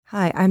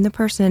Hi, I'm the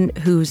person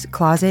whose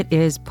closet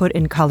is put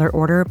in color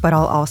order, but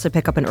I'll also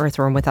pick up an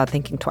earthworm without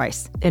thinking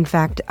twice. In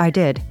fact, I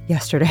did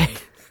yesterday.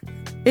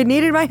 It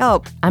needed my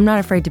help. I'm not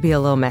afraid to be a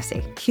little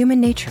messy.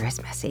 Human nature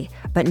is messy,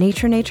 but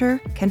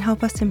nature can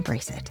help us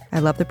embrace it. I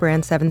love the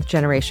brand 7th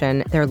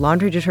Generation. Their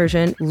laundry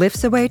detergent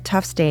lifts away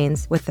tough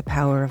stains with the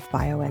power of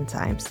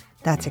bioenzymes.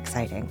 That's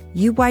exciting.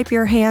 You wipe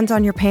your hands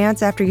on your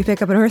pants after you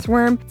pick up an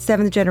earthworm?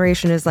 7th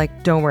Generation is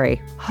like, don't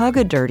worry, hug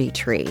a dirty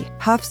tree,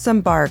 huff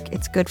some bark,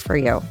 it's good for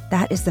you.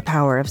 That is the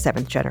power of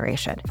 7th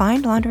Generation.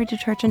 Find laundry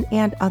detergent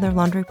and other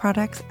laundry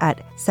products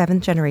at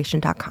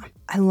 7thgeneration.com.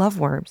 I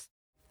love worms.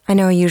 I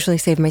know I usually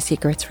save my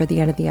secrets for the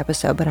end of the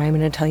episode, but I'm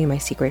going to tell you my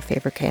secret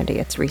favorite candy.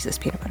 It's Reese's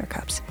Peanut Butter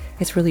Cups.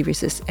 It's really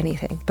Reese's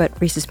anything, but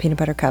Reese's Peanut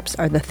Butter Cups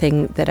are the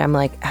thing that I'm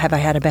like, have I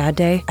had a bad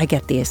day? I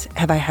get these.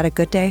 Have I had a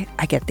good day?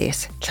 I get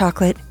these.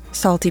 Chocolate,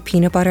 salty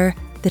peanut butter,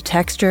 the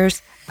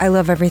textures, I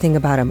love everything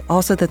about them.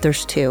 Also that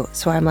there's 2,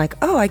 so I'm like,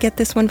 oh, I get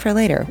this one for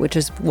later, which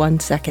is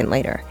 1 second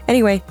later.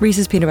 Anyway,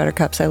 Reese's Peanut Butter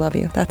Cups, I love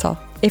you, that's all.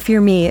 If you're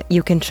me,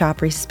 you can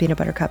shop Reese's Peanut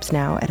Butter Cups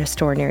now at a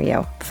store near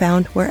you,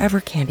 found wherever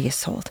candy is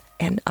sold,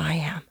 and I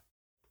am.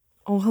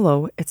 Oh,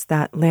 hello, it's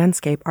that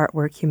landscape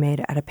artwork you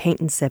made at a Paint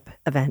and Sip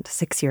event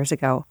 6 years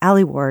ago,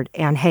 Allie Ward,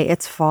 and hey,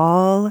 it's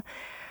fall.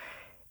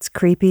 It's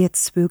creepy, it's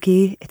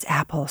spooky, it's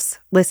apples.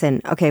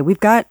 Listen, okay, we've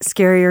got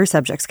scarier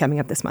subjects coming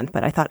up this month,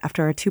 but I thought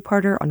after a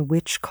 2-parter on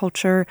witch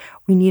culture,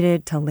 we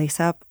needed to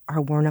lace up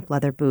our worn-up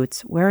leather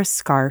boots, wear a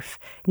scarf,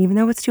 and even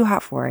though it's too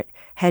hot for it,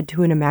 head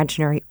to an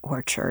imaginary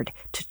orchard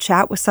to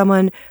chat with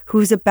someone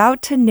who's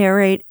about to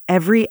narrate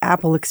every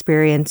apple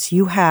experience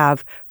you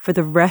have for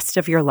the rest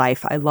of your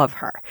life. I love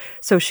her.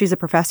 So she's a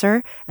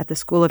professor at the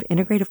School of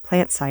Integrative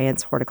Plant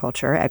Science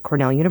Horticulture at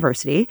Cornell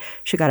University.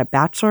 She got a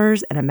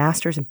bachelor's and a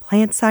master's in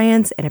plant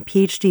science and a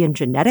PhD in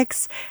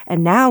genetics,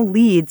 and now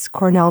leads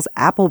Cornell's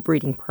apple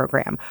breeding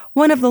program,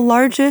 one of the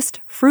largest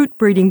fruit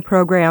breeding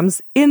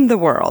programs in the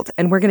world.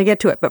 And we're going to get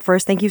to it. But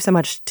first, thank you so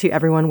much to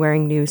everyone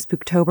wearing new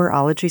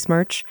Spooktoberologies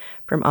merch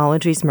from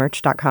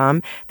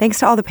ologiesmerch.com. Thanks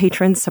to all the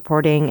patrons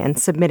supporting and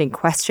submitting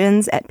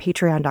questions at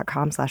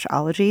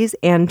patreon.com/ologies,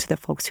 and to the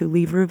folks who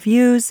leave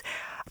reviews.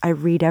 I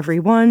read every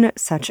one,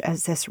 such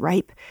as this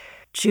ripe,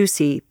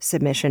 juicy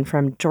submission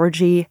from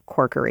Georgie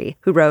Corkery,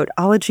 who wrote,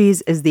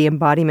 "Ologies is the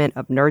embodiment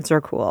of nerds are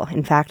cool.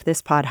 In fact,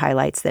 this pod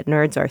highlights that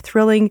nerds are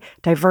thrilling,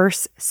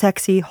 diverse,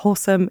 sexy,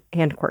 wholesome,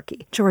 and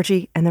quirky."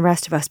 Georgie and the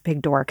rest of us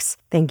big dorks,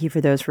 thank you for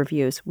those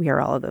reviews. We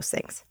are all of those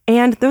things.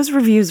 And those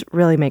reviews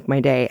really make my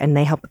day, and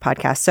they help the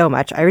podcast so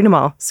much. I read them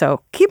all,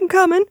 so keep them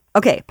coming.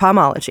 Okay,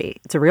 pomology.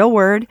 It's a real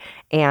word,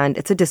 and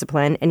it's a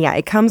discipline. And yeah,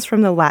 it comes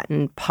from the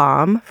Latin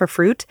pom for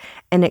fruit,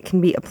 and it can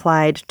be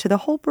applied to the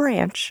whole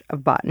branch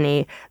of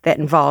botany that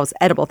involves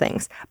edible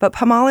things. But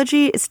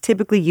pomology is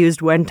typically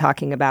used when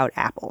talking about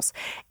apples.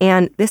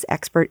 And this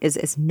expert is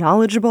as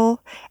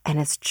knowledgeable and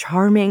as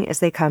charming as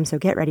they come, so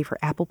get ready for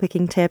apple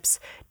picking tips,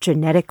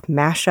 genetic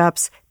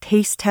mashups,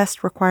 taste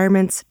test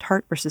requirements,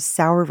 tart versus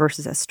sour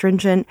versus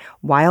astringent,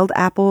 wild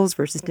apples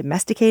versus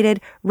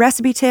domesticated,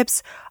 recipe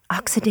tips,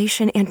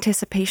 oxidation,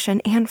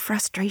 anticipation, and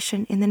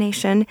frustration in the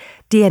nation,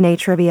 DNA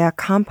trivia,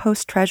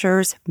 compost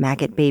treasures,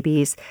 maggot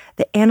babies,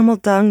 the animal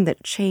dung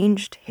that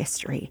changed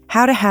history,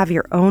 how to have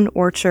your own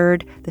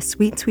orchard, the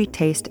sweet, sweet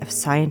taste of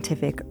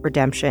scientific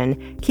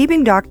redemption,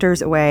 keeping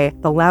doctors away,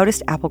 the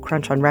loudest apple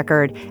crunch on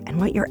record, and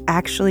what you're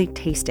actually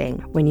tasting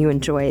when you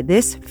enjoy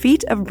this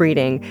feat of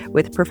breeding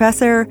with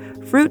professor,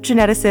 fruit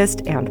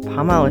geneticist, and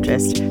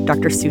pomologist,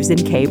 Dr. Susan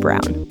K.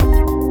 Brown.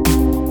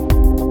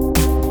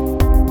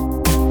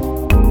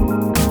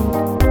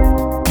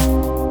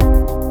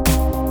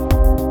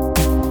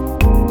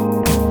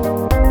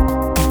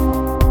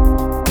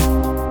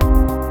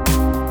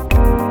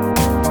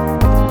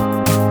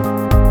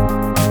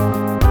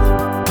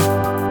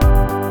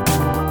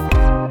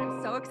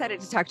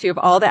 To talk to you of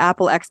all the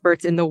apple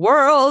experts in the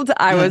world.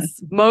 I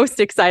was most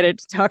excited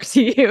to talk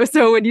to you.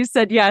 So when you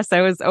said yes,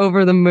 I was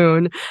over the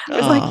moon. I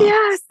was like,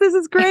 yes, this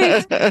is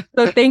great.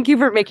 So thank you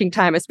for making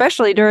time,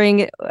 especially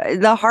during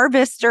the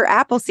harvest or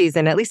apple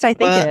season. At least I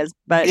think it is.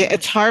 But yeah,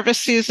 it's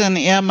harvest season.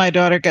 Yeah, my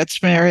daughter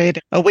gets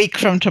married a week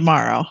from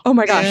tomorrow. Oh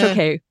my gosh.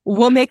 Okay.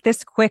 We'll make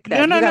this quick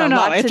then.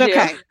 No. It's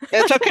okay.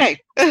 It's okay.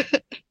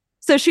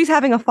 So she's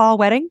having a fall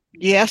wedding?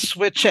 Yes,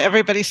 which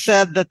everybody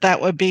said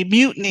that would be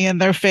mutiny in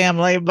their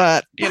family.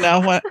 But, you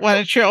know, when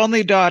it's your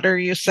only daughter,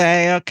 you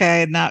say,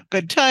 okay, not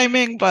good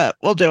timing, but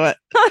we'll do it.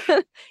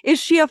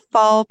 Is she a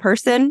fall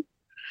person?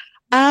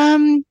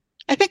 I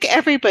think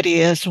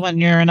everybody is when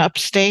you're in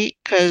upstate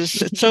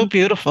because it's so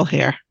beautiful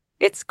here.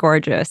 It's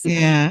gorgeous.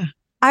 Yeah.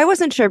 I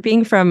wasn't sure,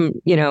 being from,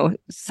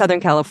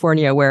 Southern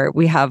California, where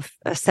we have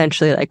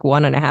essentially like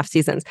 1.5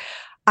 seasons.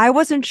 I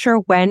wasn't sure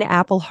when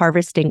apple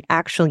harvesting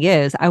actually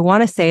is. I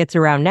want to say it's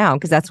around now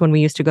because that's when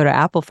we used to go to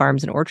apple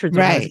farms and orchards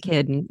when I was a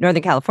kid in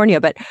Northern California.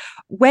 But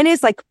when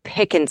is like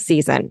picking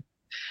season?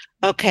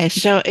 Okay,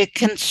 so it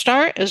can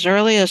start as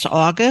early as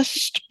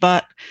August,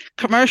 but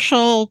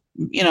commercial,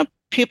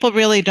 people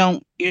really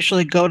don't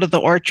usually go to the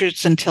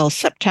orchards until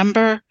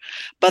September.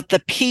 But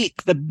the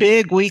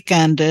big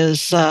weekend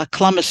is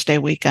Columbus Day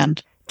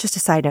weekend. Just a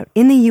side note,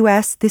 in the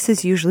U.S., this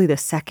is usually the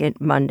second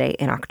Monday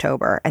in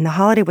October, and the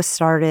holiday was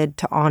started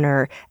to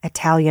honor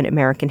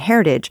Italian-American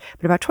heritage.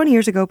 But about 20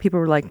 years ago, people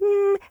were like,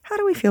 how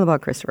do we feel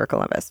about Christopher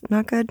Columbus?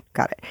 Not good?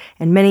 Got it.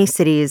 And many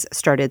cities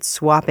started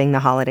swapping the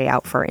holiday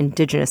out for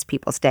Indigenous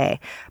Peoples' Day.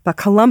 But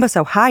Columbus,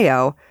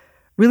 Ohio,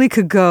 really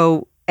could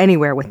go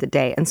anywhere with the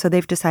day, and so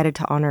they've decided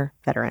to honor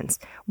veterans.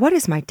 What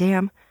is my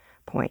damn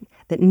point?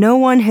 That no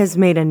one has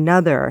made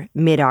another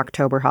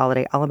mid-October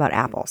holiday all about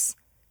apples.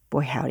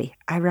 Boy, howdy,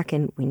 I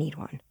reckon we need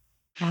one.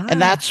 And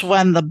that's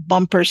when the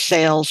bumper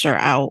sales are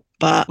out.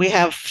 But we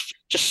have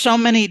just so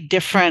many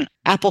different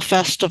apple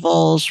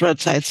festivals,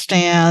 roadside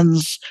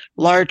stands,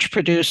 large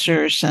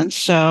producers. And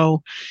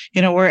so,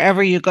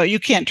 wherever you go, you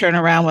can't turn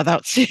around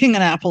without seeing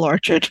an apple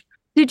orchard.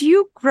 Did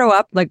you grow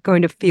up like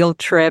going to field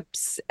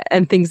trips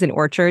and things in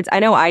orchards? I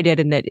know I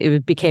did, and that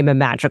it became a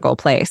magical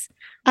place.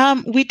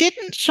 We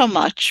didn't so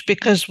much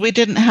because we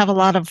didn't have a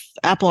lot of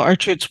apple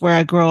orchards where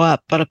I grew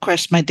up. But of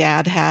course, my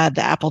dad had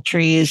apple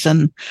trees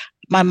and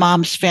my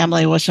mom's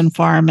family was in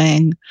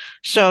farming.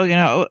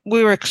 So,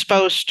 we were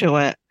exposed to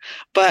it.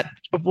 But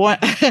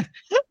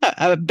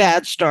a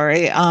bad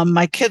story,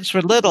 my kids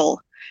were little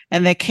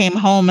and they came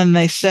home and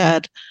they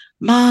said,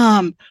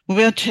 Mom, we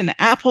went to an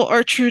apple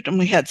orchard and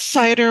we had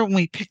cider and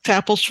we picked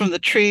apples from the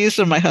trees.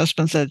 And my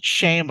husband said,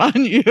 shame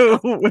on you.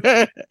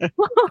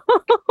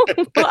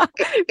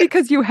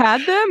 Because you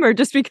had them or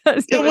just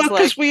because it was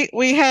because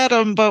we had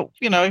them, but,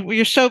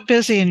 you're so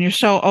busy and you're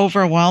so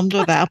overwhelmed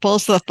with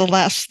apples that the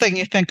last thing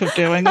you think of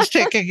doing is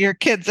taking your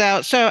kids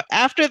out. So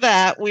after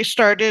that, we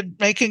started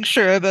making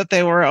sure that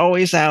they were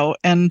always out.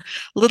 And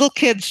little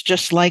kids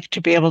just like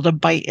to be able to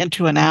bite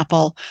into an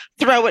apple,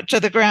 throw it to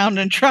the ground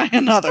and try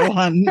another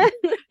one.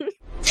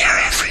 They're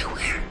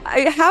everywhere.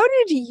 How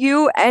did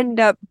you end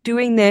up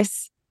doing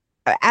this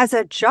as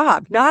a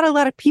job? Not a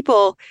lot of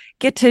people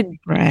get to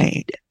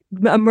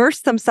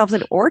immerse themselves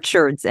in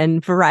orchards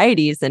and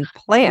varieties and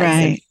plants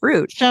and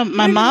fruit. So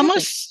my mom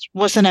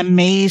was an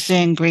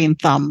amazing green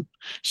thumb.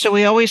 So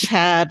we always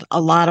had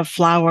a lot of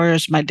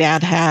flowers. My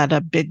dad had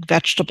a big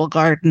vegetable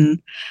garden.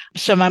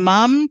 So my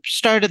mom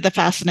started the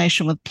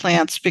fascination with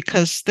plants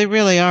because they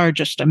really are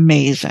just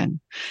amazing.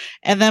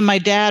 And then my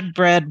dad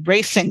bred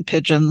racing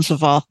pigeons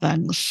of all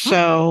things.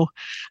 So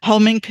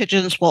homing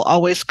pigeons will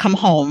always come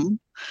home,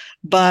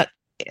 but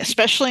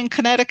especially in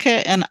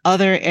Connecticut and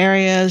other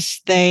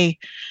areas, they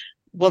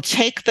will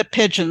take the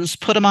pigeons,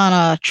 put them on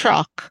a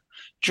truck,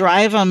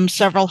 drive them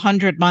several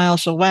hundred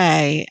miles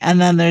away, and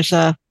then there's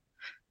a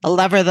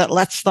lever that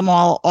lets them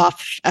all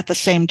off at the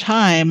same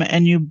time,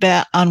 and you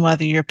bet on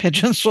whether your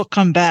pigeons will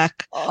come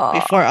back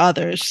before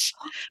others.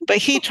 But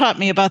he taught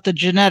me about the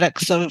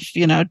genetics of,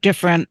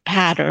 different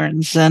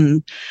patterns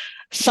and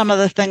some of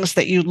the things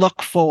that you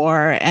look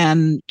for.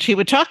 And he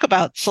would talk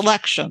about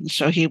selection.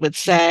 So he would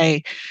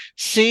say,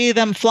 see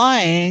them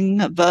flying,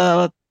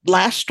 the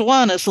last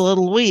one is a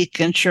little weak,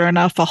 and sure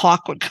enough, a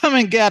hawk would come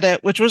and get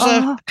it, which was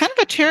a kind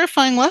of a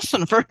terrifying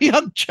lesson for a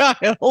young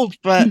child.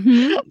 But,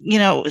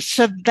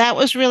 so that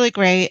was really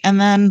great. And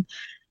then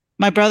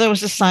my brother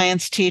was a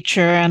science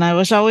teacher, and I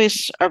was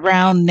always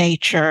around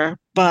nature.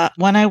 But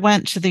when I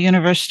went to the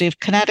University of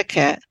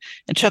Connecticut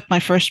and took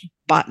my first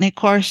botany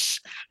course,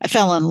 I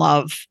fell in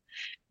love.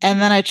 And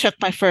then I took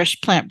my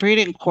first plant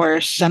breeding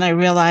course, and I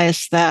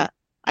realized that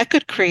I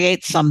could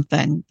create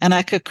something, and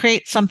I could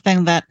create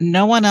something that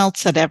no one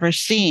else had ever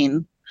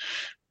seen,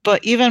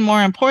 but even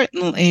more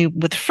importantly,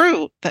 with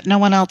fruit that no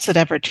one else had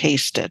ever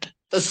tasted.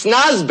 The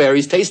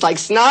snozberries taste like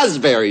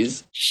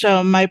snozberries.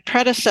 So my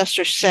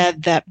predecessor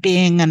said that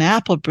being an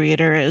apple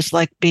breeder is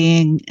like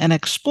being an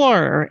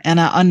explorer in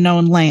an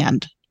unknown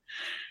land.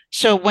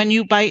 So when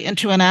you bite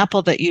into an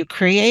apple that you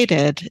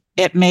created,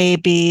 it may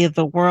be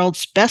the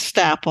world's best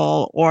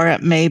apple, or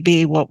it may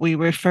be what we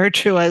refer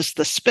to as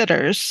the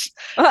spitters.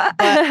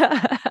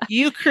 But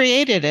you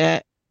created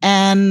it,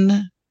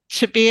 and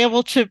to be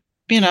able to,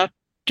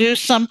 do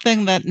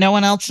something that no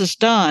one else has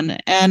done.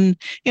 And,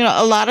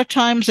 a lot of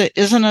times it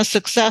isn't a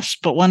success,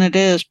 but when it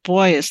is,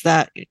 boy, is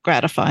that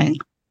gratifying.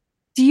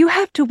 Do you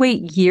have to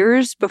wait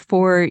years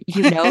before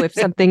you know if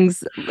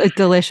something's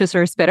delicious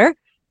or a spitter?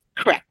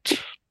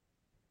 Correct.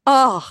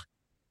 Oh,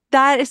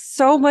 that is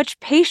so much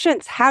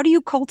patience. How do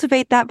you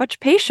cultivate that much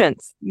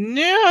patience?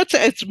 No,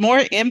 it's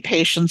more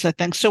impatience, I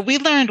think. So we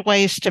learned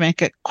ways to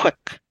make it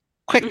quicker.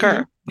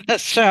 Mm-hmm.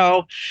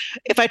 So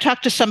if I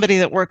talk to somebody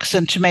that works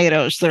in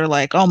tomatoes, they're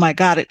like, oh my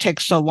God, it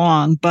takes so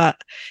long.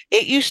 But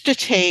it used to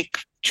take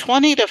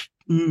 20 to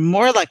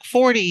more like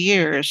 40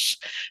 years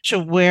to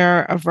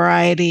where a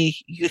variety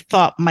you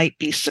thought might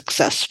be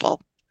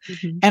successful.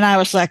 Mm-hmm. And I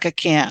was like, I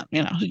can't,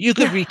 you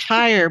could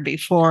retire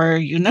before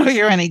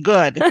you're any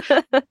good.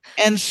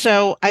 And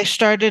so I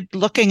started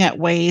looking at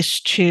ways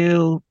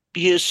to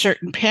use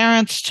certain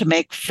parents to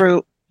make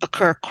fruit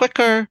occur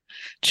quicker,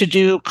 to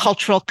do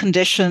cultural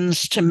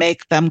conditions to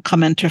make them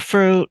come into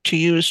fruit, to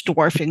use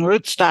dwarfing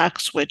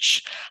rootstocks,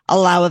 which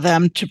allow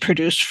them to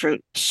produce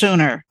fruit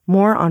sooner.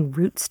 More on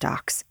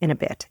rootstocks in a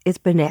bit. It's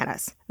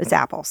bananas. It's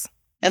apples.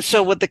 And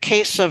so with the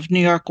case of New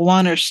York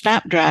One or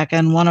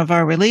Snapdragon, one of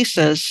our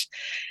releases,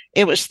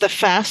 It was the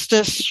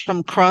fastest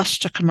from cross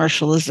to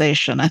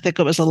commercialization. I think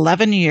it was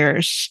 11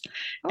 years.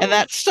 And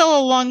that's still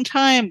a long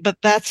time, but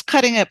that's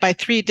cutting it by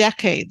 3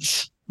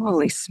 decades.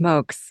 Holy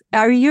smokes.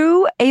 Are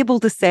you able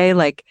to say,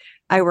 like,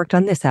 I worked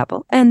on this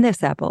apple and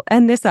this apple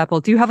and this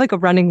apple? Do you have like a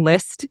running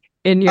list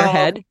in your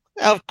head?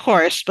 Of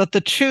course, but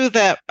the two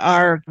that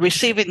are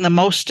receiving the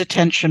most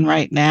attention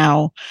right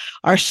now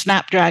are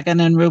Snapdragon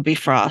and Ruby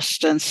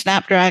Frost. And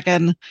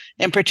Snapdragon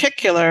in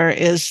particular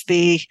is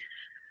the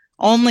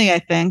only, I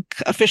think,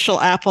 official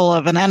apple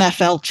of an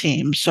NFL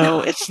team.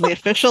 So it's the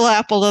official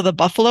apple of the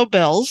Buffalo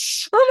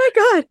Bills. Oh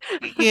my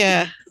God.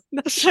 Yeah.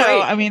 So,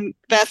 great. I mean,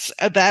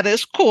 that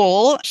is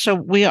cool. So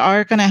we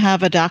are going to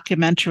have a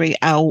documentary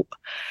out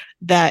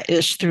that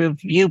is through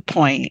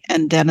Viewpoint,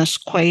 and Dennis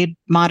Quaid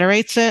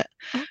moderates it.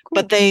 Oh, cool.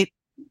 But they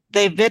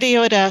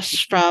videoed us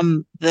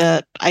from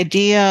the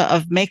idea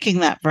of making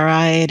that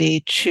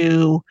variety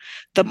to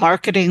the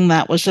marketing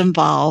that was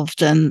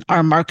involved. And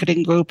our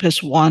marketing group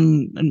has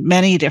won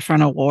many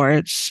different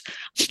awards.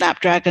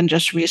 Snapdragon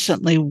just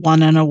recently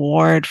won an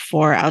award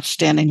for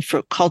Outstanding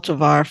Fruit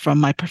Cultivar from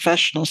my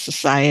professional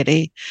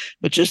society,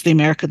 which is the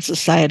American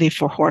Society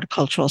for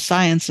Horticultural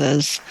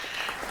Sciences.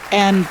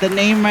 And the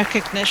name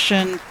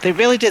recognition, they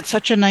really did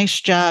such a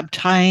nice job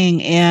tying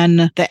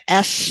in the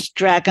S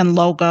Dragon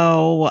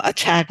logo, a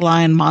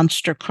tagline,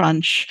 Monster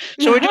Crunch.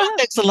 So we're doing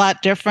things a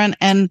lot different.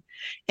 And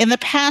in the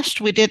past,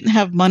 we didn't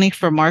have money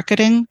for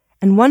marketing.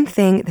 And one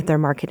thing that their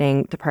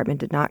marketing department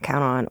did not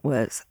count on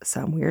was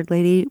some weird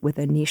lady with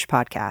a niche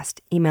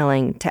podcast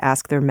emailing to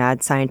ask their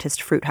mad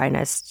scientist Fruit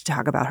Highness to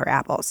talk about her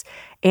apples.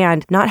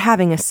 And not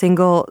having a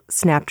single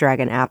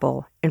Snapdragon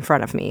apple in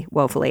front of me,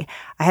 woefully,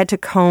 I had to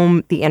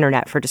comb the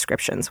internet for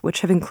descriptions, which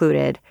have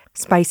included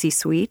spicy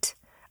sweet,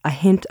 a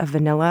hint of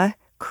vanilla,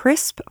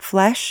 crisp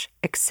flesh,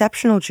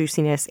 exceptional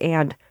juiciness,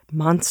 and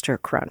monster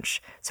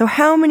crunch. So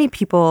how many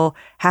people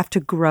have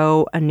to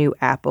grow a new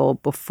apple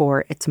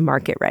before it's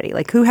market ready?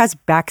 Like, who has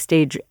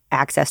backstage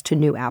access to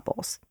new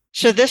apples?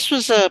 So this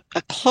was a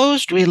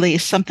closed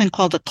release, something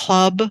called a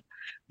club,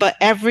 but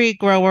every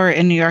grower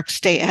in New York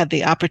State had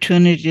the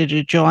opportunity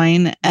to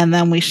join. And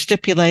then we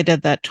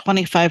stipulated that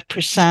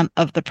 25%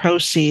 of the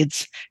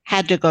proceeds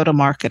had to go to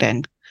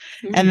marketing.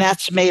 Mm-hmm. And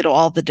that's made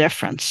all the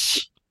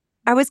difference.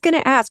 I was going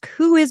to ask,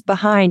 who is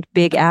behind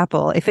Big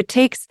Apple? If it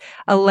takes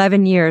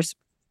 11 years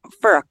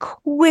for a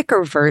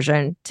quicker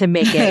version to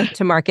make it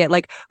to market,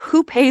 like,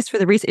 who pays for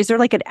the research? Is there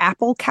like an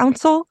Apple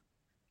Council?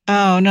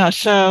 Oh, no.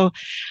 So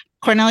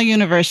Cornell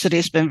University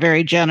has been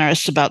very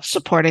generous about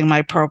supporting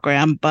my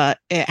program, but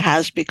it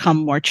has become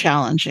more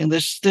challenging.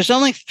 There's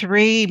only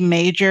 3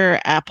 major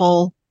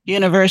Apple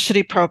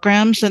University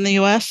programs in the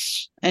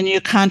US, and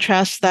you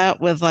contrast that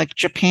with like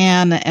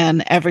Japan,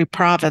 and every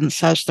province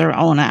has their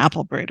own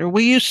apple breeder.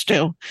 We used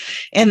to.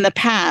 In the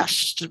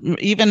past,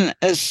 even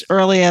as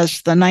early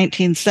as the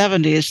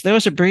 1970s, there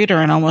was a breeder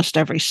in almost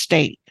every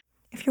state.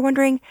 If you're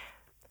wondering,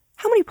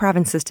 how many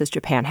provinces does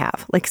Japan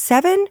have? Like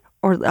 7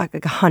 or like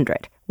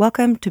 100?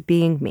 Welcome to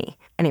being me.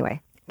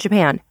 Anyway,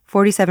 Japan,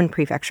 47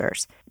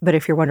 prefectures. But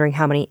if you're wondering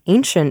how many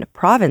ancient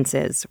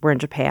provinces were in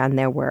Japan,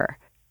 there were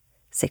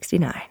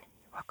 69.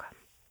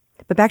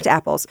 But back to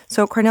apples.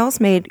 So Cornell's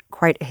made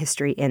quite a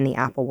history in the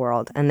apple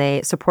world, and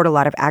they support a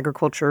lot of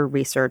agriculture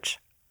research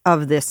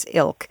of this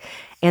ilk.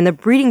 And the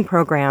breeding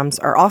programs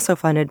are also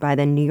funded by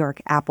the New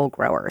York apple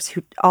growers,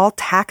 who all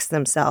tax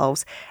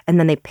themselves, and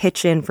then they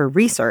pitch in for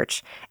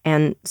research.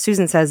 And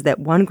Susan says that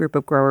one group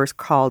of growers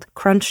called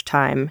Crunch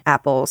Time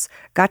Apples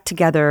got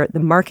together the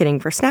marketing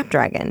for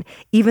Snapdragon,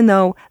 even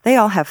though they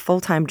all have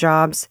full-time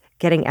jobs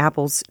getting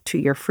apples to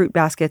your fruit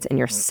baskets and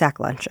your sack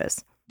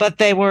lunches. But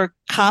they were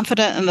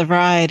confident in the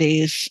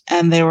varieties,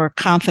 and they were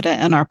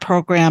confident in our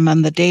program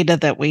and the data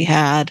that we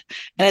had.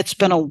 And it's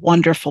been a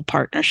wonderful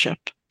partnership.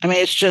 I mean,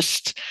 it's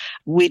just,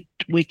 we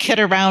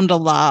kid around a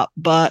lot,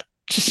 but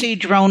to see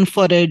drone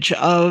footage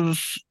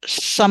of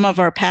some of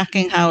our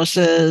packing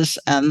houses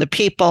and the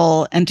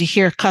people, and to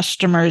hear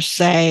customers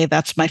say,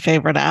 that's my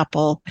favorite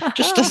apple,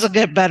 just doesn't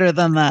get better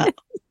than that.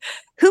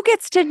 Who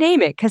gets to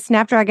name it? Because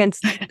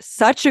Snapdragon's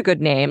such a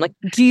good name. Like,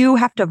 do you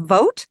have to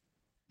vote?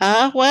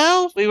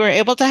 Well, we were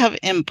able to have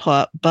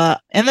input,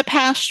 but in the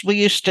past, we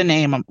used to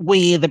name them.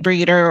 We, the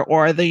breeder,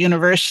 or the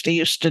university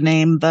used to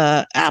name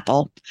the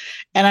apple.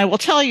 And I will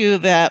tell you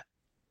that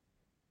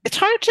it's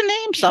hard to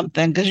name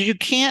something because you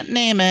can't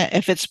name it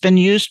if it's been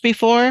used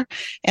before.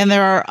 And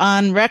there are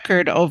on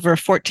record over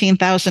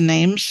 14,000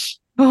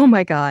 names. Oh,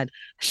 my God.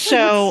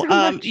 So,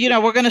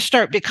 we're going to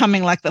start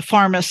becoming like the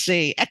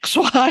pharmacy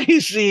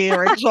XYZ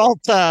or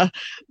Exalta.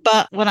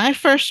 But when I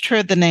first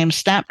heard the name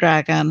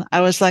Snapdragon,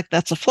 I was like,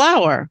 that's a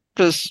flower,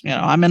 because,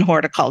 I'm in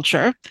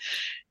horticulture.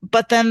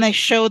 But then they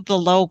showed the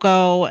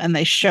logo and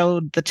they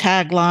showed the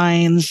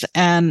taglines,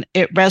 and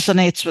it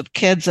resonates with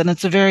kids, and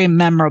it's very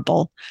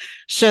memorable.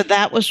 So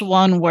that was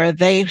one where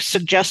they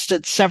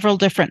suggested several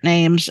different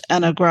names,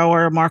 and a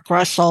grower, Mark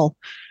Russell,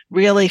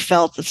 really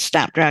felt that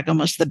Snapdragon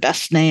was the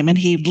best name, and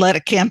he led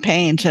a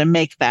campaign to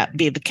make that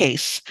be the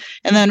case.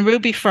 And then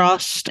Ruby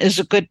Frost is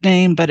a good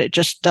name, but it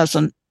just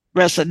doesn't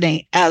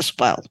resonate as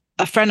well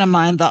a friend of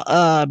mine,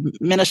 the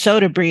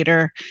Minnesota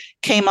breeder,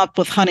 came up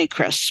with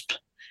Honeycrisp.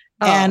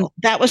 And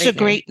that was a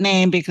great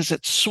name because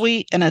it's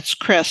sweet and it's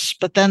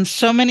crisp. But then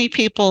so many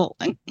people,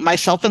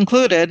 myself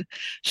included,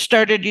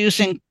 started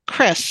using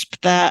crisp,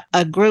 that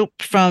a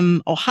group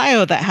from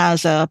Ohio that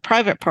has a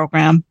private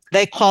program,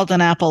 they called an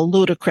apple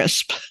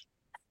Ludacrisp.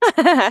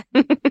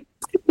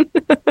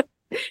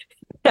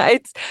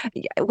 It's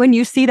when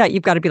you see that,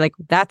 you've got to be like,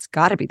 that's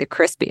got to be the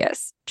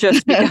crispiest,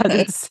 just because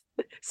it's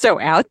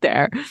so out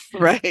there.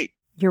 Right.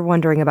 You're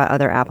wondering about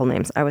other apple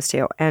names. I was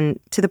too. And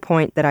to the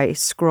point that I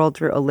scrolled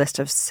through a list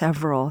of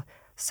several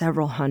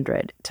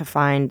hundred to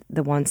find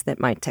the ones that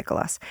might tickle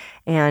us.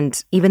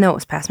 And even though it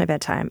was past my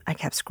bedtime, I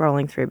kept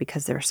scrolling through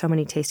because there are so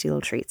many tasty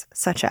little treats,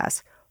 such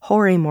as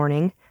Hoary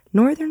Morning,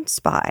 Northern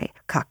Spy,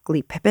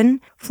 Cockly Pippin,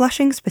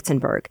 Flushing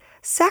Spitzenberg,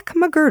 Sack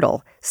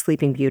McGirdle,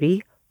 Sleeping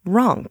Beauty,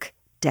 Ronk,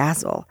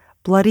 Dazzle,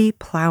 Bloody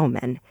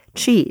Plowman,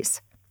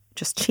 Cheese,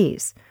 just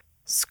cheese,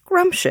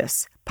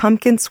 Scrumptious,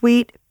 Pumpkin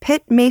Sweet,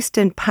 Pit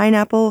Maced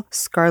Pineapple,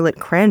 Scarlet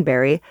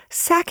Cranberry,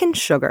 Sack and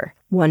Sugar,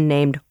 one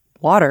named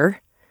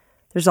Water.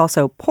 There's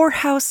also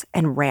Poorhouse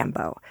and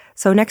Rambo.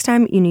 So next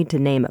time you need to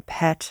name a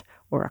pet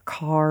or a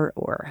car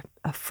or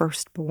a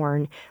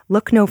firstborn,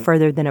 look no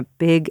further than a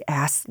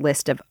big-ass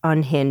list of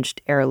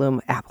unhinged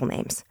heirloom apple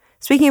names.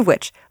 Speaking of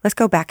which, let's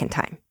go back in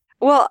time.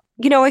 Well,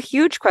 a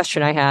huge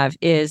question I have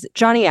is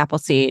Johnny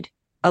Appleseed,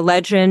 a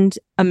legend,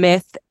 a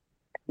myth.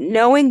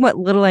 Knowing what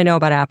little I know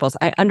about apples,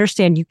 I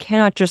understand you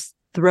cannot just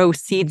throw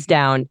seeds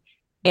down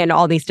and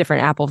all these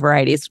different apple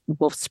varieties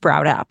will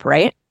sprout up,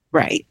 right?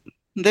 Right.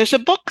 There's a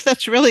book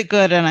that's really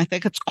good, and I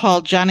think it's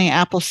called Johnny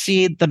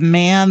Appleseed, The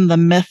Man, the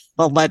Myth,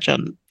 the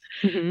Legend.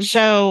 Mm-hmm.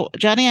 So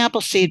Johnny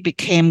Appleseed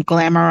became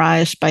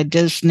glamorized by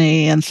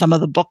Disney and some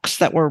of the books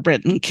that were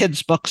written,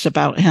 kids' books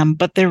about him,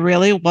 but there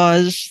really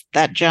was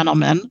that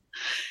gentleman,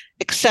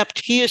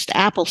 except he used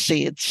apple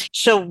seeds.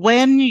 So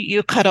when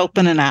you cut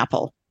open an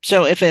apple,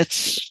 so if it's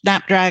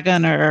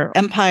Snapdragon or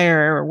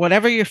Empire or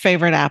whatever your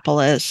favorite apple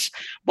is,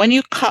 when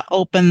you cut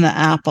open the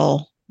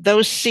apple,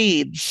 those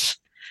seeds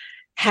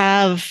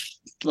have,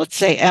 let's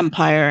say,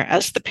 Empire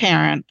as the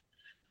parent,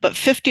 but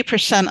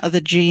 50% of the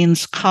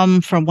genes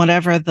come from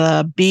whatever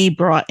the bee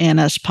brought in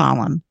as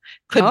pollen.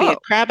 Could be a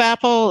crab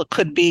apple, it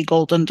could be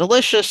golden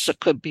delicious,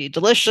 it could be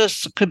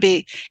delicious, it could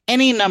be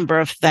any number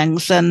of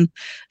things. And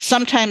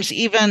sometimes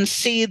even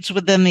seeds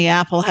within the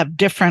apple have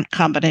different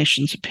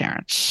combinations of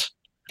parents.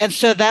 And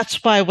so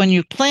that's why when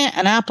you plant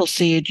an apple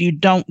seed, you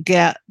don't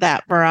get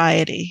that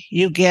variety.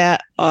 You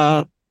get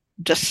a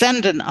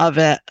descendant of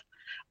it,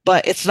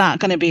 but it's not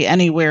going to be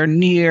anywhere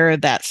near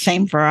that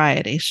same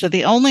variety. So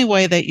the only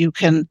way that you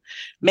can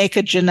make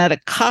a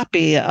genetic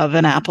copy of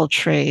an apple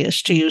tree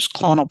is to use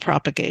clonal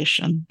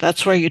propagation.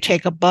 That's where you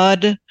take a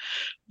bud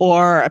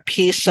or a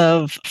piece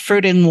of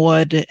fruiting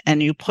wood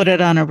and you put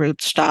it on a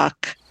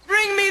rootstock.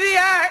 Bring me the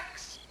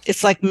axe!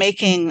 It's like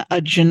making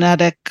a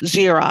genetic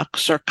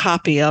Xerox or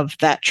copy of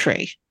that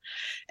tree.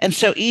 And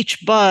so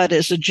each bud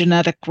is a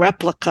genetic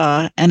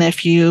replica. And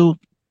if you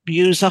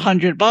use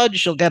 100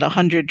 buds, you'll get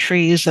 100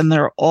 trees, and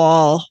they're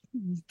all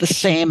the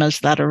same as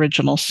that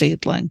original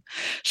seedling.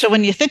 So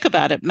when you think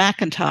about it,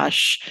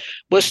 Macintosh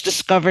was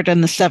discovered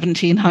in the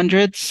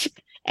 1700s.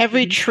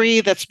 Every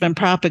tree that's been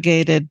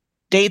propagated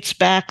dates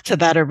back to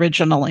that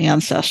original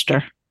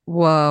ancestor.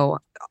 Whoa.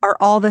 Are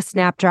all the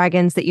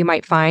snapdragons that you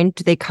might find,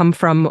 do they come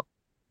from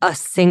a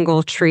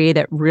single tree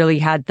that really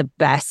had the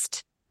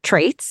best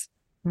traits?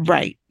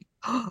 Right.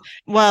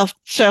 Well,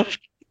 so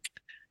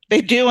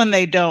they do and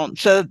they don't.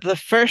 So the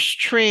first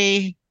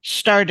tree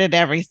started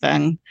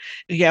everything.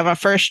 You have a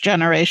first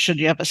generation,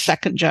 you have a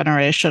second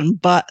generation,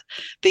 but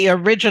the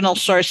original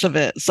source of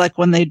it is like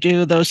when they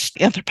do those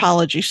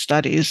anthropology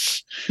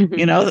studies,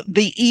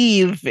 the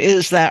Eve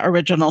is that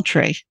original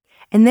tree.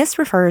 And this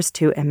refers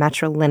to a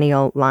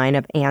matrilineal line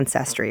of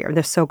ancestry, or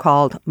the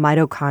so-called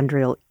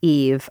mitochondrial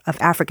Eve of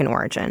African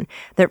origin,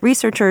 that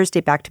researchers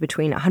date back to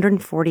between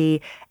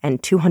 140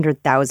 and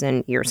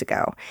 200,000 years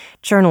ago.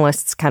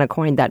 Journalists kind of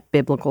coined that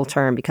biblical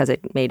term because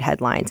it made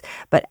headlines,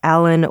 but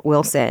Alan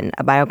Wilson,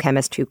 a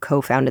biochemist who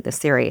co-founded this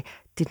theory,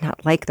 did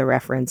not like the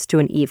reference to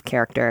an Eve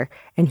character,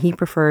 and he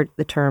preferred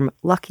the term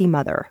lucky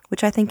mother,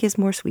 which I think is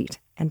more sweet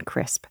and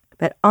crisp.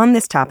 But on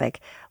this topic,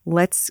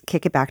 let's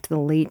kick it back to the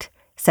late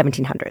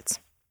 1700s.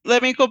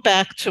 Let me go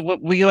back to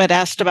what you had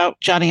asked about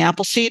Johnny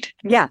Appleseed.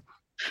 Yeah.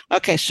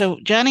 Okay, so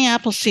Johnny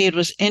Appleseed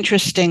was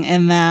interesting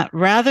in that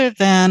rather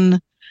than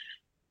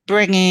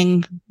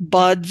bringing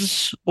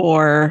buds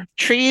or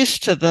trees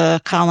to the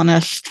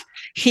colonists,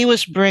 he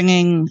was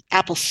bringing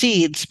apple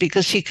seeds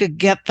because he could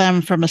get them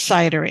from a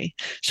cidery.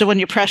 So when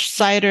you press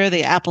cider,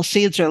 the apple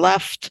seeds are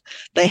left.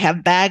 They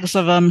have bags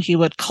of them. He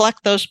would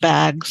collect those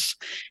bags.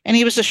 And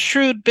he was a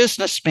shrewd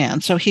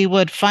businessman. So he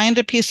would find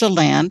a piece of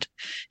land.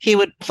 He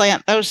would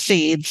plant those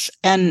seeds.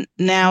 And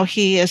now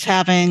he is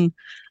having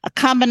a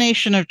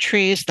combination of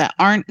trees that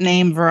aren't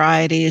name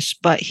varieties,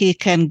 but he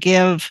can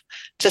give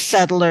to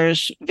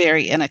settlers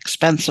very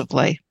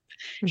inexpensively.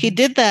 He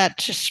did that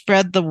to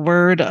spread the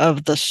word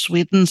of the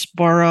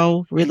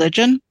Swedensboro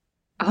religion.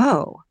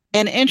 Oh.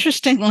 And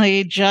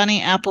interestingly,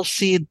 Johnny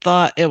Appleseed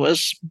thought it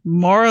was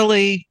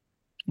morally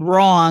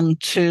wrong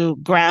to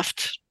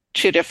graft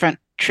two different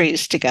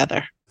trees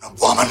together.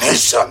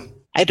 Abomination.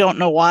 I don't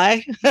know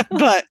why,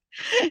 but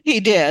he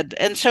did.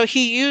 And so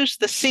he used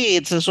the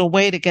seeds as a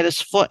way to get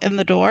his foot in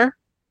the door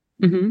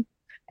Mm-hmm.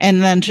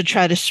 and then to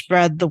try to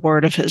spread the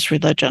word of his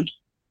religion.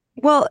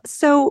 Well,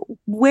 so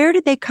where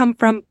did they come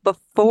from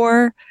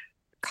before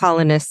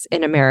colonists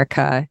in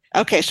America?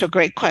 Okay, so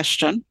great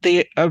question.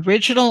 The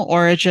original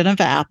origin of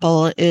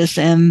apple is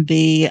in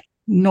the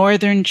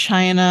northern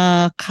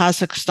China,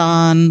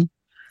 Kazakhstan,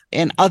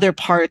 and other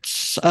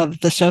parts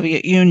of the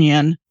Soviet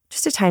Union.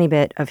 Just a tiny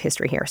bit of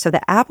history here. So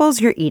the apples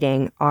you're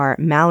eating are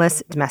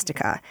Malus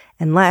domestica,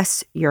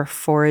 unless you're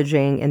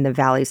foraging in the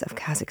valleys of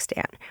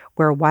Kazakhstan,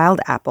 where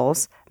wild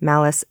apples,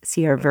 Malus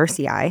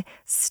ciaversii,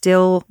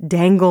 still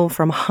dangle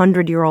from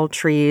 100-year-old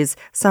trees.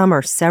 Some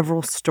are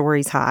several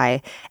stories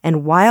high.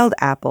 And wild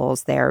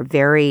apples there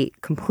vary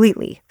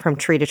completely from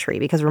tree to tree,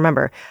 because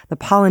remember, the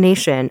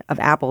pollination of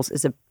apples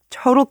is a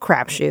total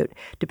crapshoot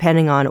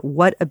depending on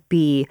what a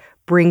bee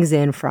brings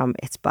in from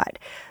its bud.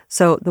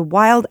 So the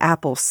wild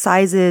apple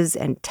sizes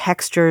and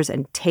textures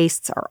and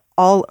tastes are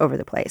all over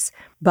the place.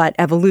 But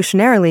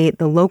evolutionarily,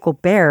 the local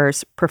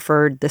bears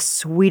preferred the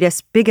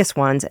sweetest, biggest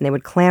ones, and they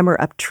would clamber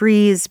up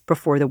trees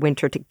before the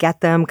winter to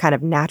get them, kind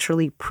of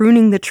naturally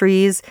pruning the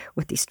trees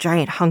with these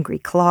giant hungry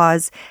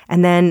claws.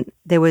 And then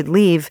they would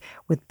leave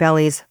with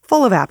bellies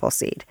full of apple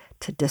seed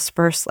to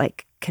disperse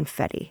like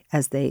confetti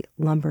as they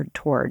lumbered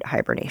toward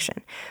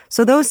hibernation.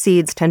 So those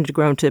seeds tend to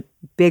grow into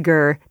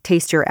bigger,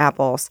 tastier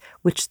apples,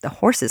 which the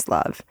horses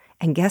love.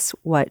 And guess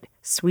what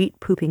sweet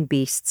pooping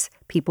beasts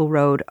people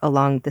rode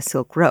along the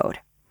Silk Road?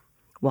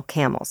 Well,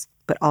 camels,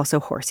 but also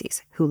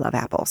horses who love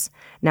apples.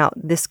 Now,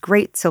 this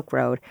great Silk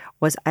Road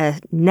was a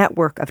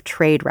network of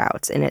trade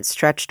routes, and it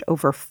stretched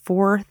over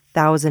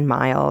 4,000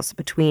 miles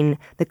between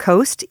the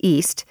coast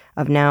east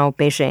of now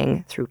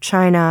Beijing through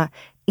China,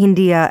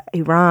 India,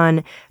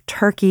 Iran,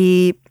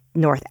 Turkey,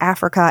 North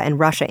Africa, and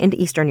Russia into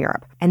Eastern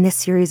Europe. And this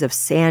series of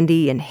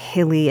sandy and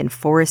hilly and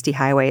foresty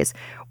highways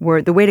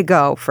were the way to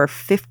go for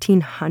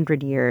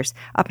 1,500 years,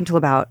 up until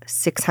about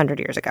 600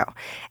 years ago.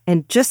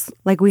 And just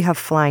like we have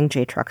flying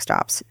J truck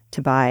stops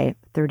to buy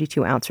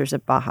 32 ounces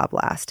of Baja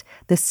Blast,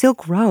 the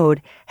Silk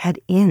Road had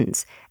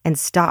inns and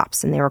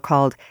stops, and they were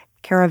called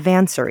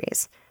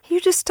caravansaries. You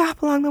just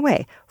stop along the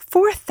way.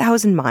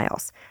 4,000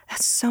 miles.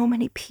 That's so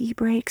many pee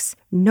breaks.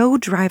 No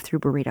drive-through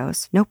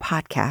burritos, no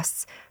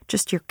podcasts,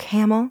 just your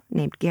camel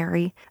named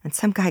Gary and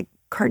some guy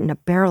carting a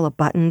barrel of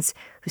buttons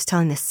who's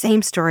telling the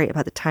same story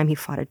about the time he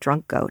fought a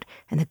drunk goat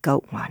and the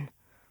goat won.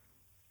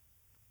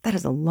 That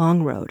is a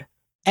long road.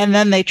 And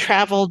then they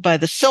traveled by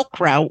the Silk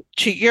Route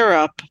to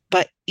Europe,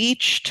 but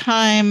each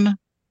time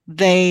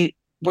they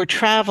were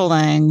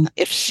traveling,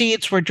 if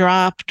seeds were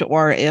dropped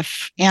or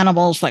if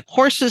animals like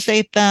horses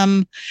ate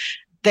them,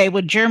 they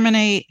would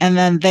germinate and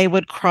then they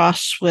would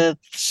cross with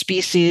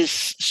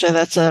species. So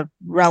that's a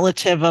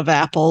relative of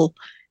apple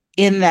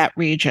in that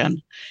region.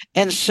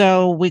 And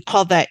so we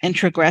call that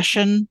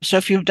introgression. So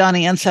if you've done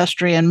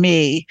Ancestry and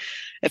Me,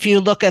 if you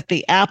look at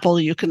the apple,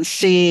 you can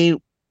see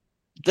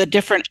the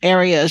different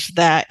areas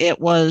that it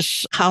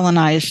was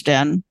colonized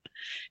in.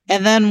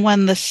 And then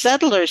when the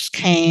settlers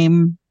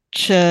came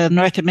to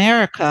North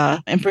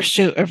America in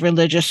pursuit of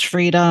religious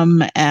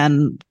freedom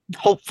and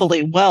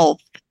hopefully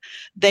wealth,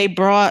 they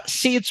brought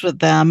seeds with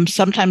them.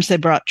 Sometimes they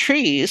brought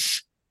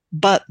trees,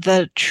 but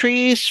the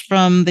trees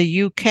from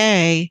the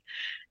UK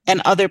and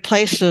other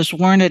places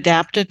weren't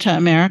adapted to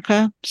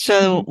America.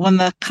 So when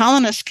the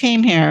colonists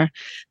came here,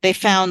 they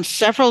found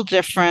several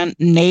different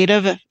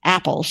native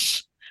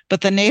apples,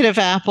 but the native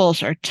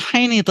apples are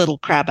tiny little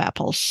crab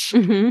apples.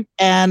 Mm-hmm.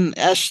 And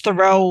as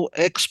Thoreau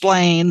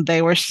explained,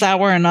 they were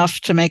sour enough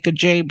to make a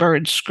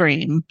jaybird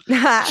scream.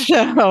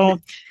 So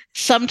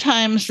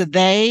sometimes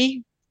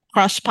they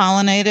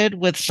cross-pollinated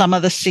with some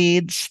of the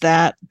seeds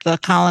that the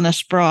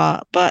colonists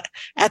brought. But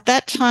at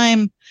that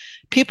time,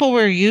 people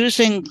were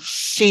using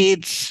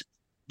seeds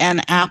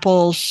and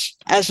apples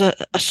as a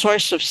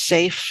source of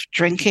safe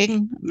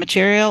drinking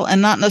material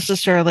and not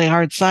necessarily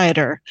hard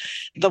cider.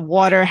 The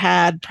water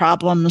had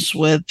problems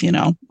with,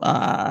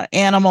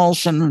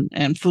 animals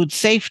and food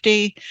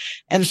safety.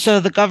 And so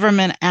the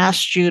government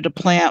asked you to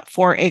plant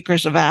 4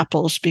 acres of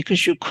apples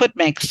because you could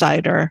make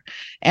cider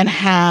and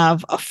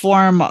have a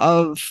form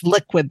of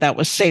liquid that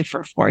was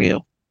safer for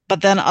you.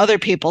 But then other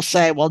people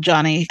say, well,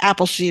 Johnny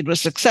Appleseed was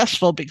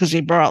successful because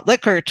he brought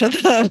liquor to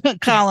the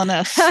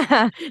colonists.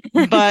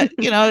 But,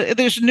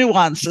 there's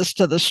nuances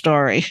to the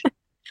story.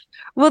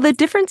 Well, the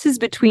differences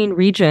between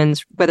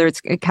regions, whether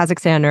it's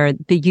Kazakhstan or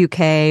the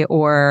UK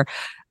or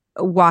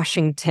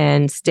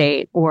Washington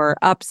State or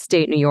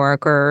upstate New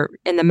York or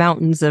in the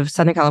mountains of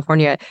Southern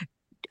California,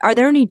 are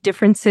there any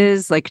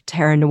differences like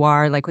Terre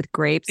Noire, like with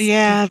grapes?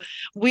 Yeah,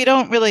 we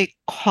don't really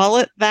call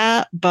it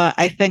that, but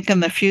I think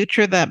in the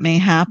future that may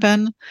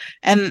happen.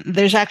 And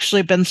there's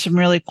actually been some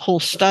really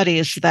cool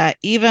studies that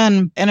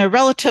even in a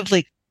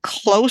relatively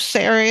close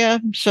area,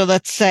 so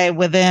let's say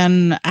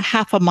within a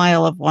half a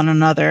mile of one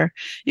another,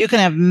 you can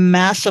have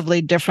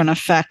massively different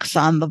effects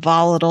on the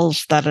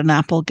volatiles that an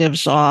apple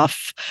gives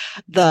off,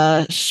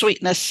 the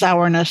sweetness,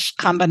 sourness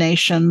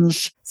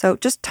combinations. So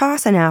just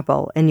toss an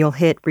apple and you'll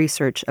hit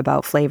research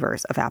about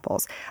flavors of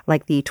apples,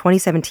 like the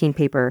 2017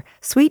 paper,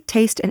 Sweet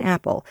Taste in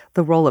Apple,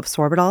 the role of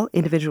sorbitol,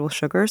 individual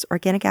sugars,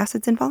 organic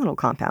acids, and volatile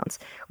compounds,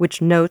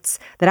 which notes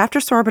that after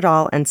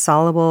sorbitol and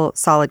soluble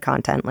solid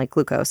content like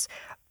glucose,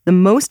 the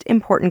most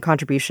important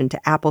contribution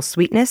to apple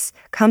sweetness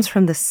comes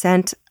from the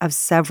scent of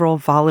several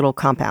volatile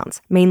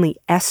compounds, mainly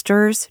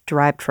esters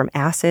derived from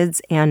acids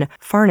and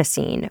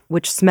farnesene,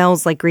 which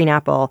smells like green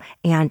apple,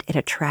 and it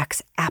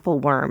attracts apple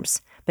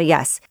worms. But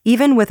yes,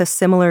 even with a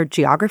similar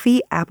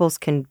geography, apples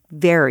can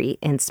vary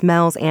in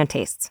smells and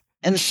tastes.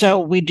 And so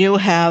we do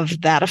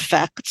have that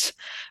effect,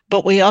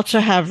 but we also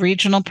have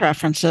regional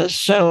preferences.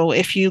 So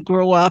if you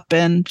grew up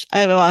in,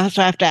 I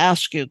have to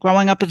ask you,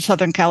 growing up in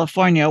Southern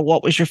California,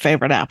 what was your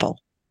favorite apple?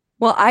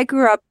 Well, I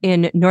grew up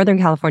in Northern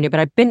California, but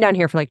I've been down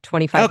here for like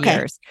 25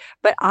 years.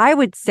 But I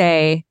would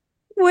say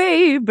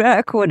way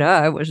back when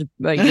I was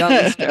a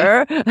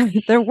youngster,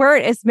 there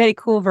weren't as many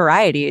cool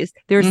varieties.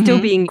 They were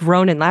still being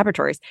grown in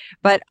laboratories.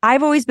 But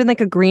I've always been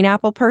like a green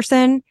apple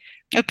person.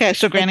 Okay,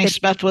 so Granny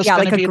Smith was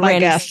going to be my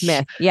guess.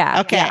 Smith. Yeah.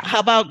 Okay, yeah. How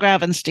about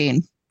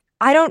Gravenstein?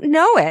 I don't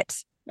know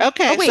it.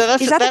 Okay, wait, so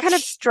that's is that the kind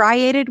of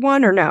striated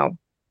one or no?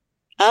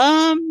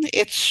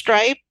 It's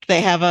striped. They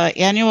have an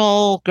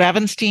annual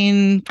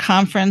Gravenstein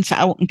conference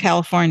out in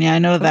California. I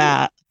know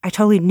that. I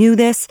totally knew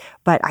this,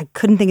 but I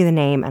couldn't think of the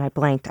name and I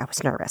blanked. I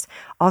was nervous.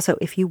 Also,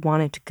 if you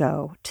wanted to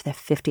go to the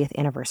 50th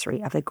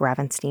anniversary of the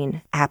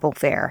Gravenstein Apple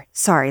Fair,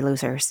 sorry,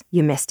 losers,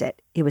 you missed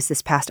it. It was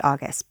this past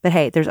August. But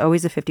hey, there's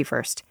always a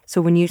 51st.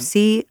 So when you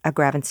see a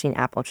Gravenstein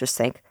apple, just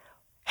think,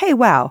 hey,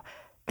 wow,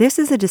 this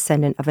is a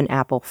descendant of an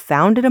apple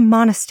found at a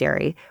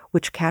monastery,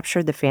 which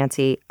captured the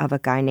fancy of a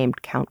guy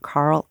named Count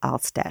Karl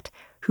Alstedt,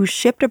 who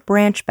shipped a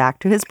branch back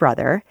to his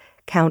brother,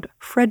 Count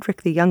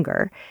Frederick the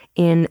Younger,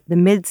 in the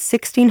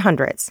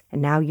mid-1600s.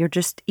 And now you're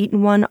just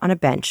eating one on a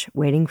bench,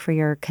 waiting for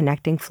your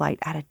connecting flight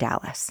out of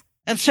Dallas.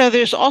 And so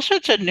there's all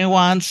sorts of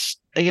nuanced,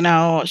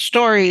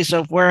 stories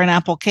of where an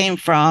apple came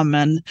from,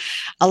 and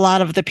a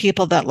lot of the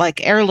people that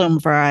like heirloom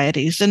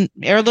varieties. And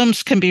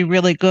heirlooms can be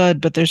really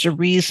good, but there's a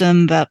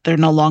reason that they're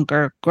no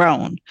longer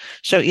grown.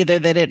 So either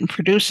they didn't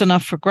produce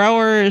enough for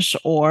growers,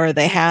 or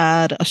they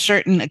had a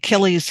certain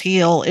Achilles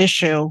heel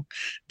issue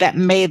that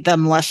made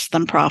them less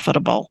than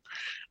profitable.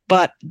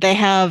 But they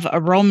have a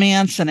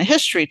romance and a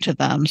history to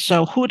them.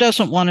 So who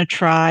doesn't want to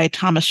try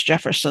Thomas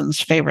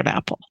Jefferson's favorite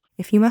apple?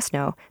 If you must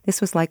know, this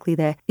was likely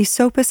the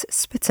Esopus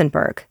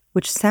Spitzenberg,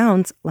 which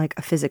sounds like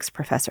a physics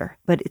professor,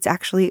 but it's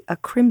actually a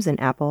crimson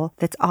apple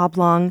that's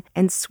oblong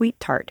and sweet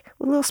tart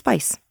with a little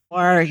spice.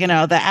 Or,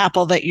 the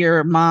apple that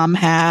your mom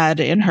had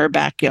in her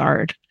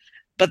backyard.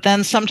 But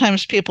then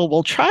sometimes people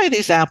will try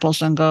these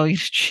apples and go,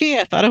 gee,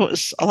 I thought it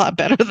was a lot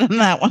better than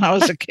that when I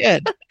was a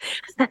kid.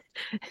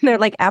 They're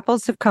like,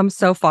 apples have come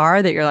so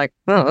far that you're like,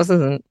 oh, this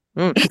isn't,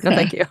 no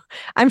thank you.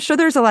 I'm sure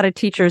there's a lot of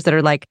teachers that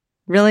are like,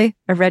 really?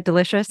 A Red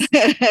Delicious?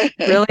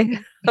 Really?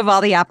 Of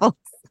all the apples?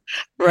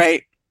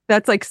 Right.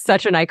 That's like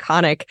such an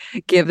iconic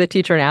give the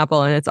teacher an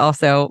apple. And it's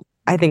also,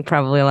 I think,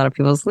 probably a lot of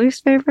people's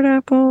least favorite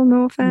apple.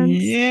 No offense.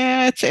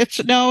 Yeah,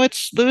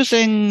 it's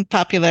losing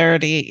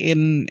popularity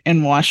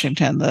in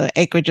Washington. The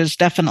acreage is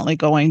definitely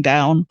going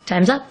down.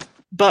 Time's up.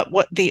 But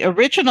what the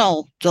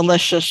original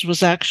Delicious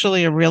was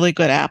actually a really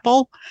good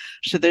apple.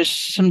 So there's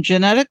some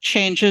genetic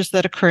changes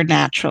that occur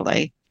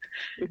naturally.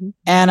 Mm-hmm.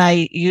 And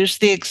I use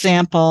the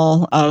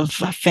example of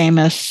a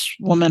famous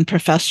woman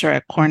professor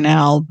at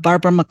Cornell,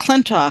 Barbara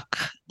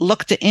McClintock,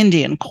 looked at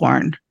Indian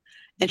corn.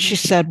 And she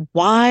said,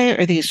 why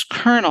are these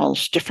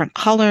kernels different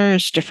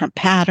colors, different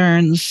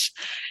patterns?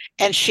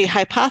 And she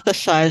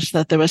hypothesized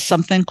that there was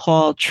something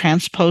called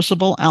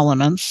transposable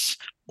elements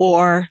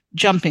or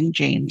jumping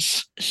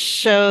genes,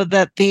 so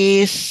that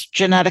these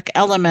genetic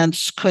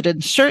elements could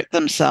insert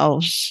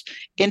themselves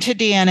into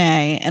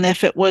DNA. And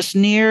if it was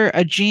near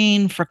a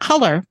gene for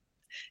color,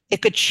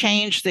 it could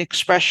change the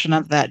expression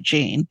of that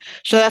gene.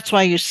 So that's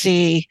why you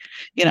see,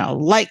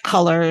 light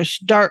colors,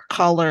 dark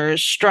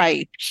colors,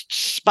 stripes,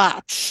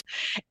 spots.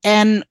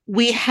 And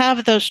we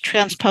have those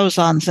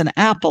transposons in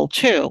apple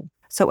too.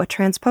 So a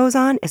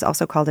transposon is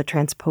also called a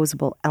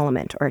transposable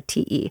element, or a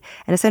TE.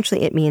 And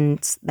essentially it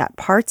means that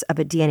parts of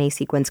a DNA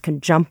sequence can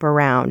jump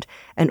around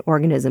an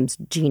organism's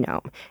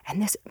genome. And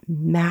this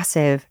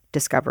massive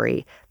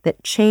discovery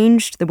that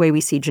changed the way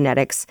we see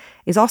genetics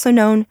is also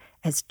known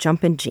as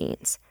jumping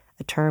genes,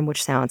 a term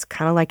which sounds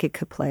kind of like it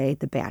could play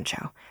the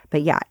banjo.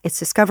 But yeah, its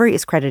discovery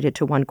is credited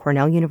to one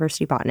Cornell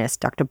University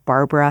botanist, Dr.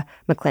 Barbara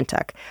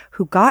McClintock,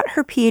 who got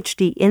her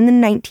PhD in the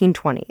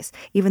 1920s,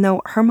 even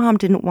though her mom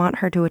didn't want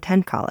her to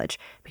attend college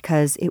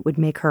because it would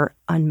make her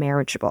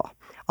unmarriageable.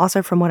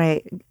 Also, from what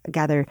I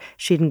gather,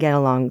 she didn't get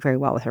along very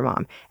well with her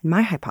mom. And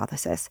my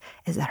hypothesis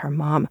is that her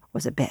mom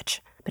was a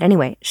bitch. But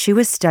anyway, she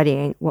was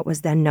studying what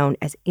was then known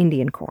as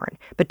Indian corn,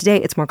 but today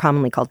it's more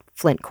commonly called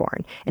flint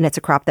corn, and it's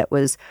a crop that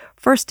was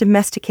first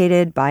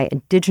domesticated by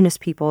indigenous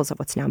peoples of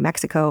what's now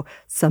Mexico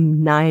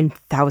some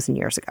 9,000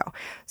 years ago.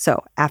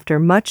 So after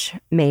much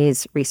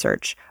maize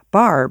research,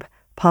 Barb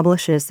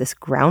publishes this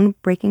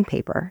groundbreaking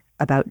paper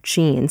about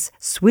genes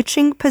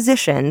switching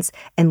positions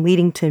and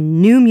leading to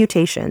new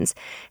mutations,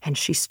 and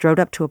she strode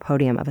up to a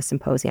podium of a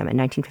symposium in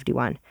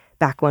 1951,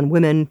 back when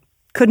women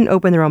couldn't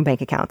open their own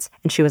bank accounts.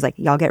 And she was like,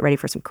 y'all get ready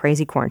for some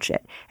crazy corn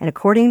shit. And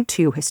according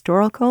to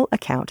historical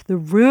account, the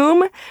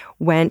room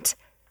went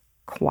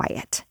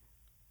quiet.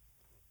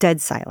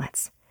 Dead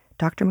silence.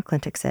 Dr.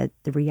 McClintock said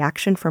the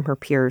reaction from her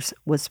peers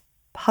was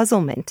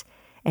puzzlement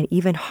and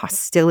even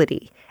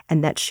hostility,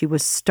 and that she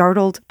was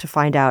startled to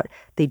find out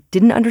they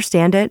didn't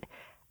understand it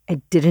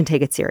and didn't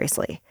take it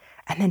seriously.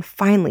 And then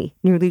finally,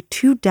 nearly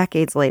 2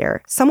 decades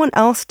later, someone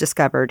else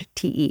discovered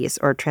TEs,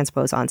 or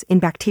transposons, in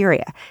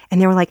bacteria. And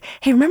they were like,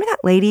 hey, remember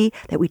that lady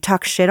that we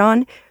talked shit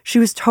on? She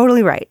was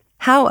totally right.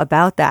 How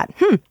about that?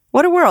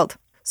 What a world.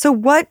 So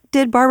what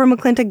did Barbara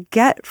McClintock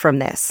get from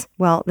this?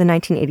 Well, the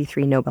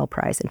 1983 Nobel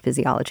Prize in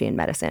Physiology and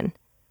Medicine.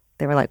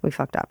 They were like, we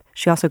fucked up.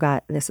 She also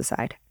got this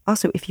aside.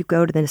 Also, if you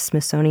go to the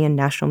Smithsonian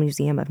National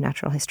Museum of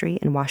Natural History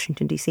in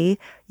Washington, D.C.,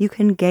 you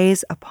can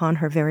gaze upon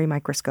her very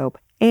microscope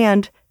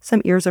and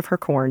some ears of her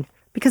corn,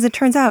 because it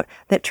turns out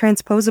that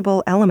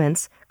transposable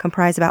elements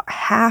comprise about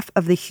half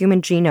of the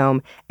human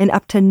genome and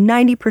up to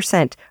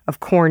 90% of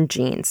corn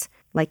genes,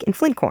 like in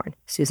flint corn,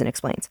 Susan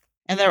explains.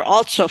 And they're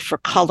also for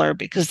color,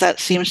 because that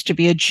seems to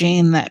be a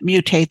gene that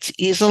mutates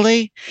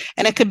easily.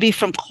 And it could be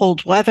from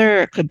cold weather,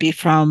 it could be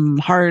from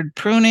hard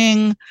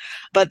pruning,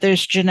 but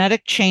there's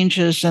genetic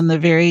changes in the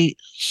very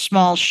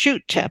small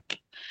shoot tip.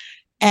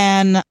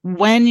 And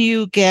when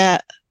you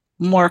get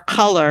more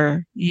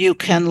color, you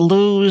can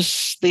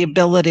lose the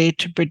ability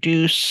to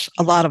produce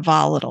a lot of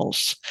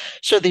volatiles.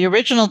 So the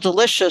original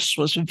Delicious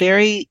was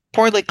very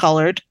poorly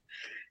colored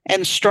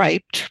and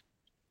striped.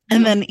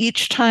 And then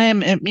each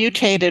time it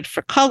mutated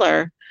for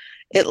color,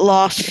 it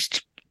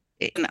lost,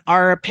 in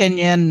our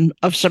opinion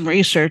of some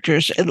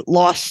researchers, it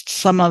lost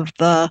some of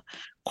the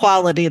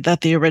quality that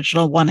the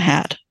original one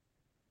had.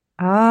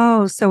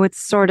 Oh, so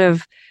it's sort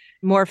of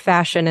more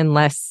fashion and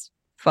less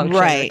function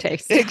or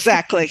taste.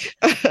 Exactly.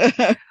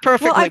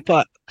 Perfectly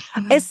put.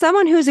 As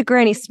someone who's a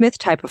Granny Smith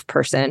type of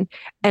person,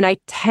 and I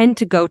tend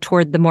to go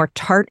toward the more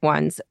tart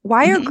ones,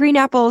 why are green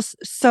apples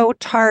so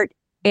tart?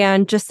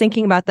 And just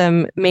thinking about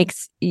them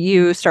makes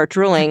you start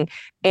drooling,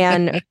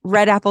 and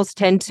red apples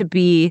tend to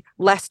be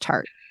less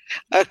tart.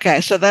 Okay,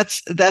 so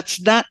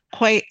that's not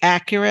quite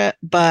accurate,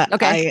 but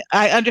okay.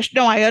 I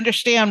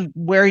understand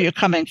where you're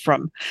coming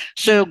from.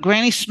 So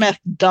Granny Smith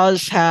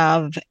does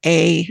have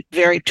a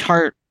very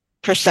tart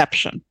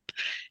perception.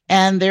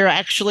 And there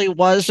actually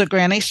was a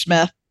Granny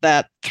Smith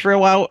that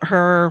threw out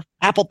her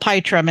apple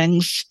pie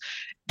trimmings,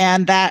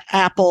 and that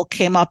apple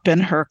came up in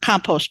her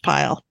compost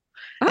pile.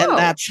 Oh. And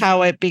that's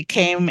how it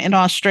became, in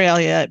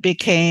Australia, it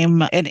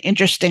became an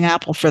interesting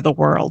apple for the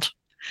world.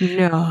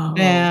 No.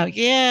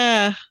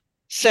 Yeah.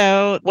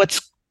 So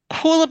what's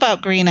cool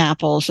about green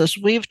apples is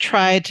we've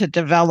tried to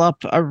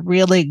develop a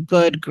really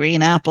good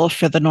green apple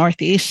for the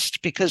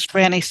Northeast, because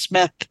Granny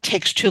Smith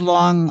takes too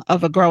long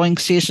of a growing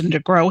season to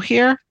grow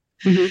here.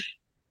 Mm-hmm.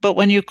 But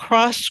when you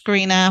cross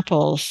green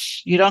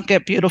apples, you don't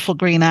get beautiful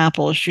green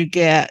apples. You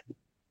get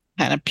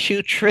kind of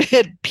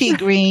putrid pea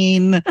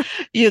green,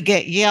 you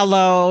get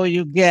yellow,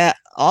 you get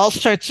all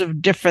sorts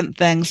of different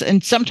things.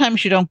 And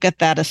sometimes you don't get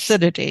that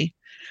acidity.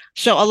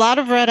 So a lot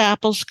of red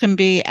apples can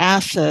be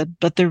acid,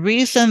 but the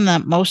reason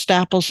that most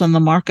apples in the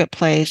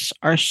marketplace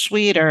are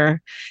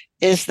sweeter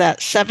is that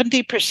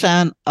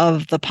 70%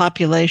 of the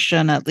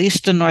population, at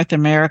least in North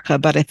America,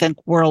 but I think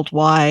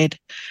worldwide,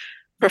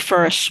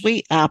 prefer a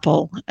sweet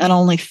apple, and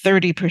only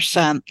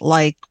 30%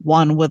 like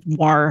one with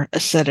more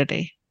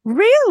acidity.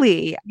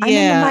 Really? Yeah. I'm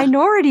in the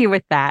minority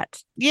with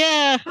that.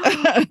 Yeah.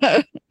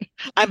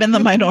 I'm in the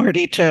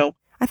minority too.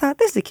 I thought,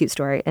 this is a cute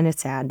story, and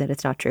it's sad that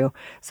it's not true.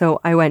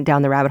 So I went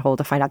down the rabbit hole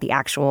to find out the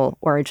actual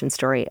origin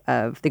story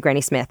of the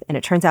Granny Smith, and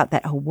it turns out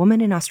that a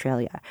woman in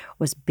Australia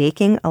was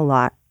baking a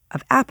lot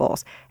of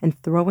apples and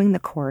throwing the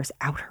cores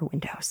out her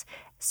windows.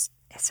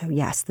 So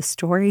yes, the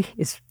story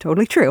is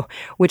totally true,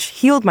 which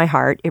healed my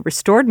heart. It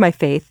restored my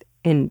faith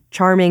in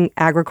charming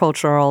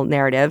agricultural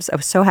narratives. I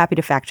was so happy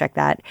to fact check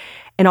that.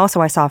 And also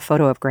I saw a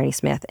photo of Granny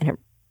Smith, and it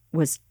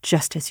was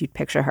just as you'd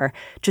picture her.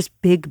 Just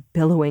big,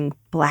 billowing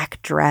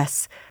black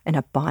dress and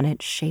a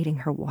bonnet shading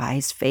her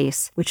wise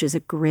face, which is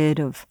a grid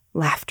of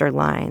laughter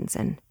lines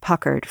and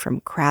puckered from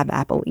crab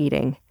apple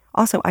eating.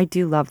 Also, I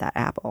do love that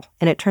apple.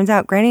 And it turns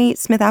out Granny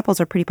Smith apples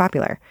are pretty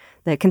popular.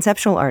 The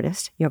conceptual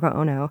artist, Yoko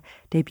Ono,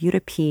 debuted a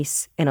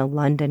piece in a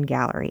London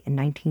gallery in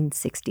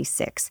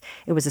 1966.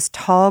 It was this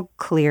tall,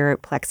 clear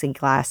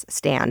plexiglass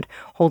stand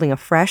holding a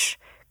fresh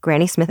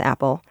Granny Smith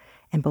apple,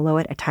 and below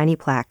it a tiny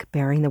plaque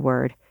bearing the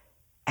word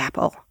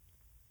apple.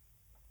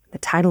 The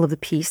title of the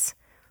piece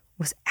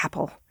was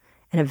Apple,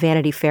 and a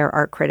Vanity Fair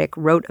art critic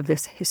wrote of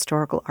this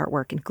historical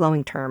artwork in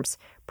glowing terms,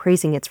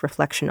 praising its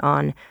reflection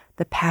on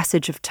the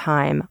passage of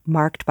time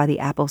marked by the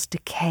apple's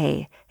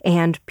decay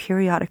and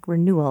periodic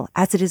renewal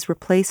as it is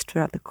replaced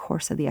throughout the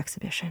course of the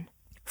exhibition.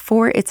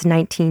 For its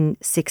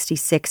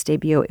 1966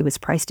 debut, it was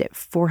priced at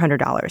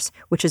 $400,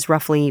 which is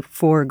roughly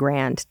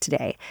 $4,000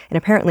 today. And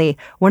apparently,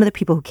 one of the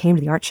people who came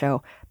to the art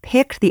show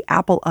picked the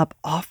apple up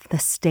off the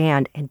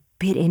stand and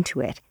bit into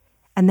it,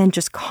 and then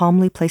just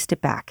calmly placed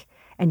it back.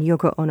 And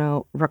Yoko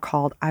Ono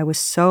recalled, "I was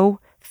so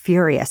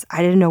furious.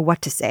 I didn't know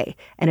what to say,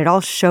 and it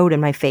all showed in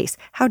my face.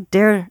 How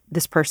dare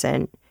this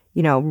person,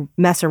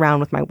 mess around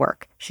with my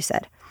work," she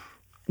said.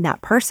 And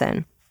that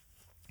person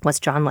was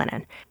John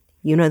Lennon.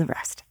 You know the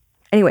rest.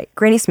 Anyway,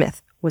 Granny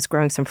Smith was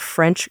growing some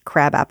French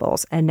crab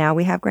apples, and now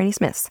we have Granny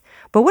Smiths.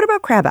 But what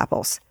about crab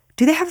apples?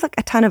 Do they have a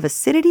ton of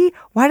acidity?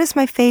 Why does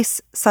my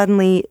face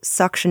suddenly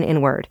suction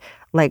inward,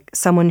 like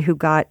someone who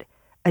got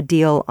a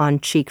deal on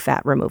cheek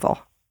fat removal?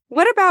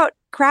 What about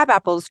crab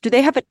apples? Do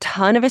they have a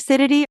ton of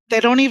acidity? They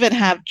don't even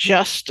have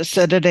just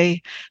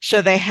acidity,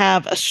 so they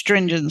have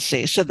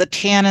astringency. So the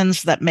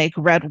tannins that make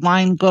red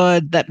wine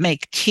good, that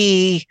make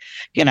tea,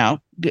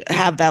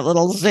 have that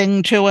little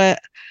zing to it.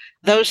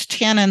 Those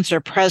tannins are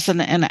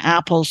present in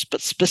apples, but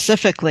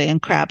specifically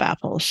in crab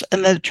apples.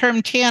 And the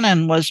term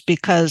tannin was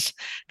because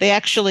they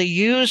actually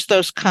use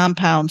those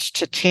compounds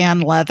to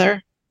tan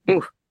leather.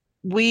 Ooh.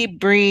 We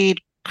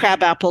breed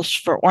crab apples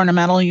for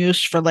ornamental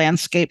use for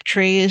landscape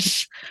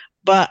trees.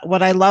 But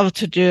what I love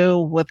to do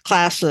with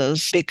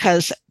classes,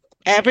 because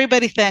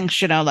everybody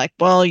thinks, and I'll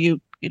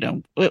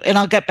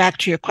get back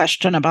to your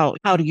question about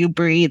how do you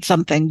breed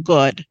something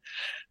good.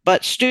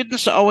 But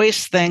students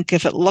always think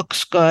if it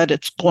looks good,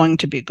 it's going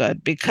to be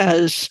good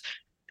because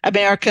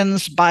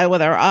Americans buy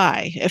with our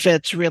eye. If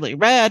it's really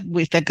red,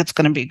 we think it's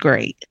going to be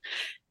great.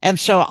 And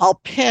so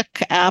I'll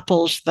pick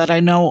apples that I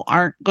know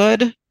aren't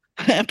good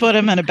and put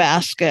them in a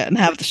basket and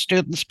have the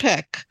students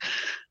pick.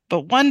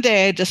 But one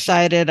day I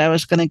decided I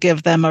was going to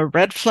give them a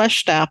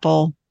red-fleshed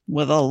apple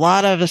with a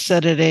lot of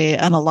acidity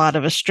and a lot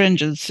of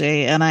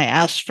astringency. And I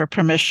asked for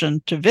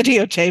permission to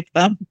videotape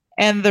them.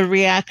 And the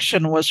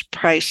reaction was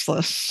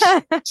priceless.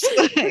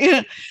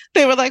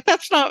 They were like,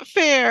 "That's not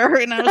fair."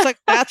 And I was like,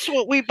 that's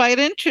what we bite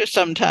into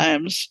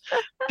sometimes.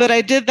 But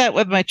I did that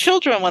with my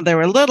children when they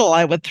were little.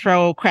 I would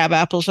throw crab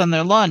apples on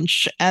their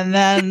lunch. And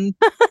then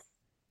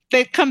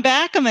they'd come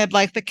back and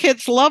the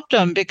kids loved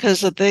them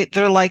because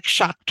they're like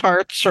shock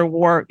tarts or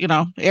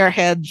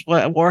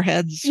airheads,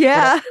 warheads.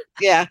 Yeah.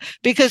 Yeah.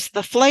 Because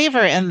the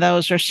flavor in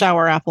those are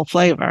sour apple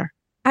flavor.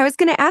 I was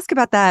going to ask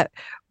about that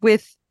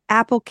with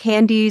apple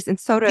candies and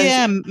sodas.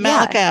 Yeah,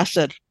 malic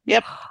acid.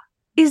 Yep.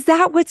 Is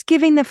that what's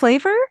giving the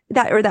flavor?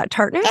 That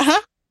tartness? Uh-huh.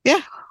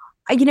 Yeah.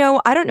 I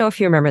don't know if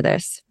you remember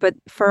this, but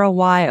for a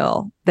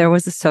while there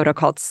was a soda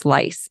called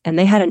Slice and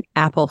they had an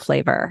apple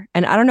flavor.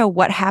 And I don't know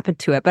what happened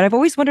to it, but I've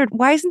always wondered,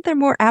 why isn't there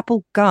more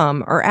apple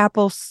gum or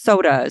apple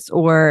sodas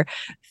or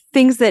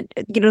things that,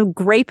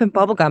 grape and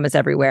bubble gum is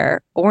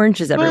everywhere,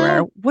 orange is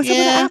everywhere. What's up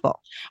with apple?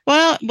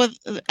 Well, with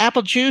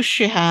apple juice,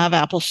 you have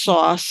apple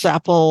sauce,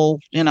 apple,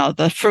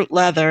 the fruit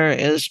leather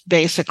is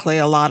basically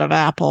a lot of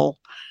apple.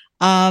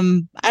 I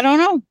don't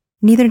know.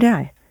 Neither did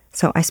I.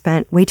 So I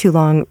spent way too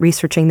long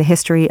researching the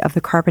history of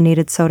the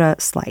carbonated soda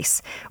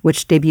Slice,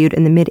 which debuted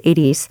in the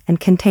mid-'80s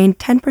and contained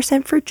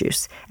 10% fruit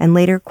juice, and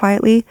later,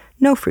 quietly,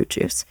 no fruit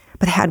juice.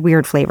 But they had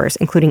weird flavors,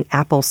 including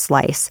apple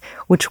slice,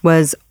 which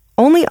was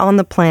only on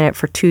the planet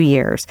for 2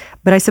 years,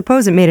 but I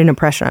suppose it made an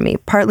impression on me,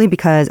 partly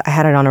because I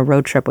had it on a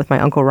road trip with my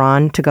Uncle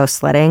Ron to go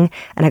sledding,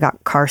 and I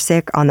got car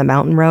sick on the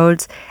mountain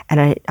roads,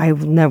 and I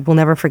will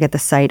never forget the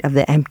sight of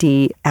the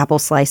empty apple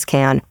slice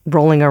can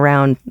rolling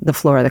around the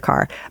floor of the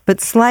car.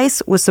 But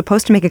Slice was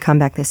supposed to make a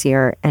comeback this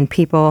year, and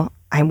people,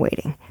 I'm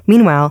waiting.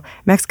 Meanwhile,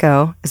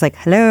 Mexico is like,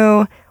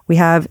 hello, we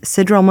have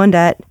Sidral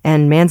Mundet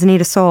and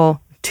Manzanita Sol,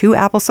 2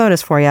 apple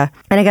sodas for you.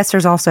 And I guess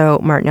there's also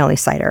Martinelli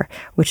cider,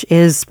 which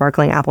is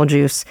sparkling apple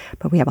juice.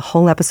 But we have a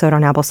whole episode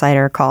on apple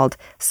cider called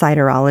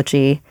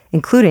Ciderology,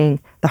 including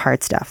the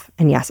hard stuff.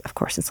 And yes, of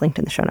course, it's linked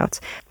in the show notes.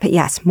 But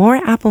yes, more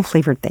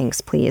apple-flavored things,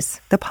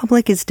 please. The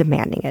public is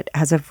demanding it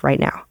as of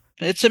right now.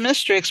 It's a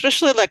mystery,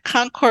 especially like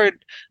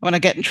Concord, when I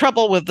get in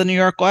trouble with the New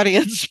York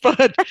audience,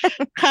 but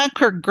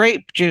Concord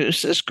grape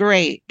juice is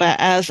great. But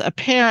as a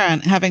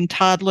parent, having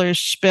toddlers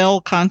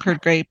spill Concord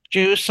grape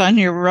juice on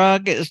your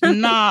rug is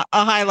not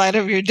a highlight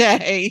of your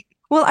day.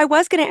 Well, I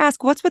was going to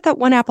ask, what's with that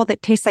one apple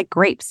that tastes like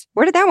grapes?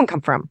 Where did that one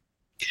come from?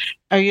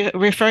 Are you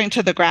referring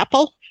to the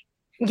grapple?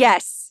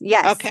 Yes.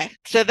 Okay.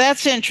 So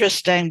that's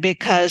interesting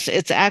because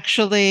it's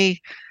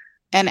actually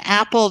an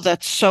apple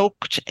that's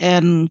soaked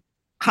in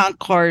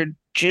Concord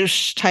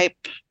juice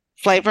type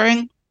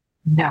flavoring.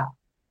 No.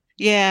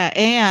 Yeah.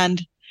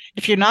 And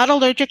if you're not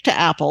allergic to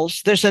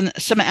apples, there's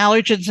some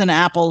allergens in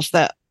apples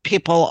that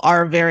people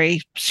are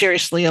very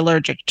seriously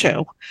allergic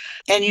to.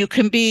 And you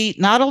can be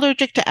not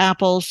allergic to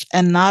apples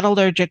and not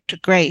allergic to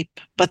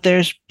grape, but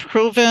there's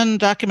proven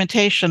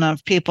documentation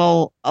of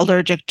people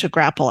allergic to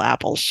grapple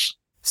apples.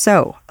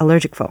 So,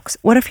 allergic folks,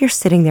 what if you're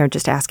sitting there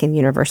just asking the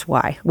universe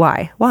why?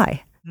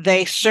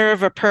 they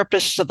serve a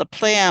purpose to the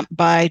plant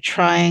by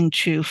trying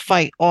to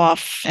fight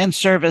off and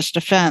serve as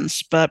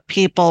defense. But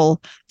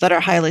people that are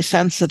highly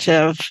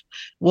sensitive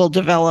will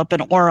develop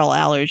an oral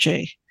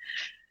allergy.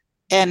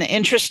 And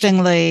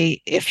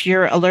interestingly, if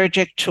you're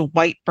allergic to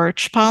white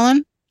birch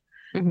pollen,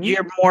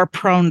 you're more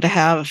prone to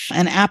have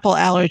an apple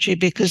allergy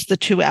because the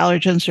two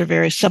allergens are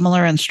very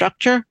similar in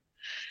structure.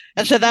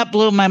 And so that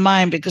blew my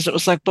mind because it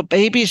was like, but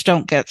babies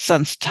don't get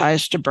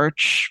sensitized to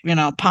birch,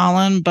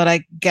 pollen, but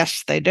I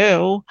guess they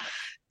do.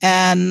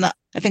 And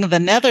I think in the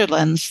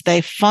Netherlands,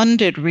 they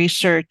funded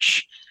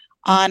research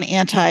on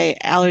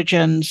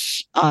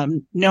anti-allergens,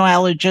 no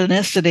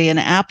allergenicity in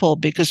apple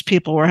because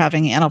people were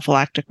having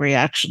anaphylactic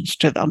reactions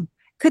to them.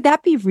 Could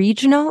that be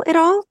regional at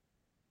all?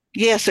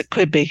 Yes, it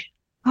could be.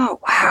 Oh,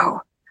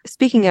 wow.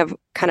 Speaking of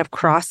kind of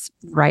cross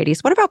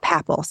varieties, what about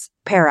papples,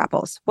 pear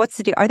apples? What's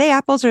the deal? Are they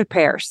apples or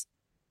pears?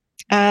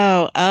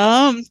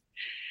 Oh,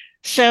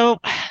 so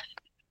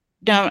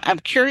now I'm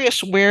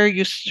curious where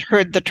you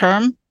heard the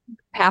term.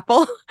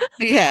 Papple?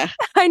 Yeah.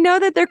 I know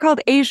that they're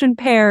called Asian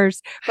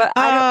pears, but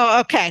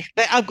okay.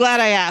 I'm glad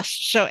I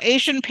asked. So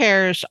Asian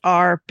pears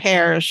are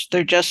pears.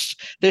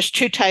 There's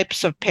two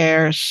types of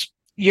pears,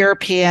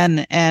 European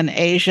and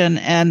Asian,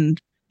 and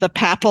the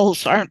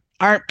papples aren't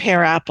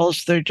pear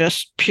apples. They're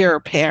just pure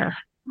pear.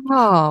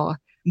 Oh,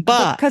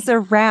 but because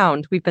they're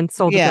round, we've been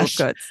sold those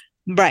goods.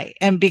 Right.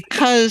 And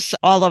because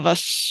all of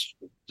us,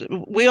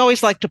 we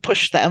always like to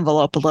push the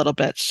envelope a little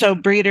bit. So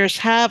breeders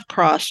have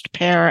crossed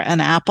pear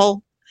and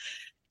apple.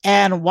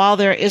 And while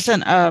there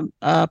isn't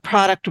a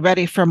product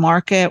ready for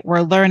market,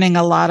 we're learning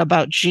a lot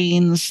about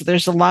genes.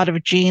 There's a lot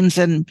of genes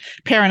in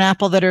pear and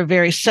apple that are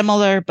very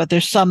similar, but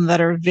there's some that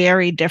are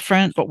very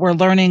different. But we're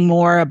learning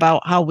more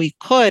about how we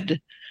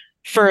could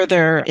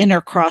further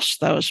intercross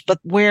those. But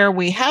where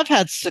we have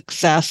had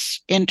success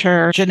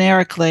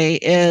intergenerically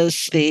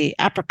is the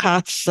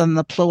apricots and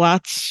the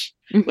pluots,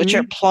 which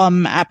are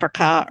plum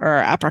apricot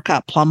or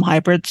apricot plum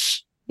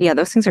hybrids. Yeah,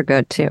 those things are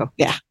good too.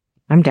 Yeah.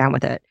 I'm down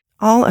with it.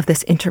 All of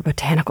this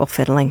interbotanical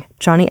fiddling.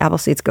 Johnny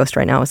Appleseed's ghost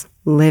right now is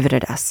livid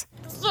at us.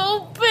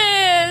 So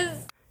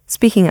pissed!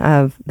 Speaking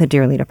of the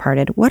dearly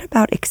departed, what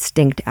about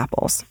extinct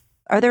apples?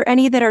 Are there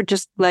any that are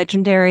just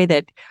legendary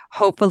that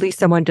hopefully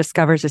someone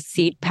discovers a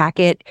seed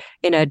packet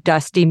in a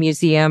dusty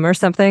museum or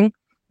something?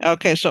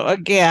 Okay, so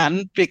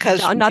again, because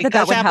that would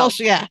apples,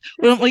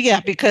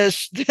 help.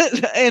 Because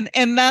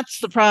and that's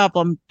the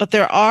problem. But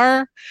there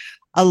are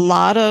a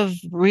lot of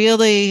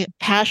really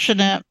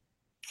passionate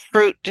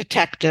fruit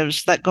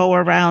detectives that go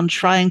around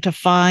trying to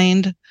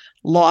find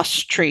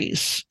lost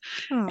trees.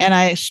 And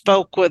I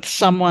spoke with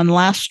someone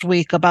last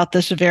week about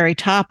this very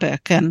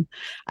topic, and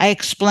I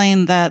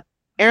explained that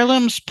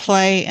heirlooms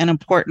play an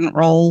important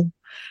role,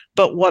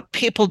 but what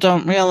people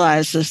don't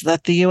realize is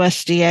that the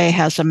USDA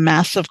has a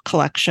massive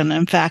collection,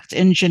 in fact,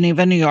 in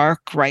Geneva, New York,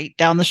 right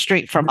down the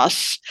street from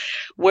us,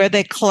 where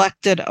they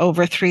collected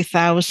over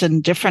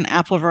 3,000 different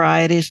apple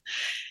varieties.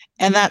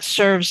 And that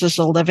serves as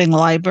a living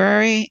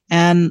library.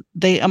 And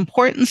the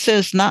importance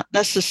is not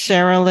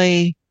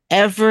necessarily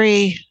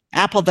every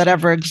apple that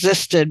ever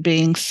existed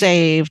being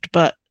saved,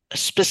 but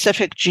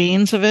specific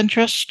genes of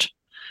interest.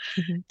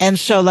 And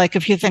so, like,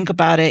 if you think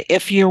about it,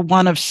 if you're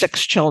one of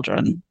 6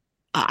 children,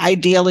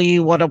 ideally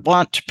you would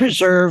want to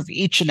preserve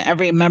each and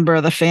every member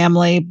of the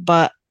family.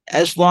 But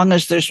as long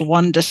as there's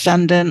one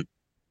descendant,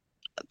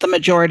 the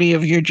majority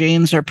of your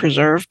genes are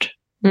preserved.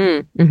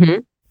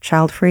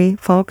 Child-free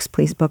folks,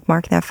 please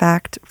bookmark that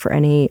fact for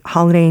any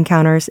holiday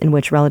encounters in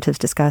which relatives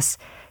discuss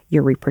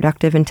your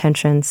reproductive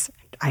intentions.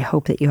 I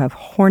hope that you have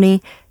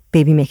horny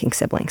baby-making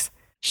siblings.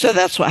 So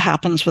that's what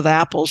happens with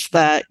apples,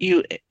 that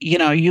you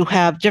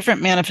have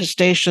different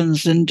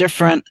manifestations and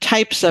different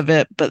types of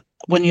it. But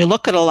when you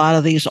look at a lot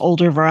of these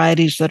older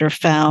varieties that are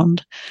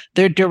found,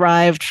 they're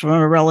derived from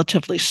a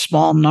relatively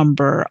small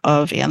number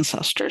of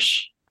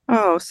ancestors.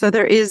 Oh, so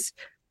there is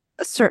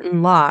a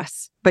certain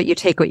loss, but you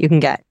take what you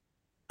can get.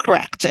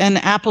 Correct. And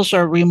apples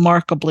are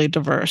remarkably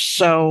diverse.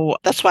 So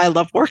that's why I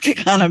love working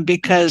on them,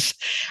 because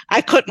I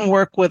couldn't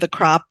work with a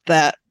crop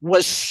that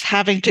was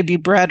having to be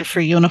bred for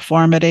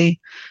uniformity.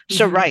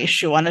 So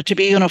rice, you want it to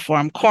be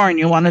uniform. Corn,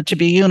 you want it to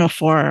be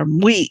uniform.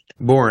 Wheat.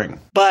 Boring.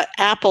 But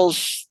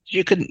apples,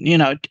 you can,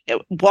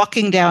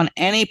 walking down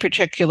any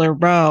particular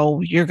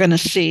row, you're going to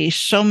see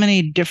so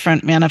many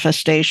different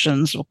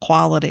manifestations of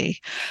quality,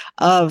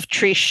 of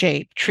tree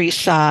shape, tree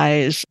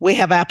size. We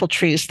have apple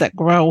trees that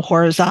grow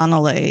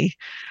horizontally.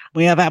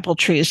 We have apple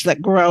trees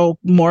that grow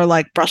more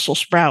like Brussels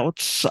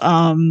sprouts.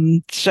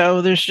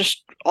 So there's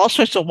just all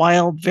sorts of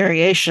wild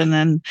variation,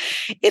 and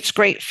it's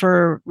great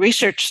for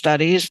research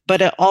studies,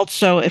 but it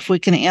also, if we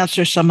can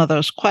answer some of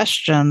those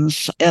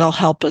questions, it'll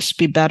help us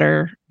be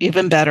better,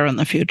 even better in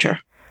the future.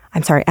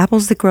 I'm sorry,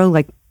 apples that grow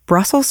like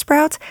Brussels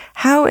sprouts?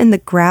 How in the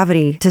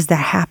gravity does that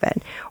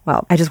happen?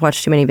 Well, I just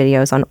watched too many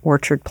videos on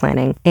orchard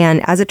planting.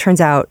 And as it turns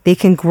out, they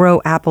can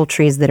grow apple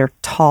trees that are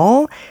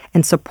tall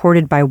and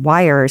supported by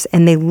wires,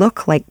 and they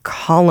look like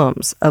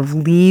columns of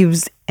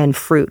leaves and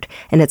fruit.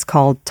 And it's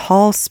called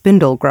tall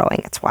spindle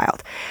growing. It's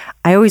wild.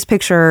 I always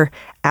picture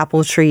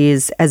apple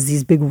trees as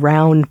these big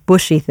round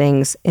bushy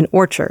things in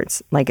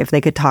orchards. Like if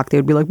they could talk, they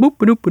would be like, boop,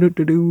 boop, boop,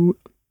 boop, boop.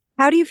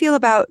 How do you feel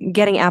about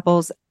getting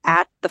apples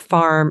at the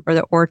farm or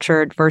the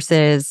orchard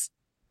versus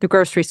the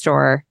grocery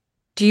store?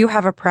 Do you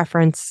have a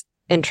preference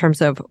in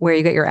terms of where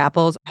you get your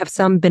apples? Have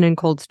some been in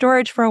cold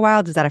storage for a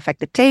while? Does that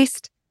affect the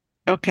taste?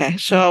 Okay,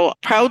 so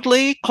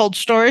proudly, cold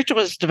storage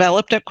was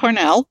developed at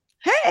Cornell.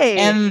 Hey!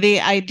 And the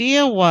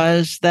idea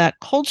was that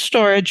cold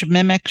storage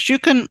mimics,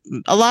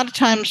 a lot of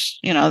times,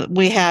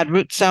 we had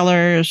root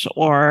cellars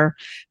or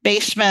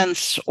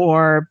basements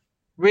or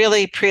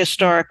really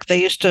prehistoric.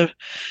 They used to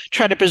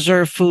try to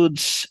preserve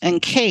foods in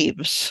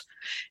caves.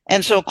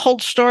 And so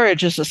cold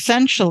storage is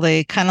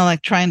essentially kind of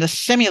like trying to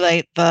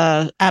simulate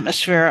the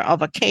atmosphere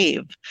of a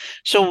cave.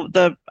 So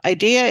the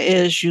idea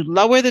is you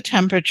lower the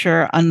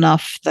temperature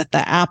enough that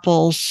the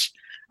apples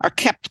are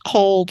kept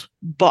cold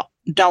but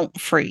don't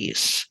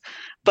freeze.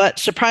 But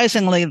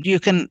surprisingly, you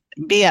can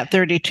be at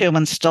 32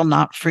 and still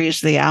not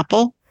freeze the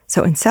apple.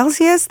 So in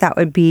Celsius, that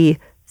would be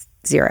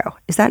 0.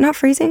 Is that not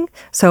freezing?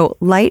 So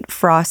light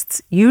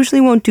frosts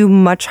usually won't do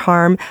much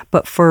harm,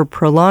 but for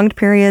prolonged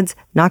periods,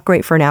 not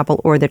great for an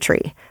apple or the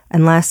tree,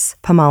 unless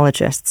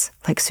pomologists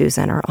like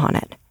Susan are on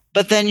it.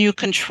 But then you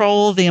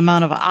control the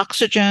amount of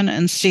oxygen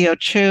and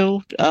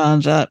CO2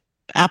 that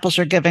apples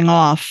are giving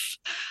off.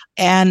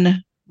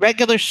 And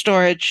regular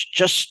storage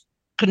just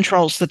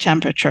controls the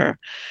temperature.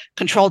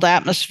 Controlled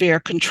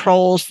atmosphere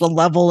controls the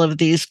level of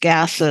these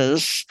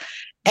gases.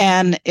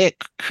 And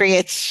it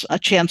creates a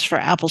chance for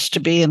apples to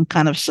be in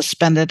kind of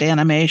suspended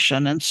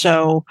animation. And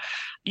so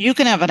you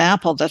can have an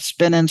apple that's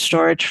been in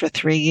storage for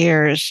 3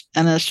 years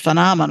and is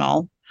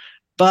phenomenal.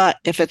 But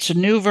if it's a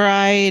new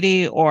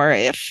variety or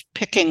if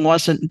picking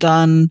wasn't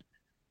done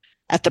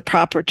at the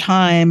proper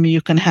time,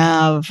 you can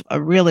have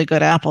a really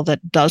good apple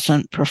that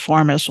doesn't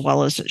perform as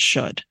well as it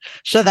should.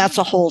 So that's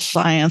a whole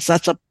science.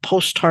 That's a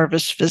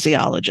post-harvest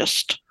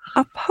physiologist.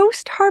 A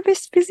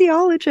post-harvest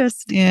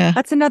physiologist. Yeah.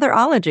 That's another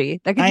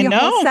ology. That could be a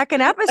whole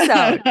second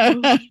episode.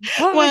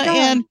 Oh my God.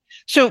 And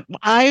so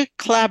I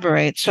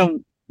collaborate.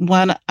 So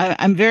when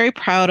I'm very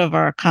proud of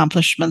our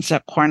accomplishments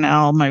at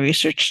Cornell. My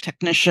research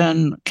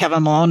technician,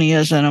 Kevin Maloney,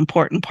 is an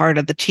important part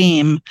of the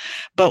team,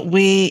 but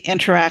we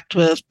interact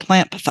with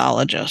plant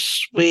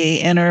pathologists. We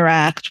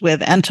interact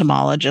with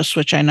entomologists,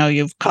 which I know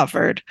you've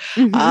covered,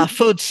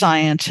 food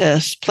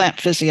scientists,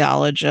 plant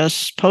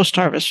physiologists,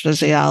 post-harvest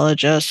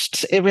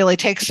physiologists. It really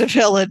takes a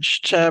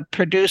village to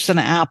produce an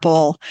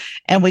apple,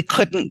 and we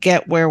couldn't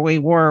get where we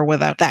were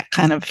without that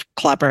kind of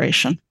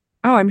collaboration.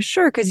 Oh, I'm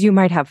sure, because you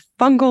might have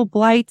fungal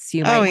blights.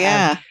 You might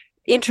have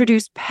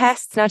introduced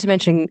pests, not to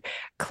mention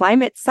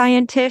climate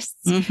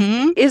scientists.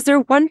 Is there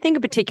one thing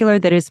in particular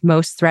that is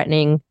most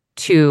threatening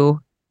to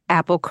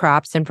apple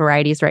crops and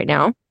varieties right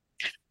now?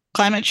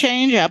 Climate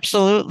change,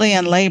 absolutely,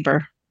 and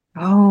labor.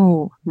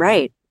 Oh,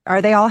 right.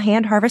 Are they all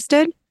hand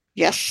harvested?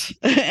 Yes.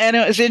 And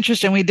it was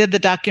interesting. We did the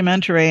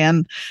documentary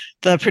and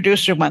the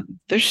producer went,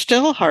 they're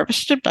still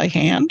harvested by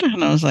hand?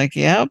 And I was like,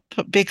 yep,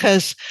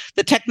 because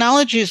the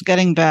technology is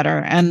getting better.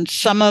 And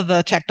some of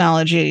the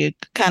technology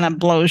kind of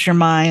blows your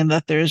mind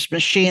that there's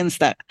machines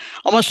that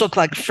almost look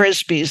like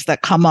Frisbees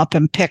that come up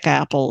and pick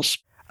apples.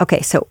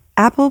 Okay, so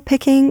apple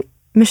picking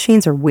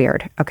machines are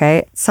weird,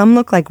 okay? Some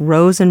look like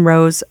rows and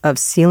rows of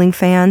ceiling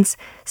fans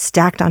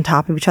stacked on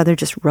top of each other,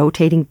 just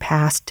rotating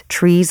past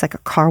trees like a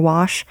car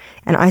wash.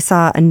 And I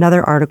saw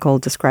another article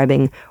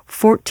describing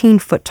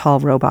 14-foot-tall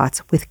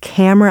robots with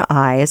camera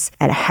eyes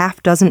and a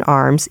half dozen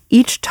arms,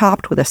 each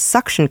topped with a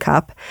suction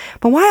cup.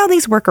 But why all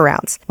these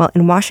workarounds? Well,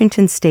 in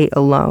Washington state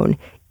alone,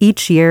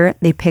 each year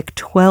they pick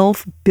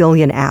 12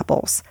 billion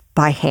apples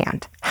by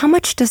hand. How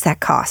much does that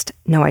cost?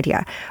 No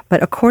idea.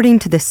 But according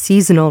to the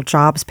seasonal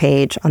jobs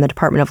page on the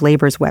Department of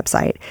Labor's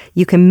website,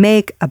 you can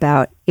make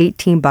about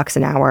 $18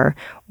 an hour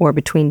or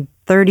between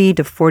 $30,000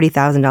 to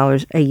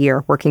 $40,000 a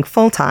year working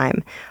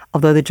full-time,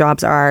 although the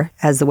jobs are,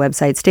 as the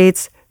website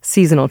states,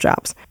 seasonal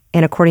jobs.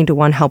 And according to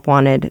one Help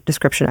Wanted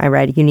description I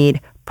read, you need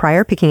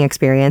prior picking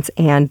experience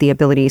and the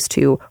abilities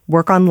to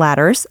work on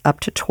ladders up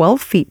to 12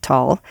 feet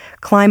tall,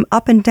 climb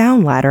up and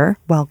down ladder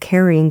while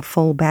carrying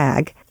full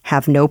bag,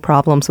 have no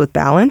problems with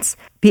balance,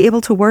 be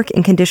able to work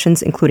in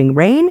conditions including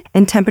rain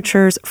and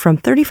temperatures from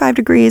 35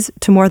 degrees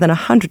to more than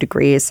 100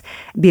 degrees,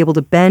 be able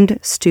to bend,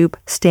 stoop,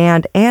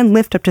 stand, and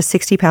lift up to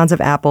 60 pounds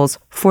of apples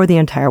for the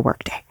entire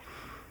workday.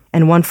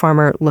 And one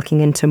farmer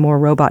looking into more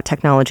robot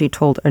technology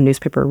told a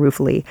newspaper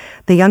ruefully,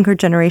 the younger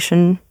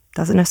generation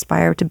doesn't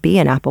aspire to be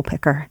an apple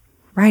picker.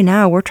 Right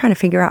now, we're trying to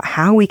figure out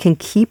how we can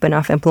keep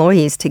enough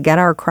employees to get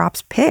our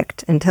crops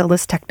picked until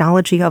this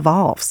technology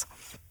evolves.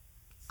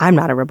 I'm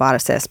not a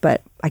roboticist,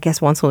 but I guess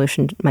one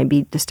solution might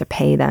be just to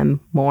pay them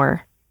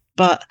more.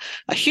 But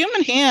a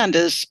human hand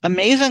is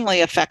amazingly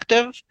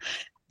effective,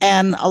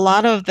 and a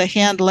lot of the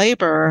hand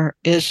labor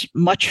is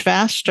much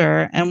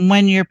faster. And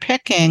when you're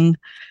picking,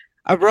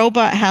 a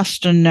robot has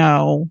to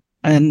know,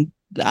 and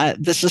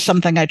this is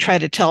something I try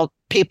to tell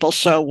people,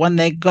 so when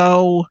they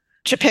go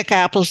to pick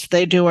apples,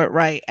 they do it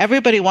right.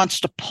 Everybody wants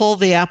to pull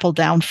the apple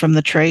down from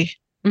the tree.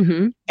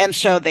 Mm-hmm. And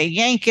so they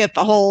yank it,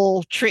 the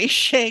whole tree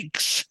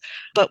shakes.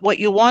 But what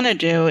you want to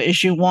do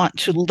is you want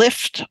to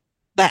lift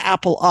the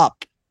apple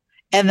up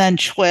and then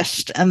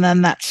twist, and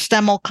then that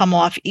stem will come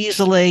off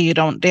easily. You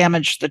don't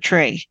damage the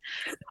tree.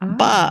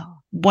 But Oh.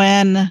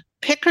 when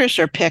pickers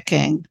are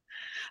picking,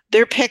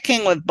 they're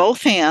picking with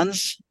both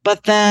hands.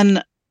 But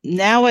then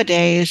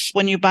nowadays,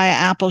 when you buy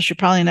apples, you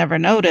probably never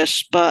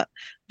notice, but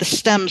the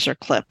stems are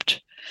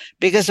clipped.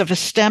 Because if a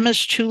stem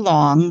is too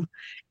long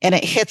and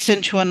it hits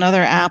into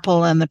another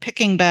apple in the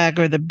picking bag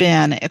or the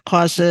bin, it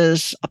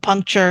causes a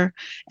puncture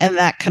and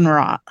that can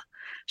rot.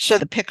 So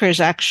the pickers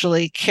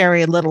actually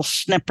carry little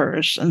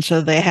snippers. And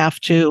so they have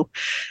to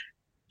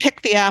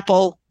pick the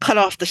apple, cut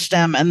off the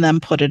stem, and then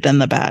put it in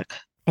the bag.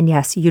 And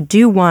yes, you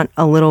do want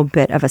a little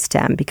bit of a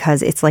stem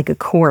because it's like a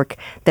cork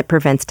that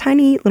prevents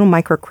tiny little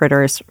micro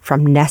critters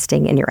from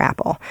nesting in your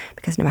apple.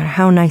 Because no matter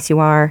how nice you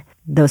are,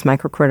 those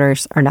micro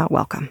critters are not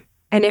welcome.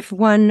 And if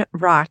one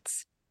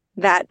rots,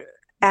 that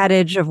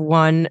adage of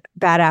one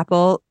bad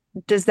apple,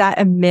 does that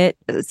emit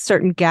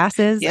certain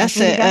gases? Yes,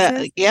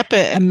 gases? It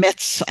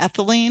emits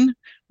ethylene,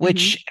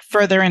 which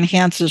further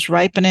enhances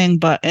ripening,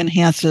 but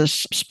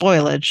enhances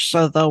spoilage.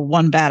 So the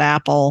one bad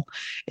apple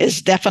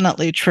is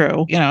definitely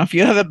true. You know, if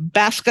you have a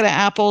basket of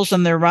apples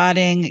and they're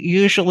rotting,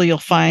 usually you'll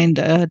find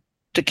a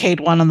decayed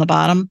one on the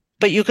bottom.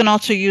 But you can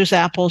also use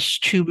apples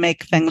to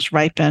make things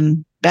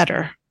ripen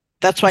better.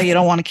 That's why you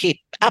don't want to keep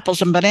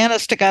apples and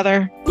bananas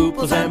together.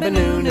 Ooples and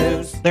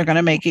bananas. They're going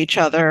to make each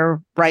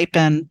other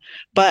ripen.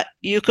 But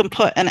you can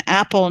put an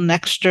apple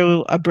next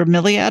to a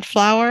bromeliad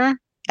flower,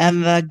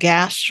 and the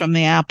gas from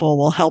the apple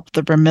will help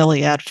the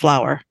bromeliad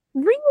flower.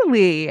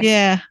 Really?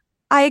 Yeah.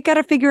 I got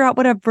to figure out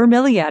what a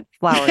bromeliad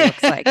flower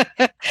looks like.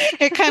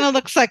 It kind of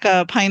looks like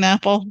a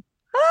pineapple.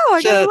 Oh,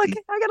 I gotta look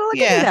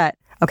into that.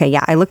 Okay,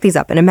 yeah, I looked these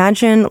up and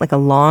imagine like a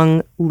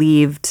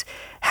long-leaved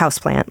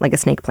houseplant, like a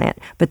snake plant,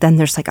 but then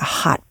there's like a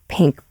hot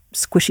pink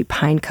squishy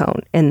pine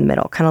cone in the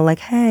middle, kind of like,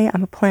 hey,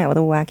 I'm a plant with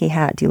a wacky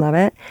hat. Do you love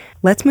it?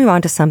 Let's move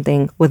on to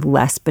something with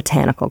less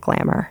botanical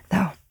glamour,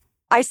 though.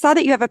 I saw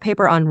that you have a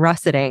paper on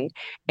russeting,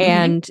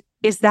 and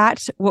is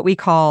that what we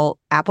call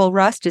apple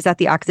rust? Is that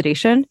the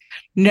oxidation?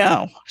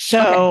 No.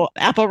 So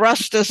apple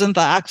rust isn't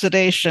the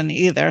oxidation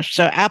either.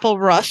 So apple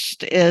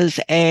rust is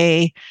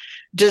a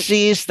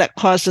disease that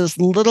causes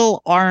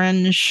little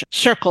orange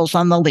circles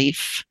on the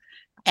leaf.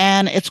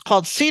 And it's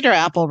called cedar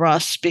apple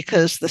rust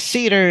because the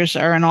cedars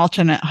are an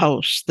alternate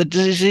host. The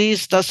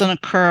disease doesn't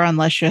occur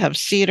unless you have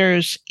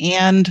cedars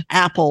and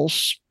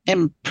apples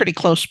in pretty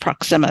close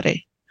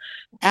proximity.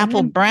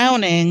 Apple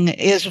browning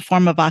is a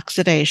form of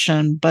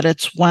oxidation, but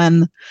it's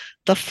when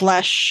the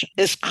flesh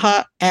is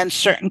cut and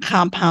certain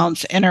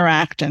compounds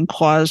interact and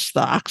cause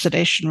the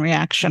oxidation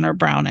reaction or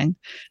browning.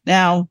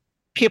 Now,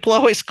 people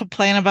always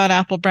complain about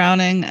apple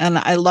browning, and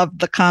I loved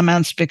the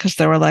comments because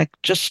they were like,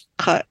 just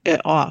cut it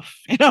off.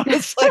 You know,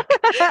 it's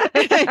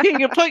like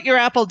you put your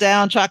apple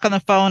down, talk on the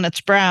phone,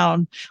 it's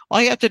brown.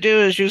 All you have to do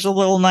is use a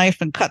little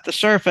knife and cut the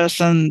surface,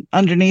 and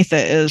underneath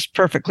it is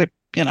perfectly,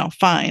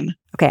 fine.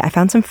 Okay, I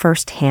found some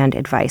first-hand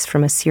advice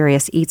from a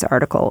Serious Eats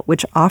article,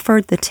 which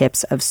offered the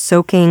tips of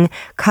soaking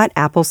cut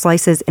apple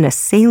slices in a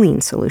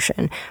saline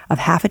solution of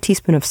half a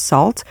teaspoon of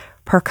salt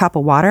per cup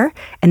of water,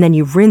 and then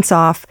you rinse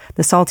off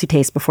the salty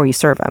taste before you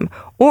serve them.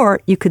 Or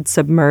you could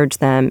submerge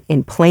them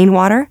in plain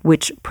water,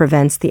 which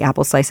prevents the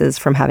apple slices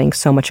from having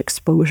so much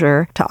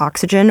exposure to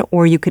oxygen.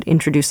 Or you could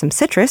introduce some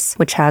citrus,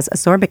 which has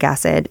ascorbic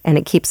acid, and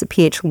it keeps the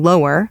pH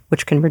lower,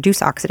 which can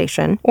reduce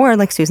oxidation. Or,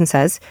 like Susan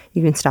says,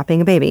 you can stop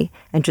being a baby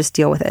and just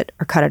deal with it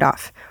or cut it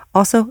off.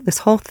 Also, this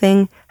whole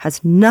thing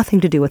has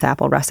nothing to do with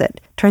apple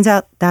russet. Turns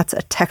out that's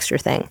a texture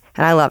thing,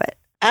 and I love it.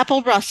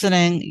 Apple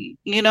russeting,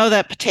 you know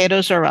that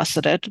potatoes are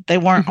russeted. They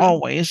weren't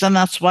always, and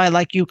that's why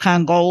like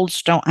Yukon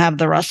Golds don't have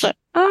the russet.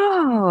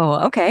 Oh,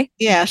 okay.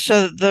 Yeah,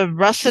 so the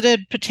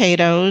russeted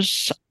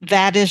potatoes,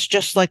 that is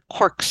just like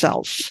cork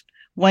cells.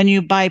 When you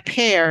buy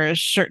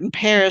pears, certain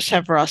pears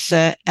have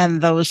russet,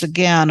 and those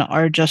again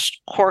are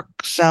just cork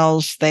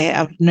cells. They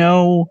have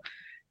no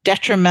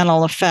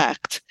detrimental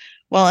effect.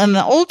 Well, in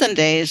the olden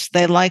days,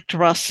 they liked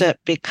russet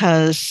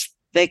because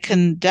they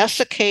can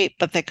desiccate,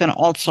 but they can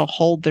also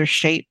hold their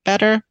shape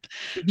better.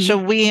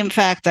 So in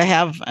fact, I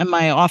have in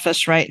my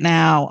office right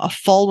now a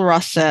full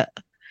russet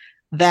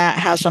that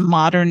has a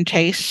modern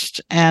taste.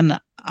 And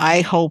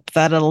I hope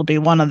that it'll be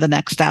one of the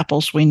next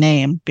apples we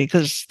name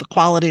because the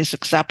quality is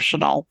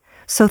exceptional.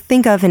 So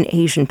think of an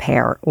Asian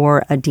pear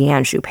or a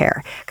D'Anjou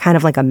pear, kind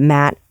of like a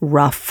matte,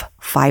 rough,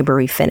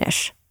 fibery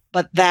finish.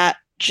 But that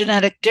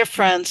genetic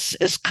difference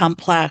is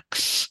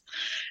complex.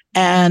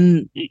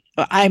 And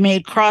I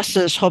made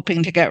crosses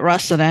hoping to get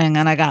russeting,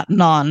 and I got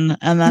none.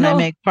 And then I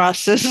made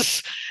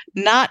crosses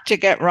not to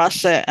get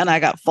russet, and I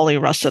got fully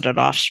russeted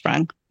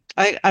offspring.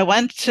 I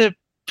went to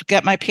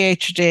get my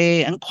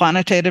PhD in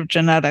quantitative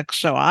genetics,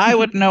 so I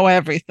would know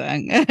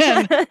everything.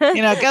 And,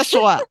 guess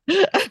what?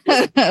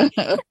 And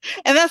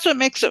that's what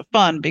makes it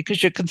fun,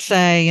 because you can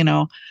say,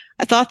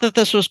 I thought that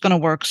this was going to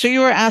work. So you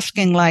were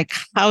asking, like,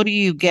 how do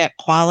you get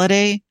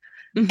quality?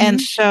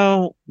 And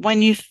so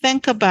when you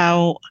think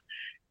about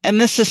and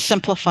this is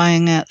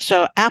simplifying it.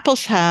 So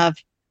apples have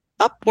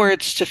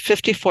upwards to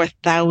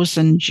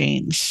 54,000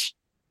 genes.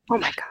 Oh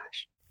my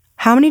gosh.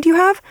 How many do you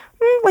have?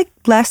 Like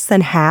less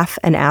than half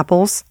an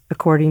apples,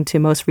 according to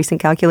most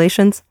recent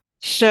calculations.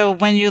 So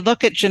when you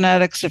look at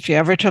genetics, if you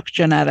ever took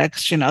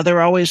genetics,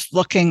 they're always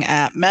looking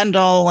at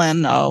Mendel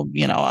and, a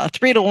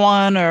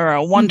 3-to-1 or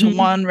a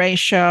 1-to-1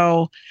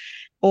 ratio.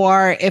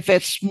 Or if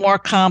it's more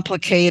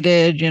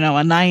complicated, a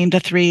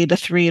 9-to-3 to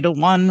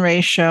 3-to-1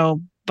 ratio.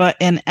 But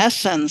in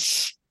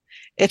essence,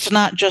 it's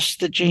not just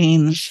the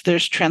genes.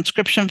 There's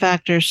transcription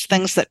factors,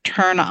 things that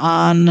turn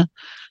on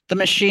the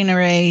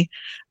machinery.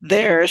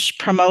 There's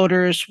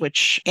promoters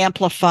which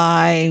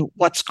amplify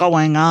what's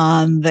going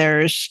on.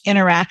 There's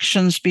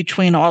interactions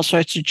between all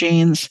sorts of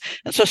genes.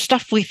 And so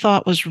stuff we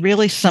thought was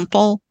really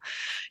simple,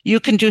 you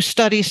can do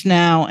studies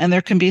now, and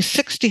there can be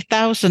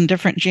 60,000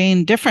 different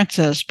gene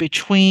differences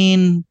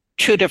between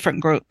two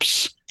different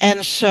groups.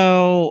 And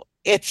so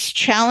it's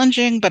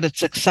challenging, but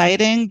it's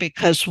exciting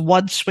because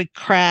once we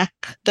crack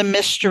the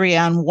mystery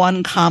on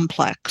one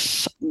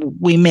complex,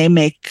 we may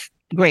make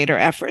greater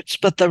efforts.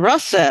 But the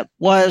russet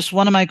was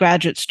one of my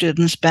graduate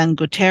students, Ben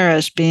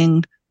Gutierrez,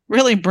 being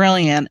really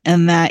brilliant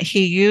in that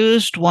he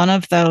used one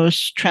of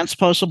those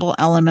transposable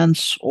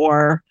elements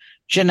or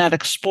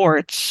genetic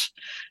sports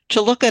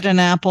to look at an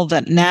apple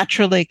that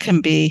naturally can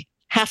be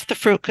half the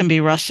fruit can be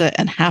russet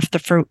and half the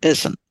fruit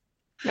isn't.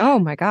 Oh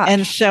my gosh.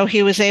 And so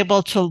he was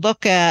able to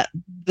look at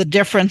the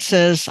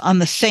differences on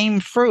the same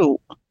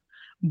fruit,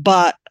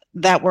 but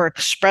that were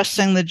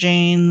expressing the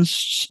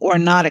genes or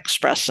not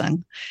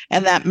expressing.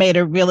 And that made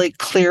a really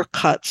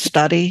clear-cut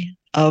study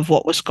of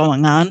what was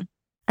going on.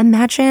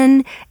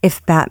 Imagine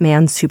if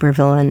Batman's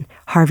supervillain,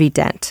 Harvey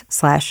Dent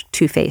 /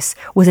 Two-Face,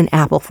 was in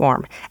apple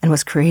form and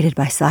was created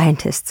by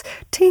scientists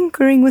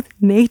tinkering with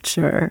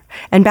nature.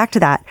 And back to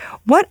that,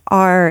 what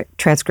are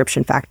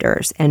transcription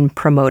factors and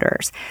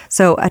promoters?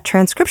 So a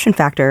transcription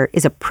factor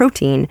is a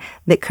protein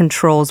that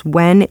controls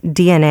when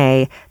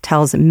DNA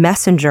tells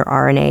messenger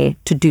RNA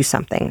to do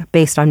something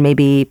based on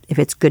maybe if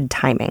it's good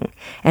timing.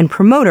 And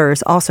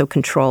promoters also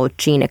control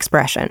gene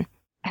expression.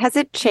 Has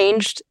it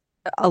changed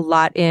a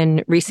lot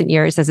in recent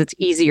years as it's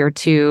easier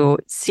to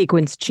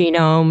sequence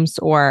genomes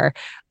or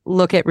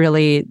look at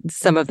really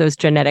some of those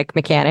genetic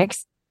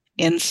mechanics?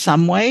 In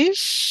some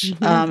ways.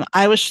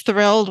 I was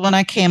thrilled when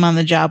I came on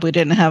the job. We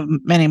didn't have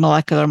many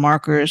molecular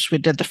markers. We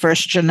did the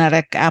first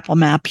genetic apple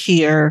map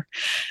here.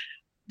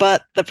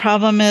 But the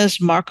problem is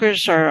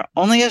markers are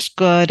only as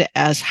good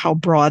as how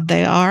broad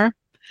they are.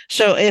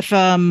 So if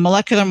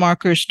molecular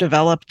marker is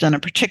developed in a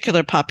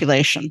particular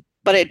population,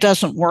 but it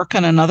doesn't work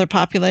in another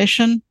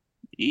population,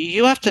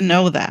 you have to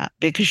know that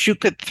because you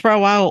could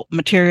throw out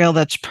material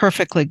that's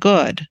perfectly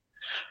good.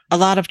 A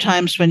lot of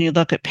times when you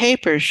look at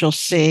papers, you'll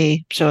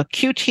see, so a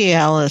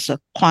QTL is a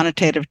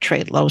quantitative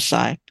trait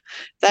loci.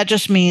 That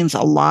just means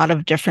a lot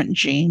of different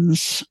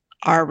genes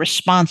are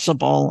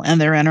responsible and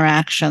their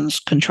interactions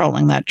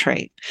controlling that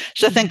trait.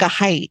 So think of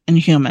height in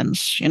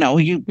humans,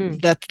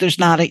 that there's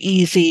not an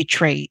easy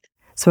trait.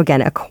 So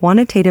again, a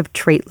quantitative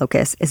trait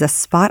locus is a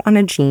spot on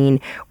a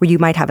gene where you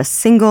might have a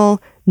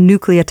single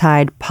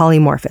nucleotide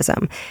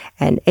polymorphism,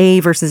 an A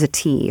versus a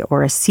T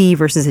or a C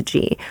versus a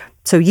G.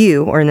 So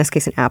you, or in this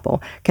case an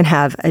apple, can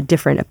have a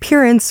different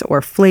appearance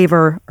or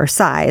flavor or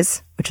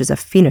size, which is a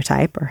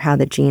phenotype or how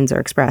the genes are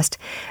expressed,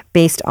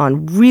 based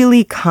on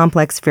really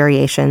complex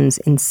variations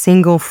in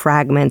single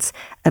fragments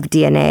of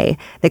DNA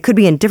that could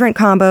be in different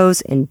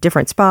combos, in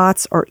different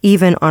spots, or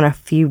even on a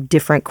few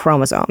different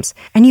chromosomes.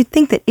 And you'd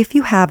think that if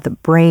you have the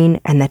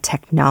brain and the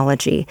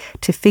technology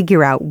to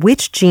figure out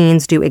which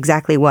genes do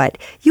exactly what,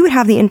 you would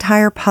have the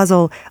entire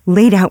puzzle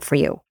laid out for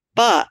you.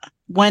 But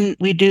when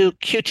we do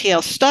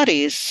QTL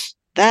studies,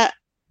 that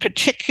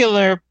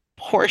particular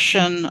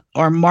portion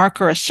or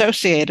marker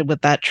associated with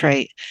that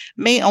trait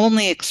may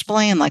only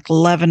explain like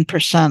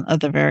 11% of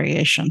the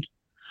variation.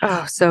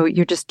 Oh, so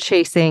you're just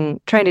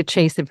trying to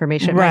chase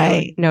information.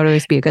 Right. Not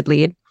always be a good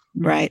lead.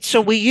 Right. So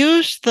we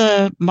use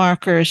the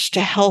markers to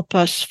help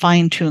us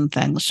fine-tune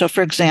things. So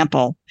for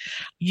example,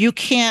 you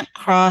can't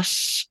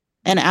cross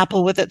an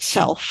apple with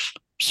itself.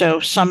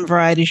 So some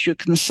varieties you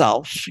can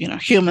self,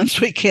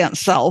 humans we can't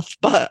self,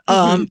 but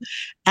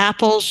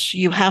apples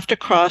you have to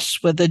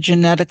cross with a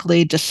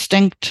genetically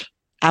distinct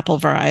apple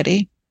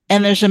variety.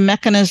 And there's a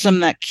mechanism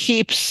that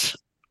keeps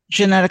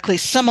genetically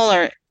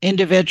similar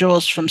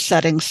individuals from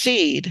setting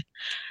seed.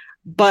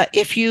 But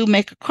if you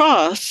make a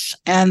cross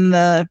and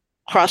the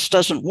cross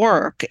doesn't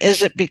work,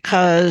 is it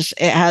because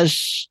it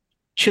has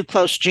too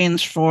close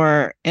genes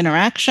for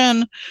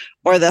interaction,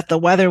 or that the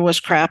weather was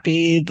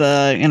crappy,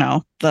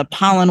 the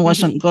pollen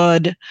wasn't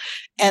good?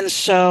 And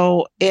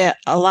so it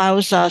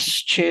allows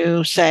us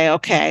to say,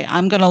 okay,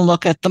 I'm going to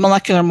look at the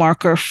molecular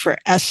marker for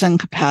S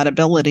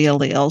incompatibility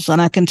alleles,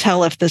 and I can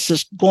tell if this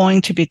is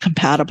going to be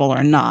compatible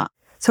or not.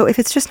 So if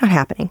it's just not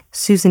happening,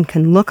 Susan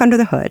can look under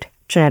the hood,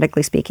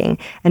 genetically speaking,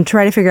 and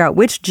try to figure out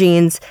which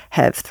genes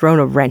have thrown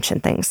a wrench in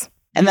things.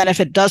 And then if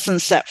it doesn't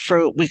set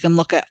fruit, we can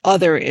look at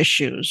other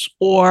issues.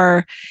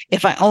 Or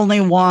if I only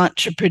want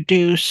to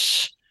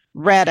produce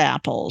red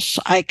apples.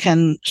 I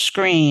can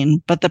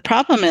screen. But the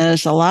problem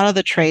is a lot of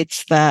the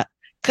traits that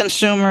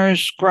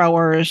consumers,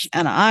 growers,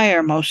 and I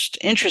are most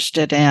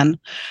interested in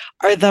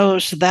are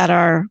those that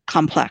are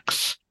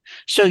complex.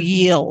 So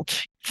yield,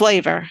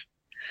 flavor.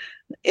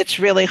 It's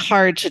really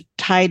hard to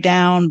tie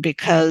down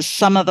because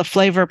some of the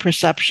flavor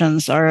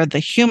perceptions are the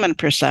human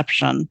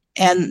perception,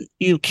 and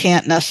you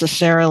can't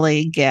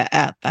necessarily get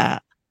at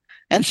that.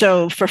 And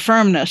so for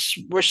firmness,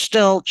 we're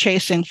still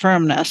chasing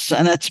firmness,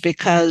 and it's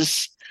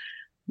because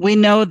we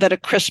know that a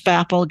crisp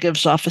apple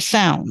gives off a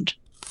sound.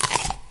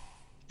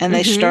 And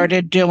they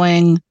started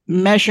doing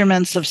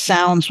measurements of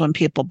sounds when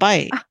people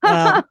bite.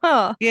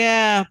 Well,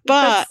 yeah,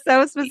 but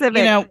that's so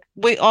specific.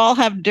 We all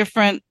have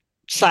different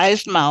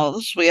sized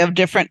mouths. We have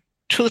different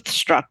tooth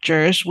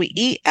structures. We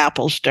eat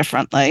apples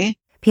differently.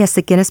 P.S.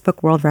 The Guinness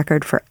Book World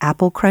Record for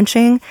apple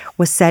crunching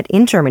was set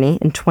in Germany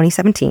in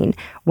 2017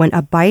 when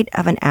a bite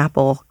of an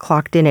apple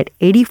clocked in at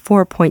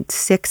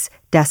 84.6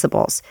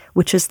 decibels,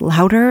 which is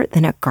louder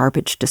than a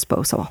garbage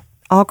disposal.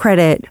 All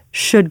credit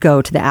should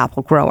go to the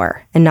apple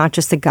grower and not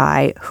just the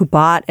guy who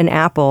bought an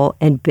apple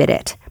and bit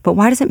it. But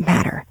why does it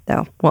matter,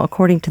 though? Well,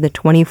 according to the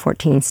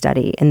 2014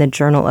 study in the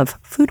Journal of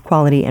Food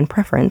Quality and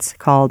Preference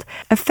called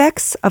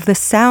Effects of the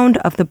Sound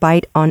of the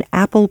Bite on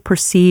Apple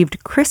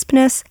Perceived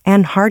Crispness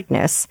and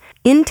Hardness,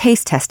 in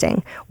taste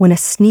testing, when a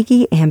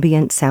sneaky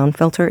ambient sound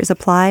filter is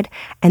applied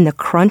and the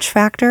crunch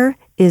factor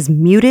is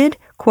muted,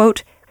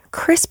 quote,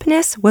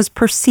 crispness was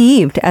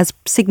perceived as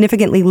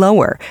significantly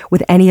lower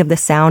with any of the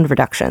sound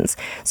reductions.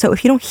 So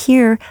if you don't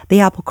hear the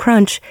apple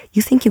crunch,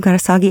 you think you've got a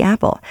soggy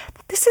apple.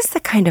 This is the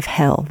kind of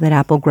hell that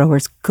apple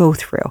growers go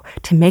through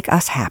to make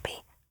us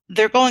happy.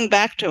 They're going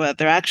back to it.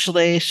 They're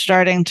actually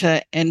starting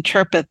to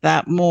interpret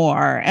that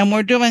more. And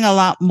we're doing a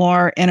lot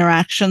more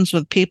interactions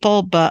with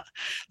people, but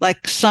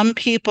like some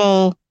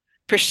people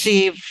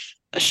perceive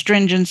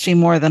astringency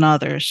more than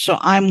others. So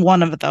I'm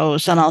one of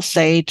those. And I'll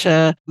say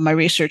to my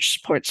research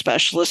support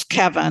specialist,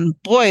 Kevin,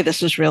 boy,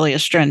 this is really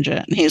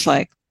astringent. And he's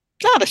like,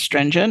 not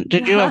astringent.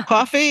 Did you have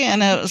coffee?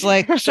 And it was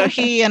like, so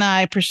he and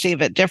I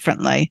perceive it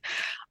differently.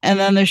 And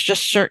then there's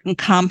just certain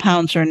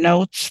compounds or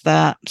notes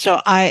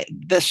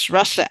this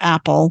russet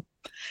apple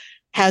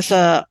has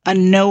a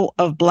note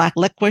of black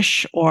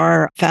licorice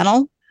or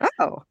fennel.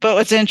 Oh. But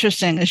what's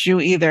interesting is you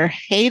either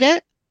hate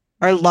it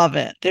or love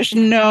it. There's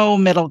no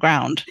middle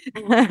ground.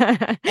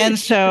 And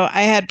so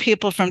I had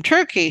people from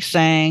Turkey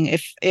saying,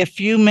 if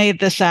you made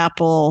this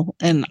apple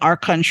in our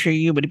country,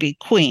 you would be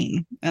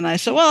queen. And I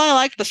said, well, I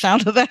like the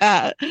sound of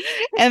that.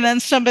 And then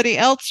somebody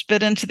else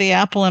bit into the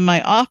apple in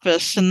my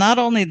office. And not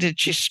only did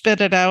she spit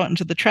it out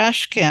into the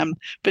trash can,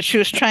 but she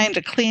was trying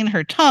to clean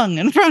her tongue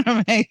in front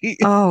of me.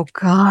 Oh,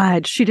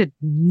 God. She did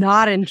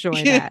not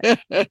enjoy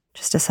that.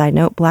 Just a side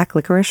note, black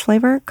licorice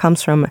flavor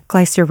comes from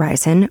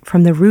glycyrrhizin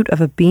from the root of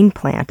a bean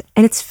plant,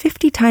 and it's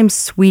 50 times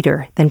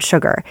sweeter than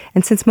sugar.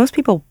 And since most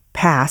people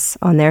pass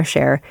on their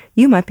share,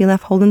 you might be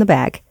left holding the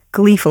bag.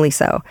 Gleefully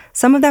so.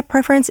 Some of that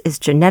preference is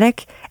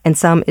genetic, and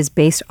some is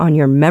based on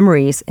your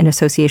memories in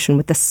association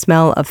with the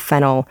smell of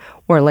fennel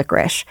or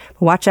licorice.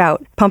 But watch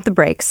out. Pump the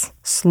brakes.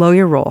 Slow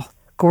your roll.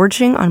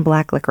 Gorging on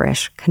black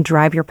licorice can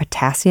drive your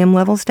potassium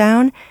levels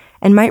down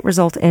and might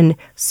result in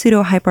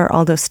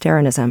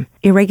pseudohyperaldosteronism,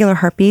 irregular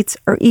heartbeats,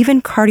 or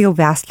even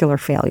cardiovascular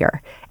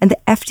failure. And the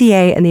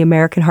FDA and the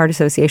American Heart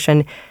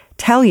Association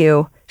tell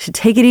you to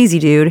take it easy,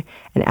 dude.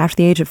 And after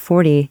the age of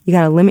 40, you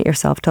got to limit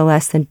yourself to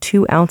less than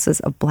 2 ounces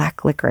of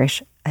black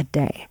licorice a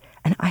day.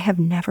 And I have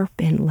never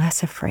been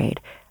less afraid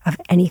of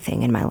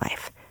anything in my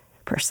life,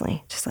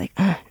 personally. Just like,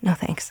 no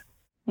thanks.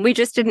 We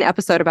just did an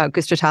episode about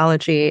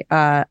gustology,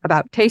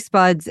 about taste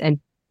buds and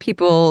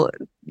people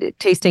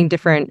tasting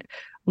different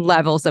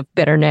levels of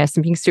bitterness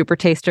and being super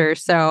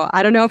tasters. So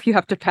I don't know if you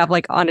have to have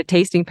like on a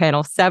tasting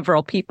panel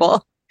several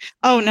people.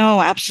 Oh,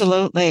 no,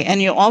 absolutely.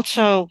 And you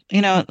also,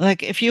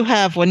 like if you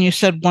have, when you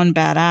said one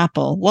bad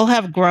apple, we'll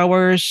have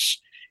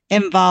growers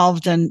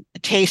involved in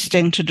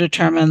tasting to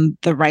determine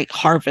the right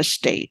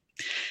harvest date.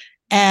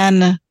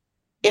 And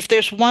if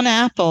there's one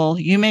apple,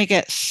 you may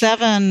get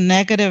 7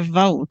 negative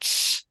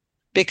votes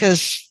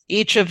because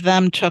each of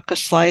them took a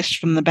slice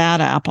from the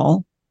bad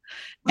apple.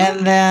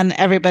 And then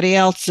everybody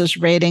else is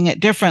rating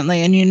it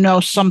differently,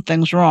 and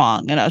something's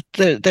wrong.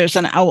 There's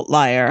an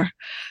outlier.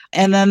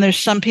 And then there's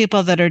some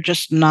people that are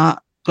just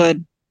not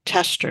good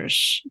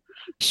testers.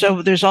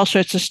 So there's all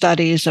sorts of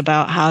studies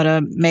about how to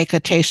make a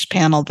taste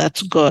panel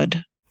that's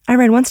good. I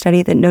read one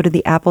study that noted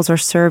the apples are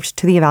served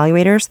to the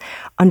evaluators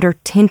under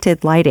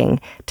tinted lighting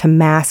to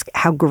mask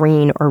how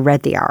green or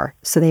red they are,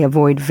 so they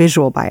avoid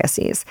visual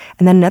biases.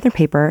 And then another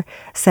paper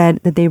said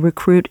that they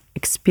recruit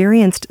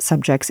experienced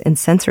subjects in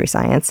sensory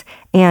science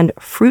and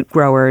fruit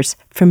growers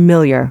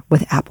familiar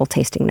with apple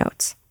tasting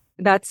notes.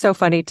 That's so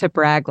funny to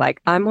brag,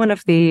 like, I'm one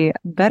of the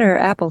better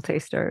apple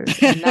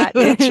tasters. And that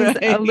is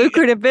right. A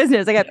lucrative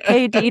business. I got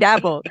paid to eat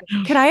apples.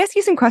 Can I ask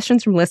you some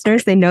questions from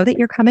listeners? They know that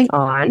you're coming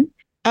on.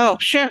 Oh,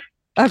 sure.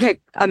 Okay,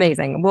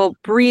 amazing. We'll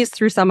breeze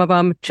through some of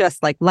them,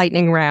 just like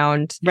lightning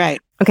round.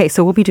 Right. Okay,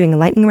 so we'll be doing a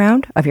lightning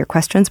round of your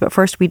questions, but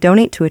first we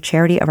donate to a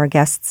charity of our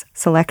guests'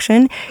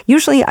 selection.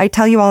 Usually I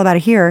tell you all about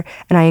it here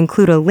and I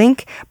include a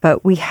link,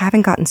 but we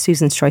haven't gotten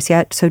Susan's choice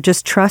yet. So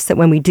just trust that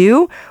when we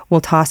do,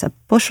 we'll toss a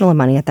bushel of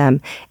money at them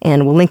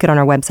and we'll link it on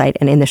our website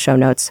and in the show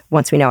notes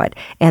once we know it.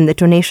 And the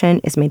donation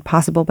is made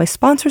possible by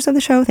sponsors of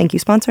the show. Thank you,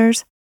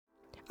 sponsors.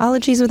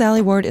 Ologies with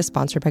Allie Ward is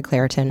sponsored by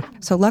Claritin.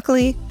 So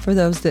luckily for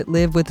those that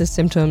live with the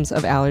symptoms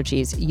of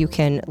allergies, you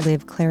can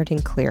live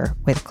Claritin Clear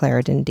with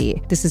Claritin D.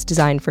 This is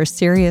designed for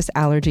serious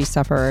allergy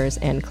sufferers,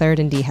 and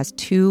Claritin D has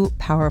 2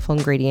 powerful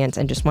ingredients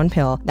and just 1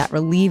 pill that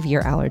relieve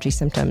your allergy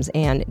symptoms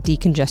and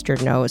decongest your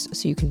nose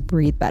so you can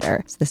breathe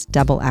better. It's this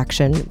double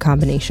action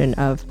combination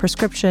of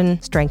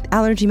prescription strength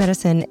allergy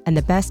medicine and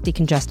the best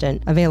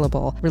decongestant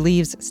available.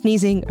 Relieves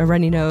sneezing, a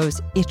runny nose,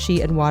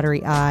 itchy and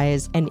watery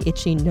eyes, and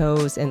itchy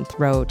nose and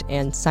throat,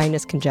 and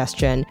sinus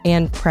congestion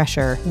and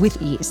pressure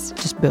with ease.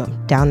 Just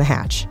boom, down the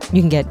hatch.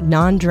 You can get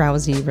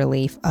non-drowsy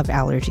relief of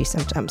allergy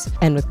symptoms.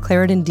 And with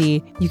Claritin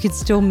D, you can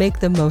still make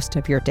the most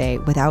of your day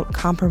without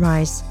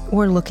compromise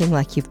or looking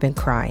like you've been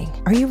crying.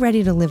 Are you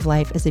ready to live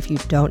life as if you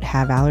don't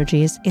have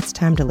allergies? It's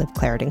time to live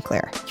Claritin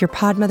Clear. Your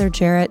pod mother,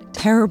 Jarrett,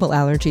 terrible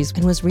allergies,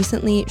 and was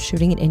recently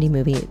shooting an indie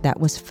movie that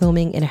was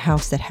filming in a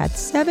house that had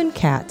 7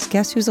 cats.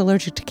 Guess who's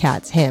allergic to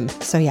cats? Him.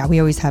 So yeah,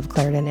 we always have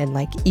Claritin in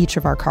like each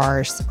of our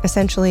cars.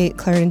 Essentially,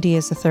 Claritin D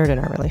is the third in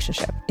our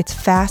relationship. It's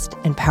fast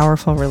and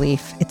powerful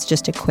relief. It's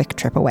just a quick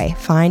trip away.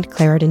 Find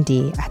Claritin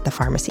D at the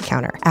pharmacy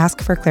counter. Ask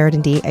for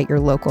Claritin D at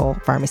your local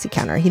pharmacy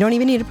counter. You don't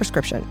even need a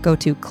prescription. Go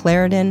to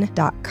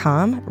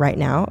Claritin.com right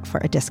now for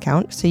a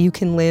discount so you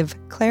can live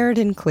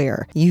Claritin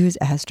Clear. Use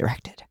as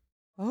directed.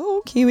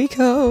 Oh,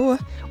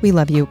 KiwiCo. We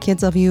love you.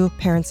 Kids love you.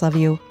 Parents love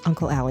you.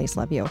 Uncle Allie's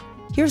love you.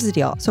 Here's the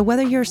deal. So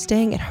whether you're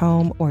staying at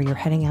home or you're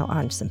heading out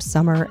on some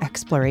summer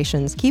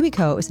explorations,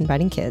 KiwiCo is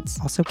inviting kids,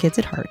 also kids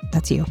at heart,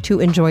 that's you, to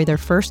enjoy their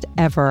first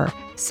ever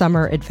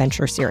summer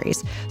adventure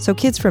series. So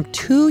kids from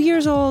 2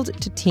 years old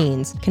to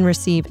teens can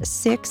receive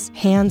 6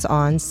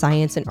 hands-on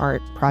science and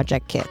art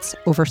project kits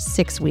over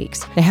 6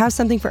 weeks. They have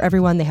something for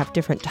everyone. They have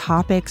different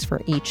topics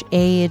for each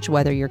age,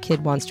 whether your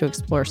kid wants to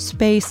explore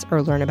space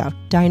or learn about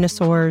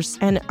dinosaurs.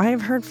 And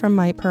I've heard from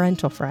my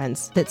parental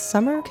friends that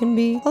summer can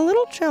be a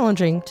little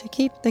challenging to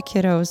keep the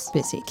kiddos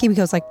busy.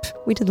 KiwiCo's like,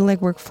 we did the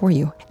legwork for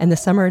you. And the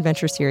Summer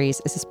Adventure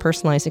Series is this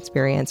personalized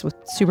experience with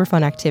super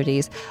fun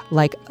activities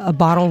like a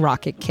bottle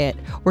rocket kit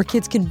where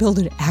kids can build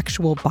an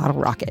actual bottle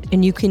rocket.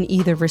 And you can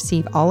either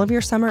receive all of your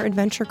summer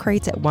adventure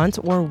crates at once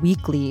or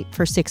weekly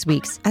for 6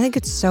 weeks. I think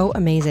it's so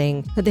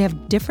amazing that they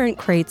have different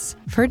crates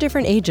for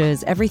different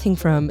ages, everything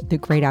from the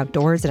great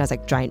outdoors that has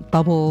like giant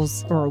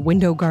bubbles or a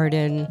window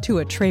garden to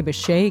a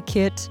trebuchet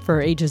kit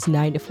for ages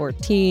 9 to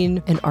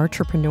 14, an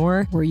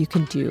entrepreneur where you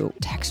can do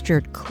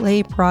textured clay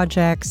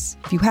projects.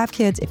 If you have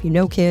kids, if you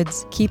know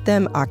kids, keep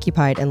them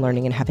occupied and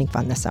learning and having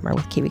fun this summer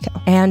with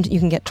KiwiCo. And you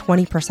can get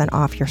 20%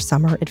 off your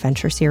summer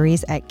adventure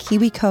series at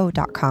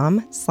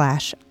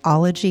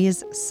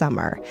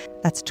kiwico.com/ologiessummer.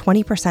 That's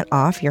 20%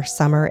 off your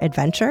summer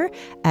adventure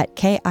at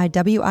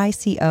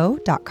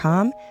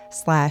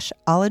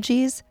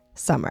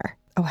kiwico.com/ologiessummer.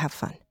 Oh, have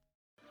fun.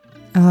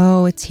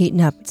 Oh, it's heating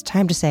up. It's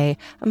time to say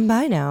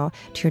bye now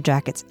to your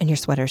jackets and your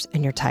sweaters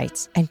and your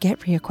tights and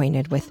get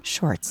reacquainted with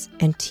shorts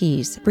and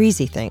tees,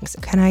 breezy things.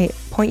 Can I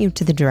point you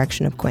to the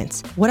direction of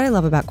Quince? What I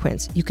love about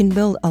Quince, you can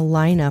build a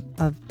lineup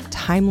of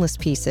timeless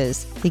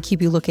pieces. They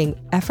keep you looking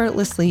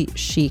effortlessly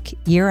chic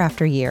year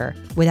after year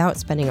without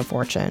spending a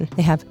fortune.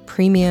 They have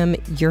premium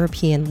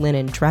European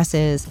linen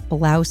dresses,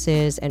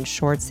 blouses, and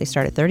shorts. They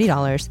start at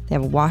 $30. They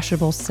have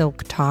washable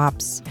silk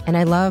tops. And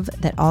I love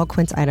that all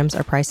Quince items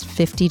are priced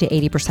 50 to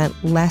 80%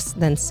 less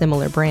than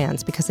similar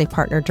brands because they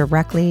partner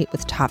directly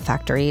with top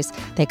factories.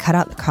 They cut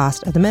out the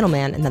cost of the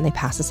middleman and then they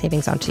pass the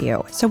savings on to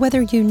you. So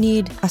whether you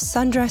need a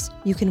sundress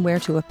you can wear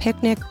to a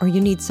picnic or you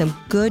need some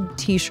good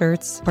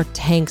t-shirts or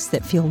tanks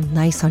that feel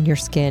nice on your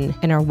skin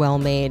and are well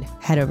made,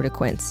 head over to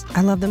Quince.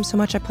 I love them so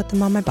much I put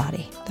them on my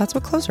body. That's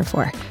what clothes are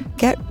for.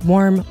 Get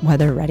warm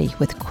weather ready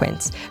with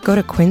Quince. Go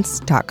to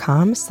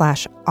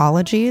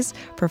quince.com/ologies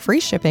for free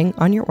shipping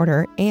on your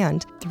order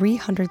and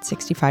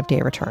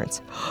 365-day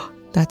returns.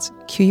 That's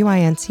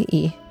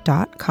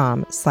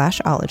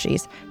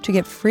QUINCE.com/ologies to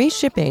get free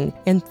shipping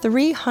and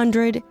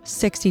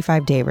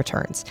 365-day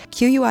returns.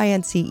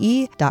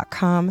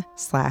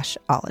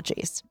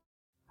 QUINCE.com/ologies.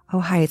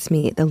 Oh, hi, it's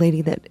me, the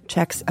lady that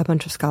checks a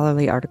bunch of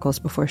scholarly articles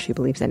before she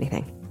believes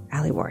anything,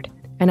 Allie Ward.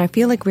 And I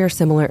feel like we are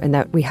similar in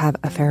that we have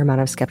a fair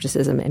amount of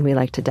skepticism and we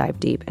like to dive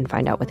deep and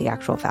find out what the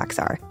actual facts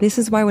are. This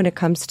is why when it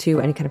comes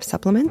to any kind of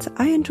supplements,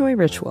 I enjoy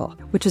Ritual,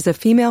 which is a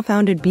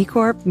female-founded B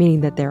Corp,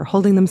 meaning that they're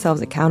holding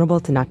themselves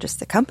accountable to not just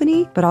the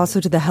company, but also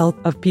to the health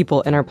of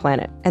people in our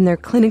planet. And their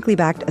clinically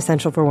backed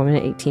Essential for Women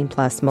 18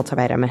 Plus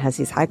multivitamin has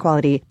these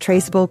high-quality,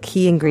 traceable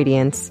key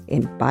ingredients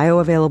in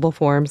bioavailable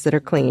forms that are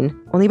clean.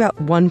 Only about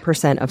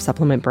 1% of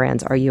supplement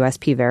brands are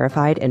USP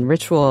verified, and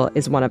Ritual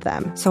is one of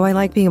them. So I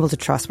like being able to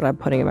trust what I'm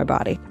putting in my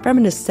body. quality. From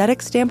an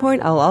aesthetic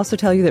standpoint, I'll also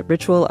tell you that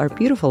Ritual are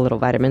beautiful little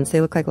vitamins.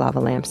 They look like lava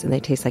lamps and they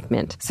taste like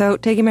mint. So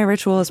taking my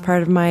Ritual is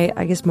part of my,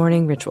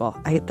 morning ritual.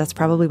 That's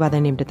probably why they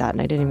named it that,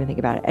 and I didn't even think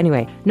about it.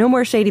 Anyway, no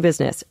more shady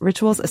business.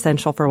 Ritual's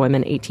Essential for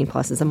Women 18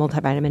 Plus is a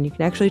multivitamin you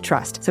can actually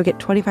trust. So get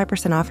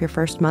 25% off your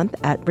first month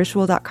at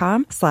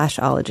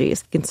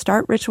ritual.com/ologies. You can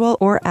start Ritual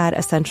or add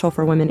Essential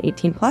for Women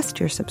 18 Plus to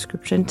your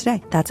subscription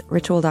today. That's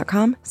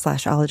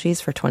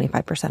ritual.com/ologies for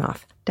 25%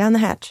 off. Down the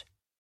hatch.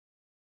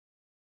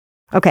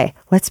 Okay,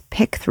 let's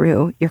pick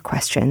through your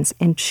questions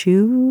and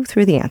chew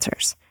through the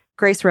answers.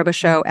 Grace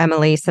Robichaux,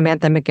 Emily,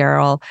 Samantha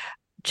McGarrell,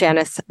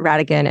 Janice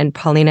Radigan, and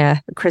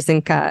Paulina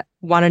Krasinka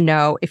want to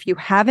know if you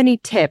have any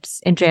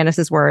tips, in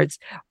Janice's words,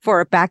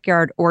 for a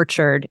backyard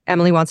orchard.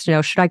 Emily wants to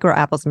know, should I grow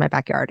apples in my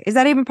backyard? Is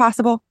that even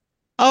possible?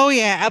 Oh,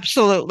 yeah,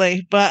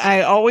 absolutely. But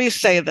I always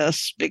say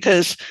this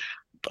because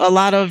a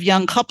lot of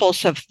young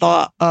couples have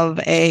thought of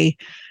a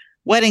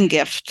wedding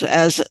gift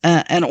as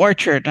an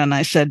orchard. And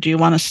I said, do you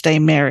want to stay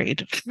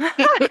married?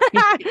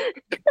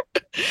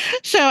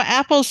 So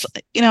apples,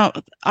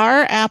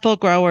 our apple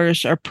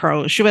growers are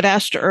pros. You had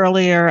asked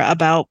earlier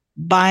about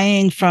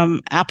buying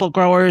from apple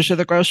growers or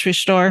the grocery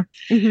store.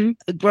 Mm-hmm.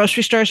 The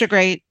grocery stores are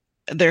great.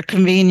 They're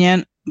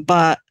convenient,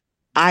 but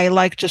I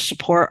like to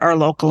support our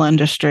local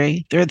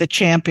industry. They're the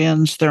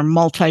champions. They're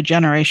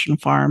multi-generation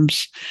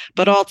farms,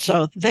 but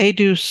also they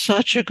do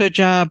such a good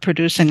job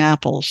producing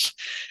apples.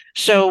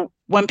 So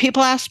when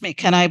people ask me,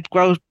 can I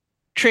grow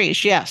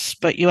trees? Yes,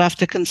 but you have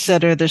to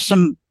consider there's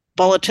some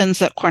bulletins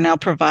that Cornell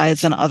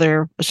provides and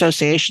other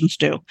associations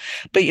do,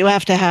 but you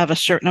have to have a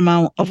certain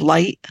amount of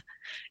light.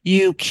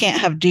 You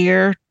can't have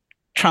deer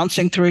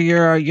trouncing through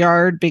your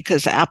yard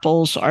because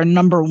apples are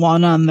number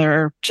one on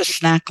their to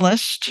snack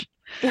list.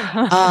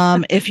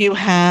 If you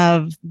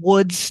have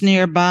woods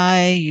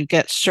nearby, you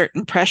get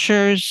certain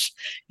pressures,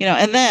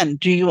 and then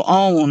do you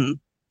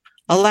own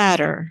a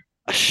ladder,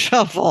 a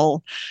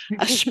shovel,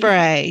 a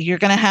spray? You're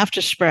going to have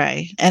to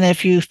spray. And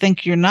if you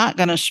think you're not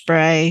going to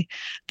spray,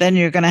 then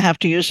you're going to have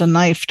to use a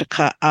knife to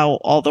cut out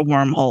all the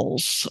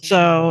wormholes.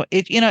 So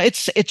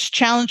it's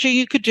challenging.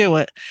 You could do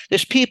it.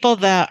 There's people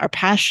that are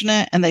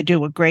passionate and they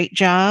do a great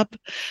job.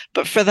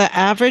 But for the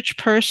average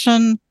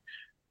person,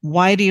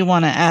 why do you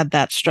want to add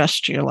that stress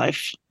to your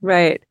life?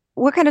 Right.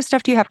 What kind of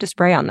stuff do you have to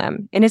spray on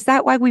them? And is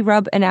that why we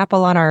rub an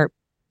apple on our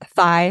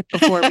thigh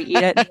before we eat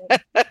it?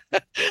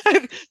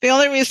 The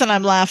only reason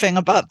I'm laughing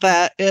about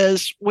that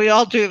is we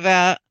all do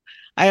that.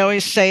 I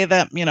always say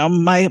that,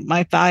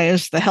 my thigh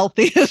is the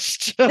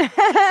healthiest.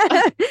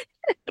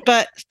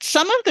 But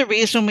some of the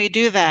reason we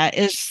do that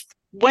is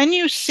when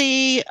you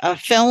see a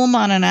film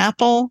on an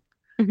apple,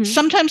 mm-hmm.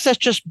 Sometimes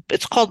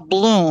it's called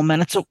bloom,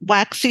 and it's a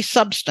waxy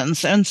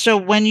substance. And so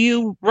when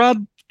you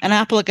rub an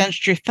apple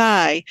against your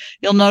thigh,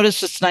 you'll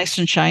notice it's nice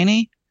and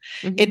shiny.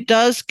 Mm-hmm. It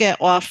does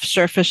get off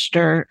surface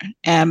dirt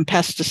and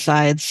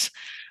pesticides.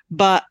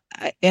 But,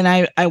 and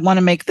I want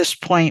to make this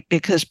point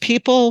because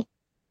people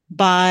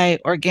buy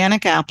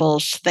organic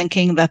apples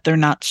thinking that they're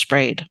not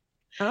sprayed.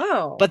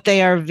 Oh. But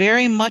they are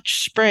very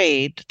much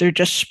sprayed. They're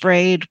just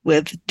sprayed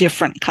with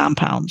different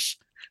compounds.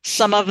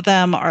 Some of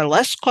them are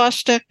less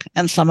caustic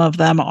and some of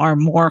them are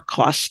more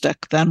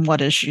caustic than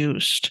what is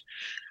used.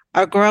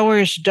 Our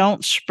growers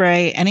don't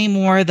spray any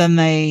more than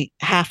they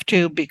have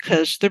to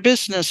because they're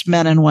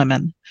businessmen and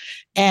women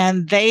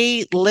and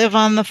they live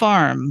on the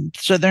farm.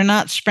 So they're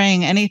not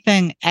spraying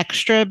anything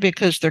extra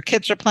because their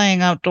kids are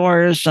playing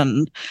outdoors.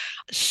 And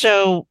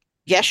so,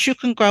 yes, you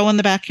can grow in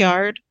the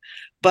backyard,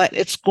 but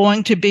it's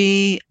going to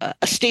be a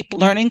steep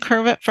learning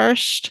curve at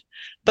first.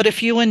 But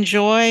if you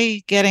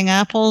enjoy getting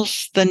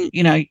apples, then,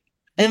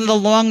 in the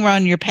long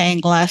run, you're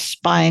paying less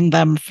buying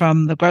them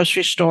from the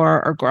grocery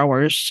store or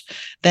growers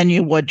than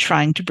you would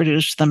trying to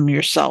produce them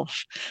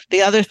yourself.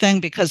 The other thing,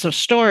 because of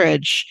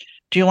storage,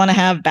 do you want to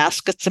have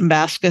baskets and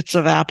baskets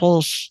of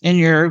apples in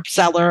your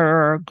cellar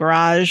or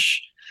garage?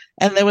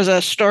 And there was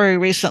a story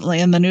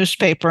recently in the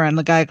newspaper and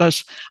the guy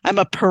goes, I'm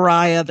a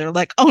pariah. They're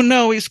like, oh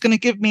no, he's going to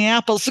give me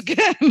apples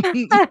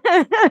again.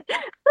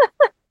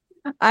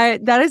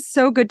 That is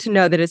so good to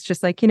know that it's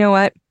just like, you know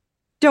what?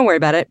 Don't worry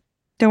about it.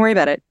 Don't worry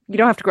about it. You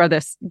don't have to grow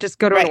this. Just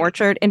go to an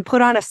orchard and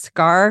put on a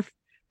scarf,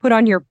 put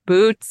on your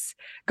boots,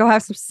 go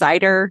have some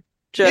cider.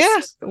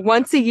 Just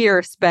once a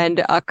year,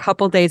 spend a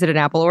couple days at an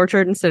apple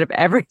orchard instead of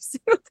every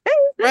single day.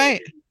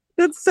 Right.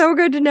 That's so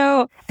good to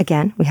know.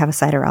 Again, we have a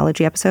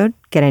ciderology episode.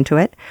 Get into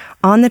it.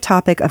 On the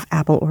topic of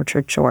apple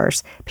orchard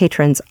chores,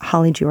 patrons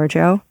Holly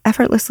Giorgio,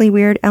 Effortlessly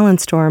Weird, Ellen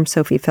Storm,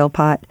 Sophie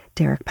Philpott,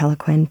 Derek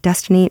Peliquin,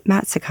 Destiny,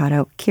 Matt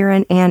Ciccato,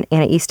 Kieran, and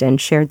Anna Easton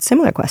shared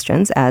similar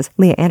questions as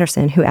Leah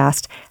Anderson, who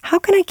asked, how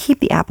can I keep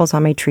the apples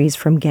on my trees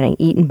from getting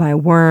eaten by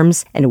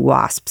worms and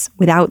wasps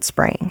without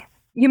spraying?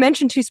 You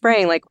mentioned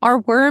spraying. Like, are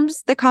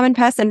worms the common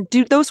pests? And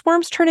do those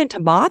worms turn into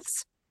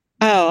moths?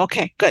 Oh,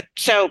 okay, good.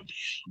 So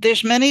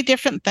there's many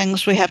different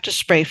things we have to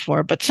spray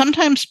for, but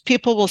sometimes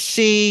people will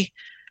see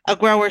a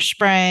grower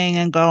spraying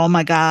and go, oh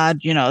my God,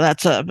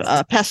 that's a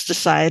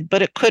pesticide,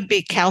 but it could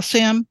be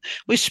calcium.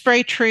 We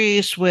spray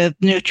trees with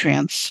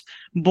nutrients,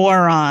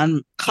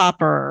 boron,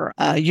 copper,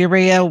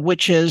 urea,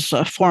 which is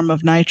a form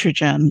of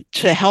nitrogen,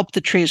 to help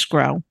the trees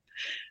grow.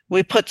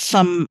 We put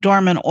some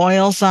dormant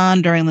oils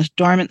on during the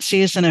dormant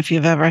season. If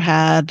you've ever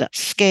had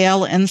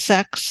scale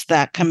insects,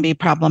 that can be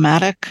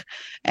problematic.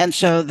 And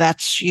so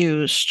that's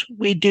used.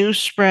 We do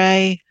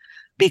spray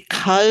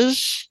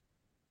because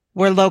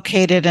we're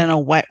located in a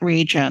wet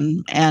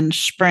region and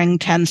spring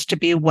tends to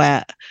be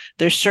wet.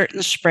 There's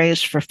certain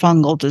sprays for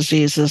fungal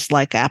diseases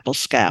like apple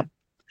scab.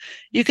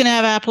 You can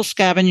have apple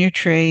scab in your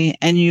tree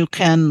and you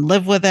can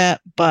live with it,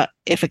 but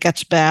if it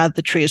gets bad,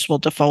 the trees will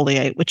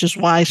defoliate, which is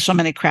why so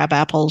many crab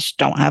apples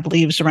don't have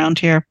leaves around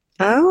here.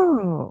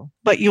 Oh.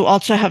 But you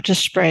also have to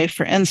spray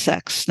for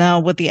insects.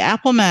 Now, with the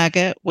apple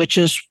maggot, which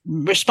is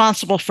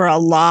responsible for a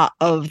lot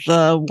of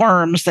the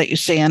worms that you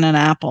see in an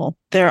apple,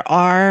 there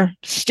are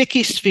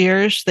sticky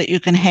spheres that you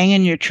can hang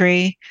in your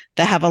tree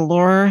that have a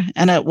lure,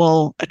 and it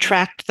will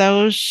attract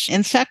those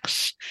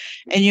insects.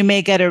 And you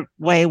may get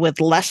away with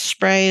less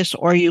sprays,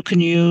 or you can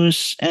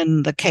use,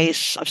 in the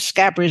case of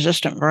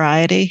scab-resistant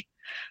variety,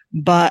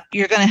 but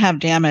you're going to have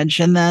damage.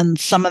 And then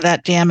some of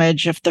that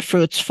damage, if the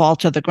fruits fall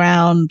to the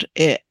ground,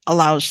 it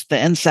allows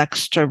the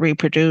insects to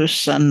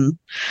reproduce, and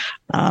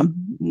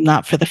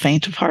not for the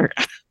faint of heart.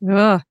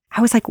 Ugh.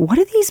 I was like, what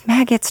do these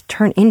maggots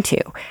turn into?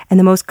 And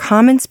the most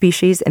common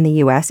species in the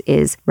U.S.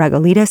 is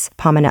Regolitis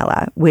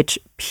pomonella, which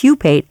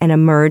pupate and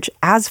emerge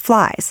as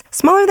flies,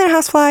 smaller than a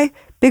housefly,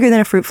 bigger than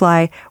a fruit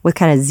fly, with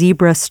kind of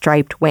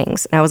zebra-striped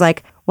wings. And I was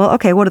like, well,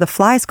 okay, what are the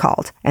flies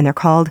called? And they're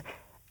called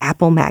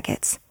apple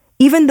maggots,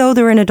 even though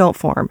they're in adult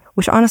form,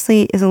 which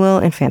honestly is a little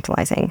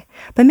infantilizing.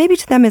 But maybe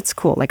to them it's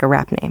cool, like a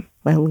rap name,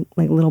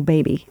 like little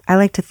baby. I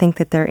like to think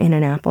that they're in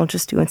an apple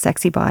just doing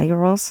sexy body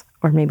rolls,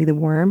 or maybe the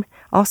worm.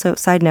 Also,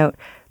 side note,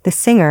 the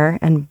singer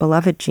and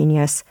beloved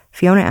genius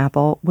Fiona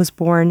Apple was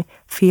born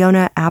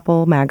Fiona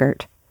Apple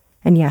Maggart.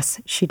 And yes,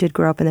 she did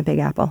grow up in the Big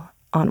Apple.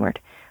 Onward.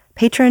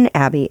 Patron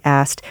Abby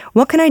asked,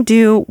 what can I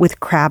do with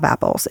crab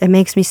apples? It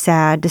makes me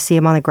sad to see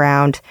them on the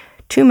ground.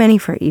 Too many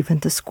for even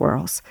the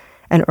squirrels.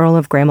 And Earl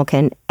of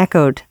Gramilkin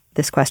echoed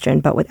this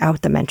question, but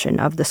without the mention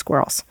of the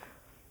squirrels.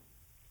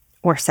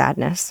 Or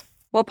sadness.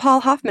 Well, Paul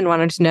Hoffman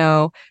wanted to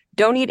know,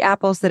 don't eat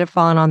apples that have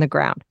fallen on the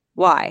ground.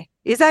 Why?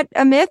 Is that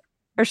a myth?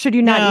 Or should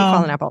you not eat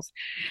fallen apples?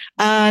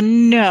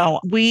 No,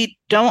 we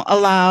don't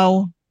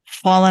allow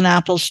fallen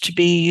apples to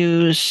be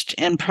used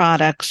in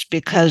products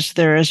because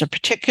there is a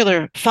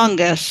particular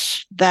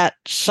fungus that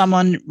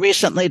someone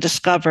recently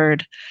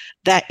discovered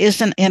that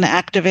isn't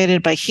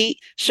inactivated by heat.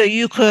 So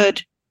you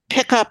could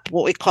pick up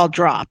what we call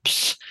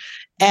drops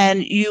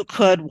and you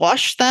could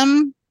wash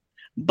them,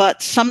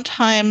 but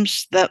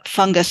sometimes the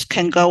fungus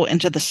can go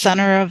into the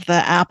center of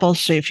the apple.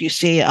 So if you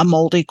see a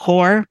moldy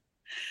core,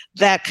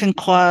 that can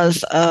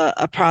cause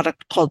a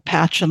product called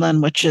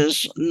patulin, which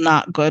is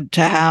not good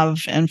to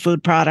have in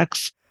food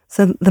products.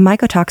 So the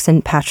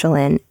mycotoxin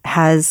patulin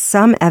has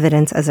some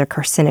evidence as a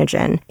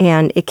carcinogen,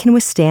 and it can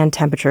withstand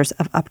temperatures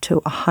of up to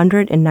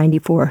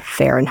 194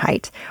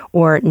 Fahrenheit,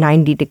 or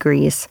 90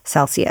 degrees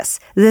Celsius.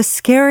 The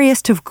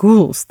scariest of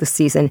ghouls this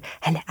season,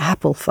 an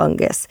apple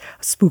fungus.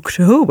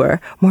 Spooktober,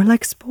 more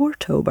like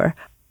Sportober.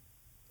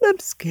 I'm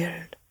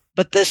scared.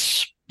 But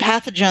this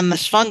pathogen,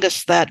 this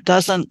fungus that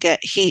doesn't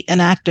get heat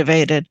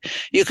inactivated,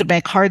 you could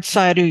make hard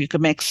cider, you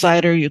could make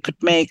cider, you could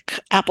make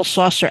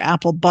applesauce or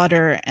apple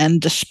butter,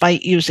 and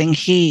despite using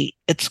heat,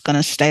 it's going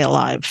to stay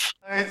alive.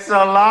 It's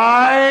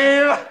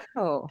alive!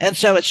 Oh. And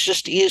so it's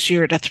just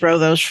easier to throw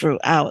those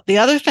fruit out. The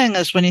other thing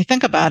is, when you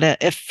think about it,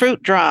 if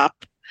fruit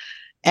drop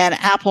and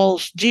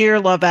apples, deer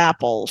love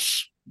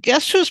apples,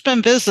 guess who's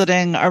been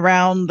visiting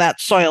around that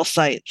soil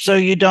site? So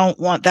you don't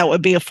want, that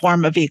would be a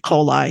form of E.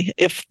 coli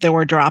if there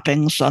were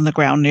droppings on the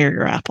ground near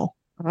your apple.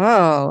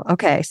 Oh,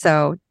 okay.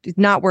 So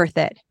not worth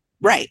it.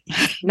 Right.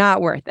 Not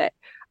worth it.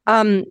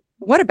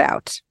 What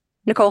about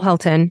Nicole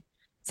Helton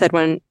said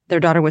when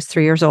their daughter was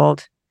 3 years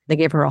old, they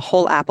gave her a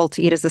whole apple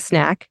to eat as a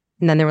snack.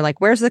 And then they were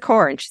like, where's the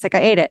core? And she's like,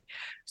 I ate it.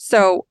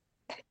 So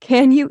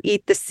can you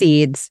eat the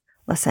seeds?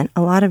 Listen,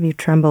 a lot of you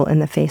tremble in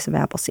the face of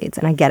apple seeds,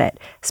 and I get it.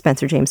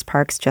 Spencer James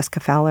Parks, Jessica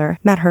Fowler,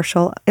 Matt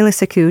Herschel,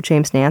 Alyssa Koo,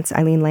 James Nance,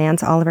 Eileen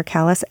Lands, Oliver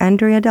Callis,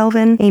 Andrea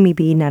Delvin, Amy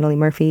B., Natalie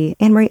Murphy,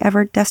 Anne-Marie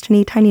Everett,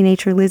 Destiny, Tiny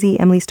Nature, Lizzie,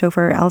 Emily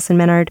Stouffer, Allison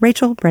Menard,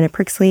 Rachel, Brenna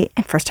Prixley,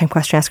 and first-time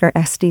question asker,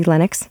 SD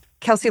Lennox.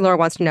 Kelsey Laura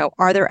wants to know,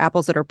 are there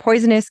apples that are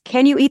poisonous?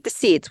 Can you eat the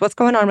seeds? What's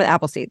going on with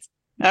apple seeds?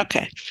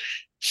 Okay.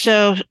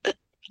 So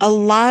a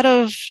lot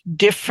of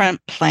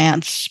different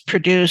plants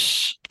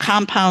produce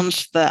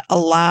compounds that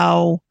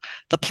allow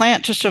the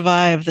plant to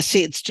survive, the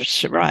seeds to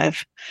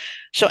survive.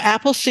 So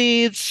apple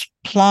seeds,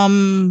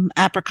 plum,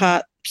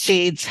 apricot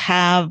seeds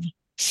have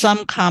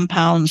some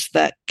compounds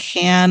that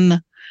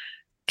can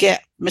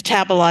get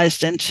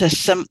metabolized into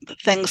some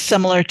things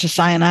similar to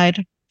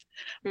cyanide.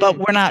 But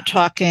we're not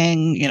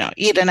talking,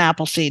 eat an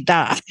apple seed,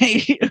 die.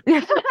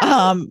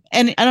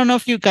 And I don't know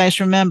if you guys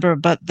remember,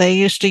 but they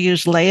used to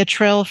use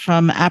Laetrile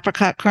from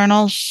apricot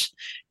kernels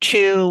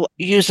to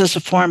use as a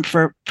form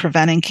for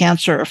preventing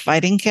cancer or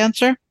fighting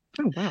cancer.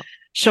 Oh, wow.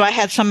 So I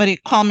had somebody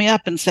call me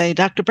up and say,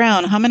 Dr.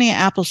 Brown, how many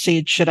apple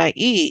seeds should I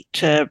eat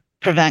to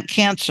prevent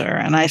cancer.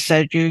 And I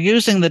said, you're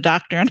using the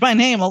doctor in my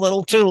name a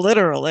little too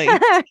literally.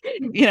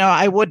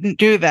 I wouldn't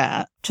do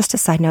that. Just a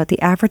side note,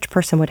 the average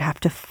person would have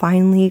to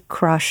finely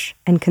crush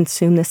and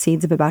consume the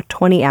seeds of about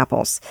 20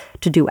 apples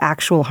to do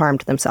actual harm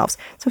to themselves.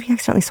 So if you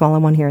accidentally swallow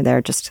one here or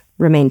there, just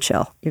remain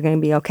chill. You're going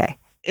to be okay.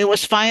 It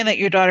was fine that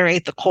your daughter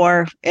ate the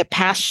core. It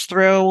passed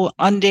through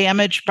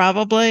undamaged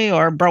probably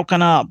or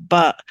broken up,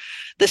 but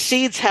the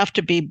seeds have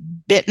to be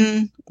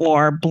bitten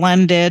or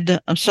blended.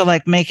 So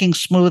like making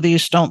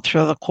smoothies, don't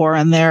throw the core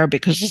in there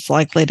because it's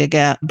likely to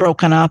get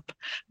broken up.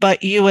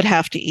 But you would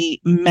have to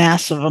eat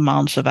massive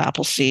amounts of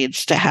apple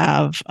seeds to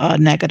have a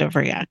negative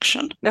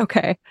reaction.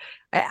 Okay.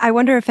 I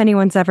wonder if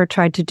anyone's ever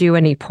tried to do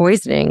any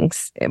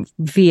poisonings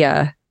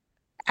via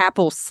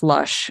apple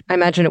slush. I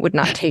imagine it would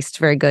not taste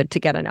very good to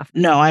get enough.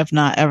 No, I've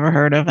not ever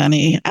heard of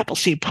any apple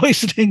seed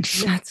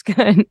poisonings. That's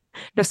good.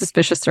 No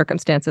suspicious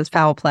circumstances,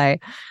 foul play.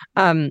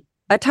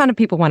 A ton of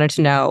people wanted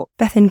to know.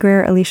 Bethan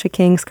Greer, Alicia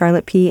King,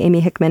 Scarlett P., Amy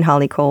Hickman,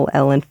 Holly Cole,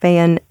 Ellen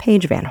Fayan,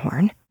 Paige Van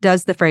Horn.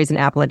 Does the phrase an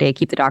apple a day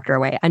keep the doctor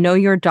away? I know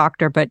you're a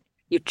doctor, but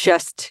you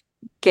just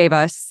gave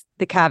us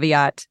the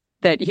caveat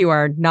that you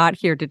are not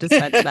here to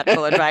dispense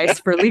medical advice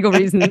for legal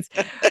reasons.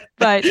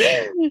 But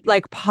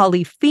like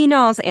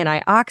polyphenols,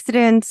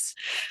 antioxidants.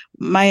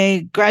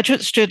 My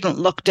graduate student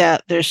looked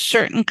at there's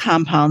certain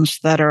compounds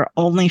that are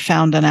only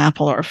found in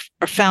apple or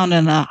found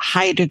in a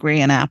high degree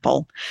in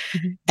apple.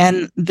 Mm-hmm.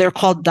 And they're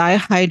called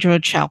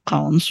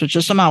dihydrochalcones, which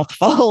is a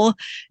mouthful.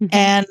 Mm-hmm.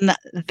 And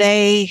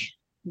they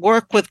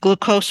work with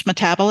glucose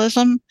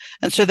metabolism.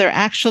 And so they're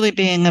actually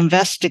being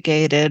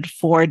investigated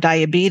for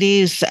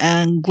diabetes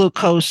and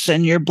glucose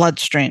in your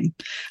bloodstream.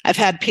 I've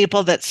had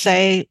people that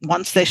say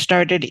once they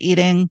started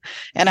eating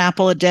an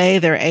apple a day,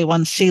 their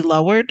A1C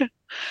lowered.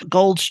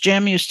 Gold's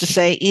Gym used to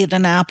say, eat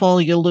an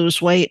apple, you'll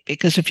lose weight,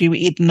 because if you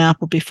eat an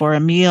apple before a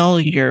meal,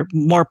 you're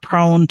more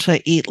prone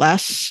to eat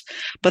less.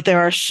 But there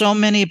are so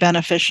many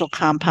beneficial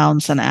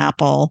compounds in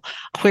apple.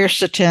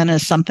 Quercetin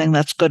is something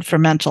that's good for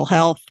mental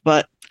health,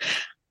 but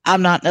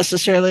I'm not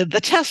necessarily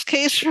the test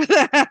case for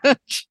that.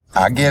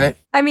 I get it.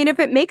 I mean, if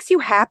it makes you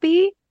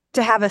happy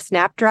to have a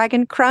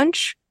Snapdragon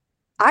Crunch,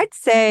 I'd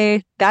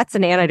say that's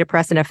an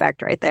antidepressant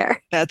effect right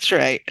there. That's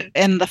right.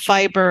 And the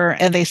fiber,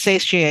 and they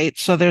satiate.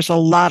 So there's a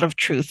lot of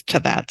truth to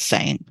that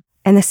saying.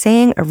 And the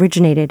saying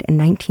originated in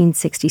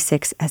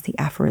 1966 as the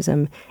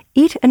aphorism,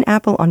 eat an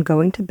apple on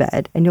going to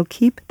bed and you'll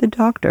keep the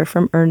doctor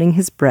from earning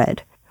his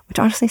bread, which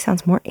honestly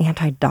sounds more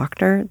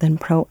anti-doctor than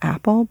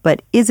pro-apple.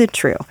 But is it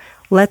true?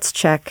 Let's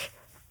check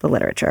the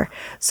literature.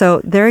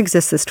 So there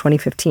exists this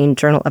 2015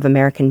 Journal of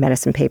American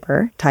Medicine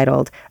paper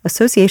titled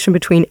Association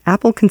Between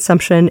Apple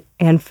Consumption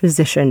and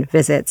Physician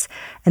Visits.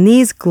 And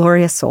these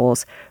glorious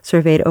souls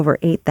surveyed over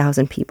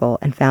 8,000 people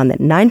and found that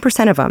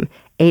 9% of them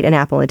ate an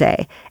apple a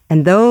day.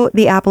 And though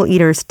the apple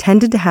eaters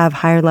tended to have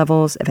higher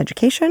levels of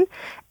education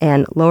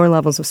and lower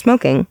levels of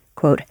smoking,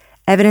 quote,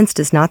 evidence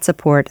does not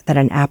support that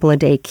an apple a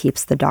day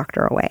keeps the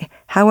doctor away.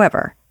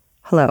 However,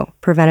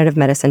 preventative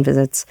medicine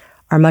visits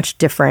are much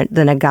different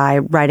than a guy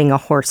riding a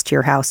horse to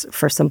your house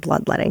for some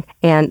bloodletting.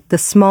 And the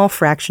small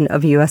fraction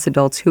of U.S.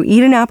 adults who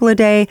eat an apple a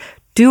day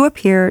do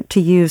appear to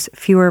use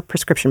fewer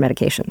prescription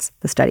medications,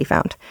 the study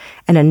found.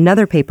 And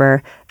another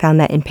paper found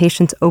that in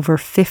patients over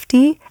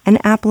 50, an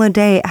apple a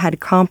day had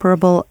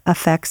comparable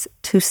effects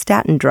to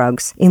statin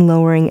drugs in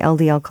lowering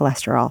LDL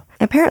cholesterol.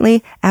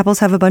 Apparently, apples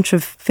have a bunch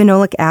of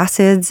phenolic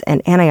acids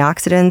and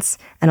antioxidants,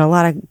 and a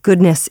lot of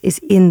goodness is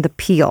in the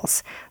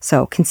peels.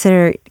 So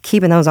consider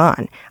keeping those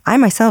on. I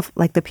myself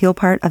like the peel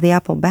part of the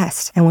apple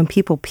best. And when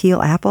people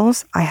peel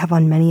apples, I have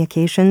on many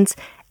occasions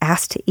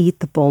asked to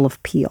eat the bowl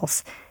of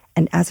peels.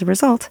 And as a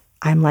result,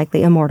 I'm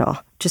likely immortal.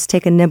 Just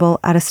take a nibble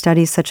out of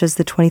studies such as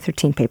the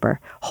 2013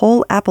 paper.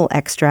 Whole apple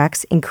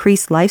extracts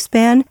increase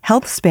lifespan,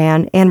 health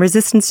span, and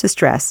resistance to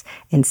stress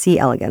in C.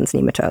 elegans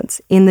nematodes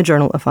in the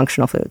Journal of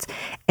Functional Foods.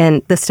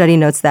 And the study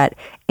notes that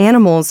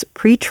animals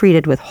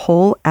pre-treated with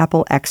whole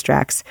apple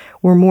extracts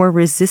were more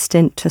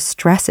resistant to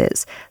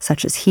stresses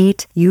such as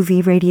heat,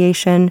 UV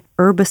radiation,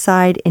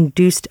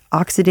 herbicide-induced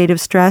oxidative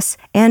stress,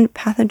 and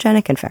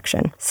pathogenic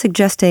infection,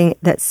 suggesting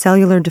that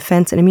cellular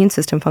defense and immune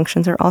system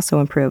functions are also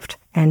improved.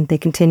 And they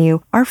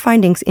continue, our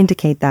findings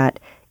indicate that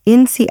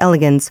in C.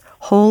 elegans,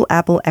 whole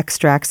apple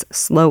extracts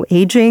slow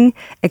aging,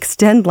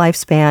 extend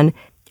lifespan,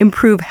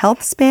 improve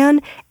health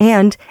span,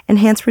 and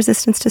enhance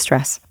resistance to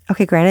stress.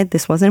 Okay, granted,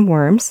 this wasn't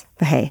worms,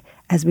 but hey,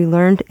 as we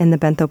learned in the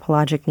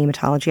benthopelagic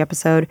nematology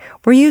episode,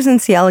 we're using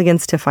C.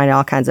 elegans to find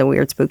all kinds of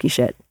weird, spooky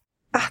shit.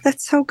 Ah,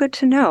 that's so good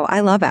to know.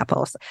 I love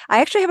apples.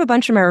 I actually have a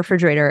bunch in my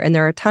refrigerator, and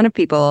there are a ton of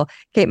people,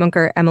 Kate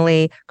Munker,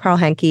 Emily, Carl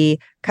Henke,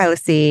 Kyla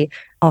C.,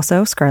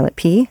 also Scarlett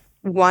P.,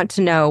 want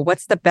to know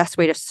what's the best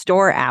way to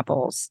store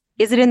apples.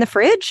 Is it in the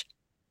fridge?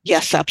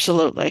 Yes,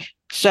 absolutely.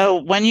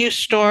 So when you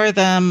store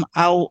them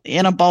out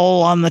in a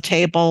bowl on the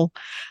table,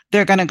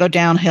 they're going to go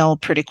downhill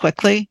pretty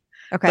quickly.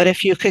 Okay. But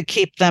if you could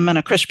keep them in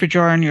a crisper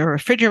jar in your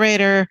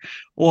refrigerator,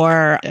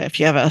 or if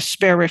you have a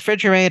spare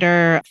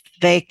refrigerator,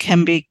 they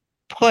can be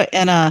put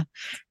in a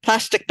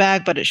plastic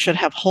bag, but it should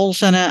have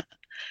holes in it.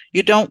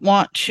 You don't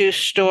want to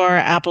store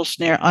apples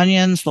near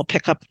onions. They'll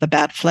pick up the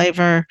bad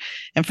flavor.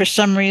 And for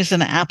some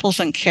reason, apples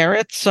and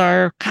carrots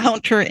are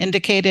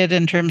counterindicated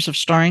in terms of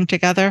storing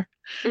together,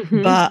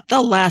 but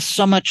they'll last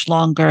so much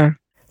longer.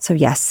 So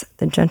yes,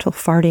 the gentle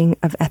farting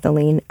of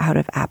ethylene out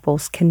of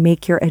apples can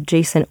make your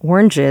adjacent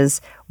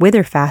oranges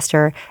wither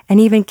faster,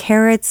 and even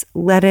carrots,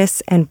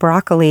 lettuce, and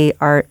broccoli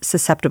are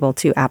susceptible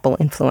to apple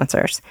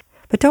influencers.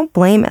 But don't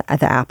blame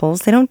the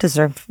apples. They don't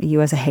deserve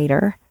you as a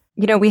hater.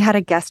 You know, we had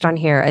a guest on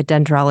here, a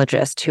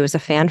dendrologist who is a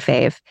fan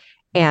fave,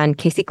 and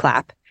Casey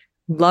Clapp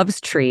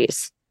loves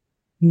trees,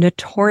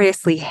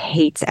 notoriously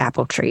hates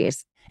apple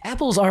trees.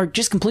 Apples are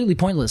just completely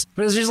pointless.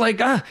 But it's just like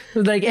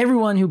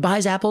everyone who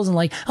buys apples and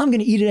like, I'm going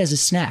to eat it as a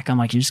snack. I'm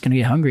like, you're just going to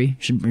get hungry. You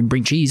should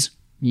bring cheese.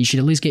 You should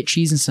at least get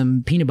cheese and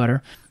some peanut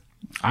butter.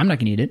 I'm not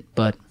going to eat it,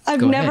 but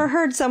I've never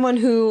heard someone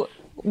who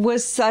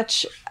was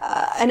such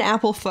an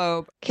apple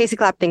phobe. Casey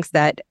Clapp thinks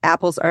that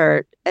apples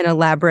are an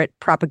elaborate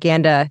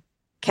propaganda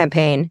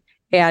campaign.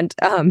 And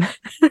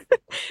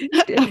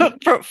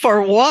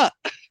for what?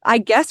 I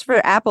guess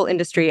for Apple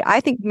industry,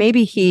 I think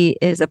maybe he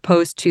is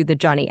opposed to the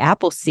Johnny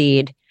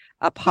Appleseed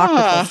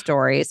apocryphal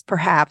stories,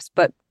 perhaps.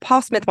 But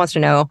Paul Smith wants to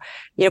know,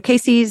 you know,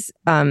 Casey's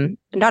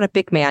not a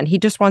big man. He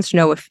just wants to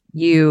know if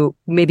you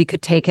maybe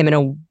could take him in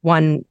a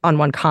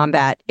one-on-one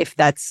combat, if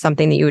that's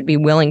something that you would be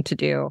willing to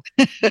do.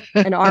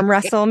 An arm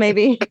wrestle,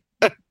 maybe?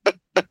 I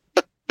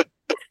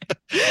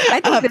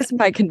think this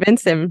might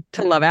convince him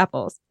to love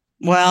apples.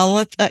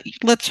 Well,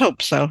 let's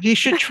hope so. He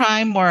should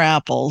try more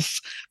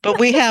apples. But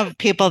we have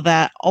people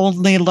that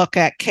only look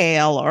at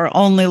kale or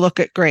only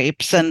look at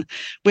grapes. And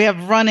we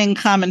have running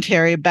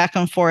commentary back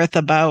and forth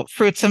about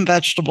fruits and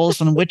vegetables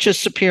and which is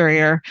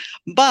superior.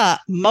 But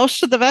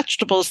most of the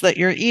vegetables that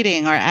you're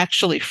eating are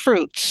actually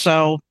fruits.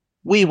 So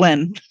we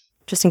win.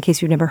 Just in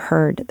case you've never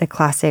heard the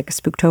classic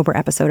Spooktober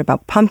episode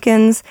about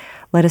pumpkins,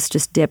 let us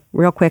just dip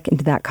real quick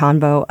into that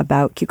convo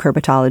about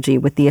cucurbitology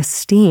with the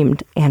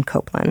esteemed Ann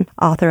Copeland,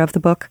 author of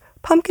the book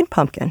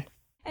Pumpkin.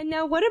 And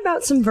now what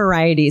about some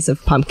varieties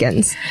of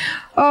pumpkins?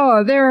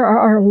 Oh, there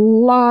are a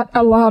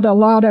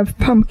lot of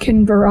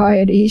pumpkin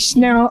varieties.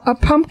 Now, a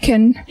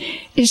pumpkin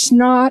is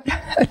not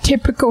a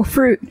typical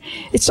fruit.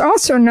 It's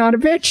also not a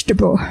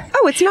vegetable.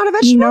 Oh, it's not a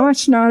vegetable? No,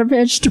 it's not a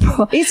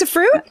vegetable. It's a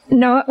fruit?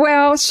 No,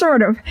 well,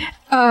 sort of.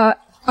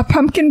 A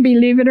pumpkin,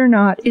 believe it or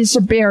not, is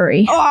a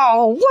berry.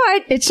 Oh,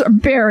 what? It's a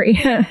berry.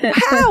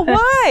 How?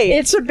 Why?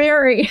 It's a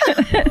berry.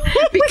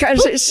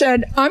 Because it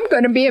said, I'm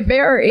going to be a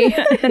berry.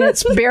 And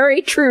it's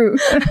very true.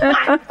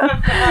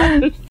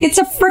 It's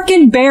a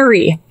frickin'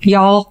 berry,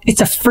 y'all. It's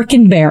a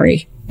frickin'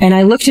 berry. And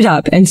I looked it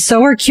up, and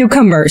so are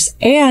cucumbers.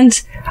 And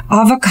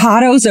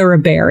avocados are a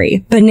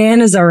berry.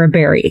 Bananas are a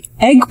berry.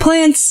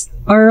 Eggplants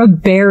are a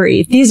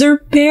berry. These are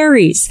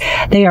berries.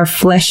 They are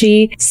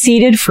fleshy,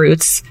 seeded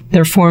fruits.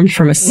 They're formed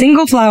from a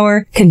single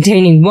flower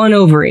containing one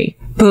ovary.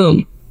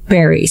 Boom.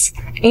 Berries.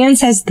 Anne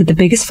says that the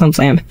biggest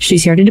flimflam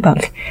she's here to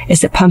debunk is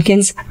that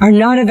pumpkins are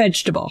not a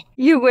vegetable.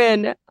 You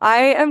win. I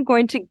am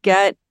going to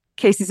get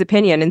Casey's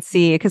opinion and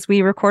see, because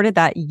we recorded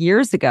that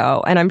years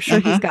ago, and I'm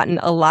sure he's gotten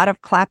a lot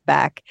of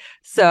clapback.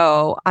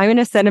 So I'm going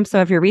to send him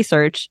some of your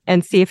research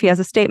and see if he has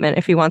a statement,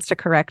 if he wants to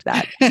correct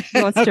that.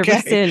 He wants to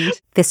rescind.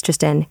 This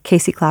just in,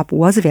 Casey Clapp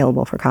was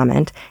available for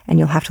comment, and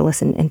you'll have to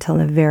listen until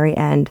the very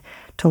end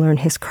to learn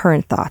his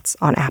current thoughts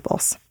on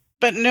apples.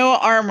 But no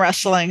arm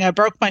wrestling. I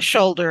broke my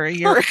shoulder a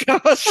year ago.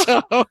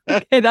 So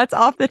okay, that's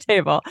off the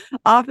table.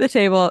 Off the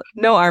table.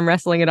 No arm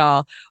wrestling at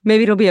all.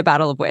 Maybe it'll be a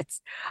battle of wits.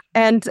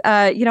 And,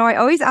 I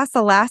always ask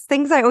the last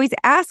things I always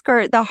ask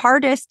are the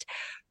hardest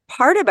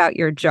part about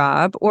your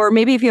job, or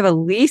maybe if you have a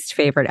least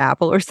favorite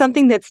apple or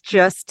something that's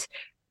just,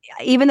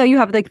 even though you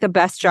have like the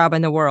best job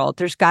in the world,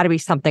 there's got to be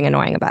something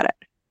annoying about it.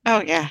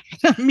 Oh, yeah.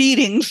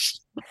 Meetings.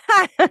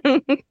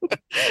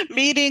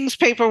 Meetings,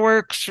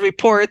 paperwork,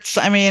 reports.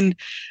 I mean,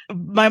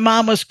 my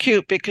mom was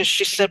cute because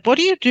she said, what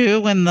do you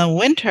do in the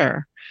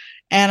winter?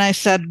 And I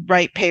said,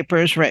 write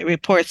papers, write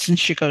reports. And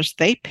she goes,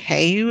 they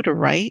pay you to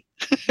write?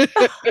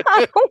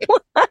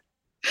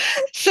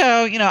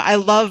 So, I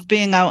love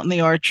being out in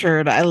the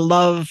orchard. I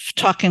love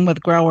talking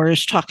with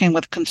growers, talking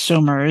with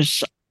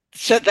consumers.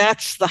 So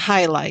that's the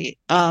highlight.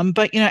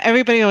 But,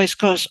 everybody always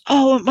goes,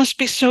 oh, it must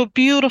be so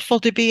beautiful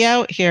to be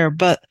out here.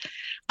 But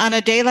on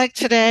a day like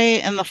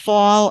today in the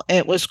fall,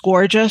 it was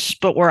gorgeous,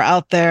 but we're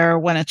out there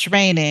when it's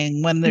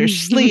raining, when there's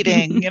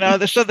sleeting,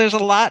 so there's a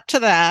lot to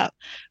that.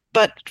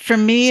 But for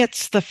me,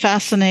 it's the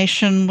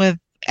fascination with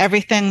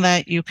everything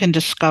that you can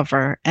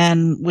discover.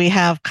 And we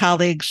have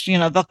colleagues,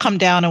 they'll come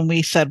down and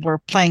we said, we're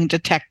playing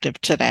detective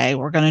today.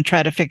 We're going to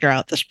try to figure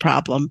out this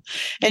problem.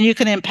 And you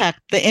can impact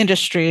the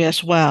industry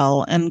as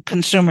well and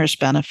consumers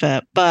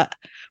benefit. But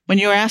when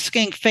you're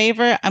asking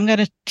favorite, I'm going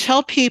to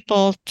tell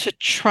people to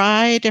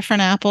try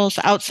different apples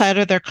outside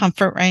of their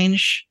comfort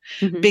range,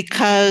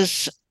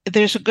 because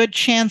there's a good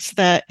chance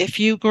that if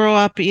you grow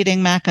up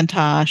eating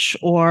Macintosh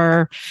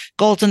or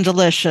Golden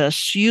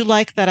Delicious, you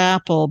like that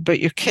apple, but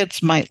your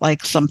kids might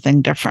like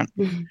something different.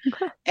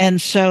 And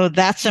so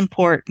that's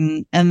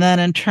important. And then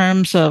in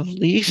terms of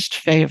least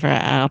favorite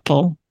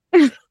apple,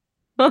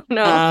 oh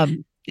no.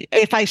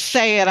 if I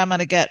say it, I'm going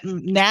to get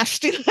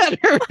nasty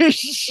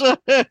letters.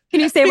 Can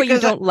you say what you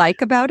don't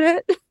like about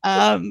it?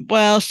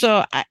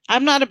 So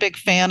I'm not a big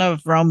fan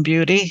of Rome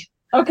Beauty.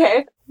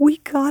 Okay. We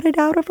got it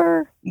out of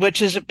her.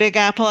 Which is a big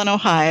apple in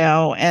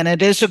Ohio, and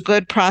it is a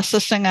good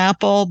processing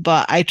apple.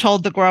 But I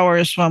told the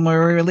growers when we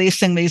were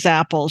releasing these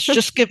apples,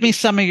 just give me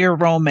some of your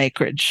Rome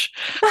acreage.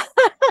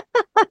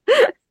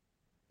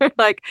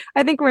 Like,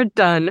 I think we're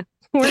done.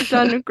 We're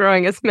done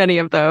growing as many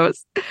of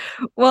those.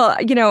 Well,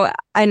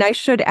 and I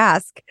should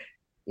ask,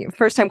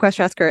 first-time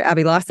question asker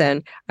Abby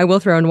Lawson, I will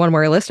throw in one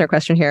more listener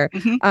question here,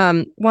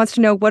 wants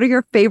to know, what are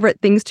your favorite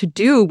things to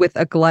do with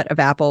a glut of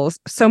apples?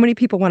 So many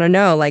people want to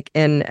know, like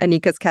in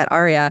Anika's cat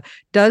Aria,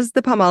 does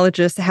the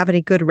pomologist have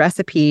any good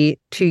recipe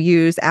to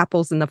use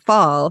apples in the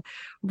fall?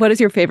 What is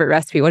your favorite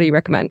recipe? What do you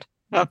recommend?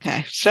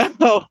 Okay,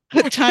 so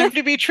time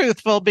to be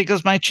truthful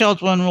because my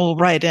children will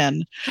write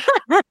in.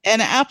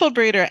 An apple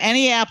breeder,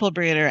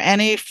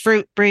 any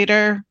fruit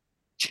breeder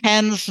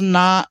tends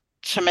not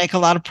to make a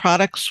lot of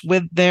products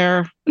with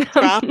their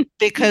crop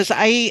because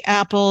I eat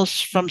apples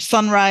from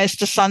sunrise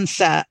to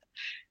sunset.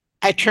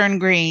 I turn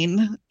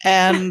green,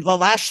 and the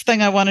last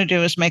thing I want to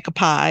do is make a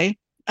pie.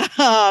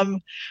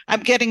 I'm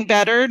getting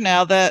better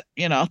now that,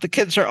 the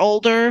kids are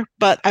older,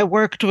 but I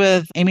worked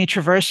with Amy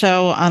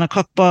Traverso on a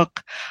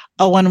cookbook,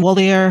 Owen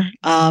Woolier.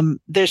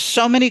 There's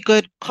so many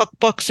good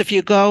cookbooks. If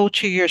you go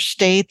to your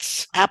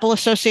state's Apple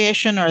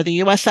Association or the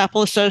U.S.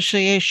 Apple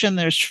Association,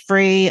 there's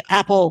free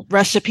apple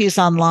recipes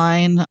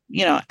online.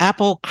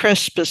 Apple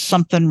crisp is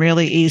something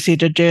really easy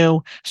to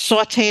do.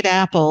 Sauteed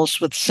apples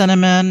with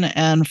cinnamon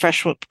and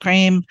fresh whipped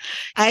cream.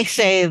 I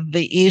say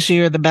the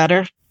easier, the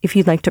better. If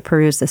you'd like to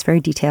peruse this very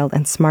detailed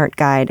and smart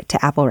guide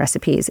to apple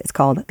recipes, it's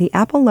called The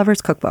Apple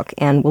Lover's Cookbook,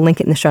 and we'll link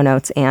it in the show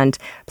notes. And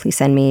please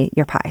send me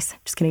your pies.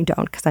 Just kidding,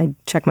 don't, because I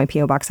check my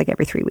P.O. box like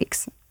every 3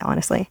 weeks,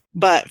 honestly.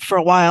 But for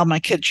a while, my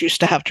kids used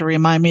to have to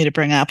remind me to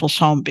bring apples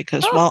home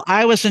because while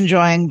I was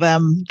enjoying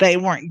them, they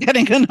weren't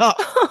getting enough.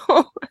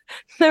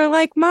 They're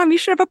like, Mom, you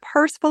should have a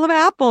purse full of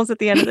apples at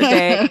the end of the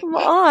day. Come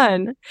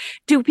on.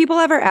 Do people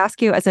ever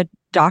ask you, as a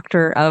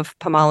doctor of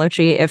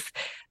pomology, if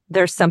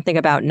there's something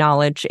about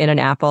knowledge in an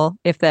apple,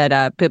 if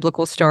that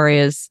biblical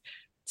story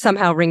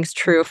somehow rings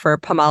true for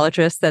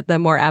pomologists, that the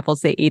more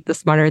apples they eat, the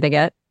smarter they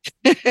get?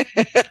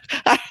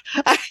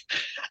 I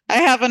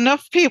have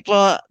enough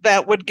people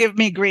that would give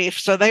me grief,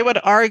 so they would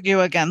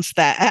argue against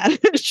that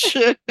adage.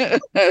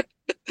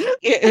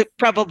 It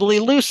probably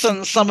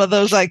loosens some of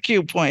those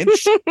IQ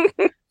points.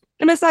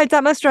 And besides,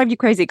 that must drive you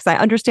crazy because I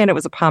understand it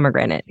was a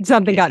pomegranate.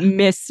 Something got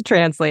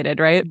mistranslated,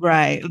 right?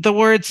 Right. The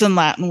words in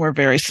Latin were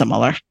very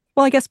similar.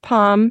 Well, I guess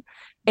pom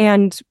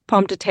and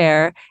pomme de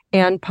terre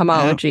and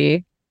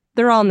pomology,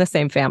 they're all in the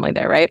same family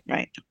there, right?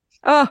 Right.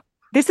 Oh,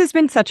 this has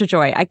been such a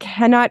joy. I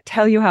cannot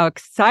tell you how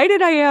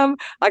excited I am.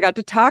 I got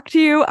to talk to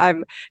you.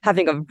 I'm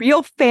having a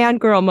real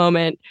fangirl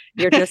moment.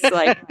 You're just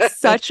like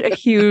such a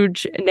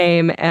huge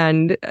name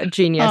and a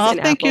genius. Oh,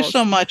 thank you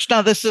so much.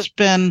 No, this has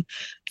been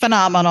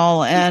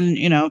phenomenal. And,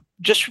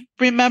 just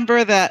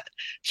remember that.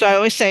 So I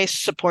always say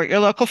support your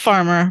local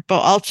farmer, but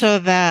also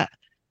that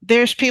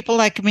there's people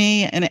like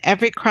me in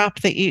every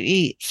crop that you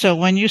eat. So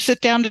when you sit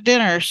down to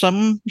dinner,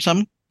 some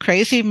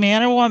crazy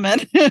man or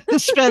woman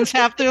spends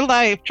half their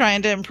life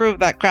trying to improve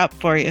that crop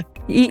for you.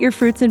 Eat your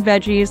fruits and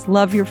veggies.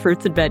 Love your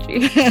fruits and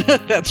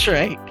veggies. That's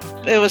right.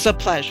 It was a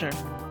pleasure.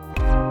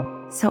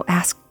 So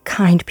ask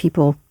kind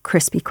people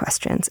crispy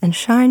questions and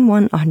shine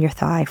one on your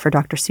thigh for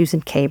Dr.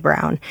 Susan K.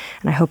 Brown.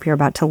 And I hope you're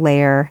about to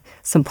layer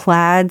some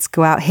plaids,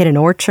 go out, hit an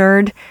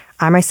orchard.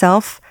 I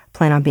myself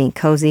plan on being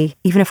cozy,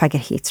 even if I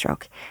get heat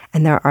stroke.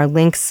 And there are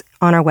links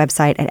on our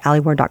website at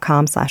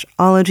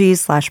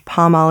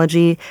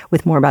alieward.com/ologies/pomology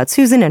with more about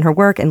Susan and her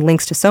work and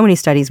links to so many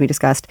studies we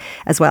discussed,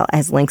 as well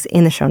as links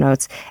in the show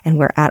notes. And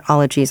we're at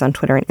Ologies on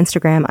Twitter and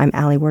Instagram. I'm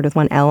Ali Ward with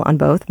one L on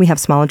both. We have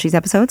Smologies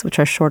episodes, which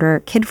are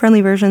shorter, kid-friendly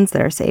versions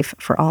that are safe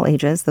for all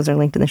ages. Those are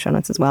linked in the show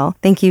notes as well.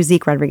 Thank you,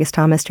 Zeke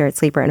Rodriguez-Thomas, Jarrett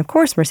Sleeper, and of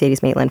course,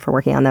 Mercedes Maitland for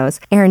working on those.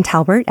 Erin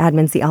Talbert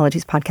admins the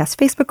Ologies podcast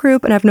Facebook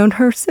group, and I've known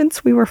her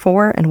since we were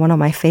 4. And one of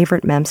my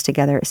favorite memes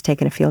together is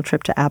taking a field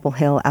trip to Apple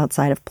Hill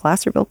outside of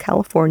Placerville,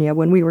 California,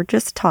 when we were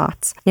just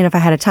tots. And if I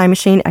had a time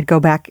machine, I'd go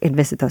back and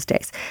visit those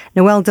days.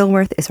 Noelle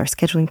Dilworth is our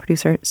scheduling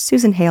producer.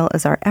 Susan Hale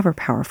is our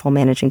ever-powerful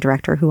managing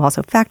director who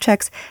also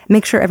fact-checks,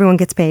 makes sure everyone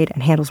gets paid,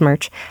 and handles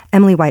merch.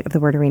 Emily White of The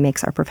Wordery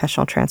makes our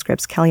professional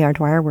transcripts. Kelly R.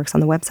 Dwyer works on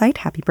the website.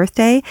 Happy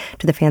birthday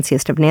to the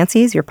fanciest of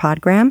Nancy's, your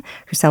podgram,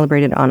 who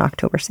celebrated on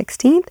October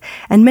 16th.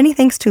 And many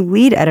thanks to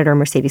lead editor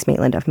Mercedes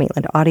Maitland of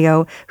Maitland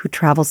Audio, who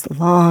travels the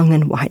long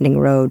and winding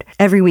road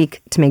every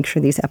week to make sure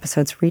these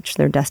episodes reach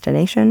their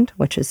destination,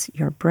 which is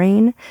your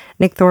brain.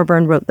 Nick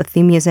Thorburn wrote the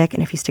theme music,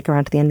 and if you stick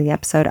around to the end of the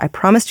episode, I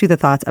promised you the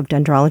thoughts of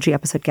Dendrology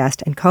episode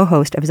guest and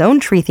co-host of his own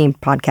tree-themed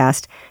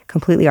podcast,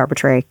 completely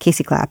arbitrary,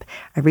 Casey Clapp.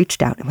 I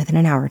reached out, and within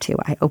an hour or two,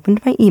 I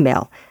opened my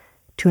email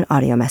to an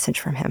audio message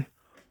from him.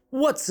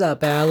 What's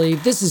up, Allie?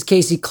 This is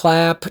Casey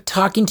Clapp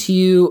talking to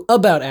you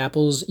about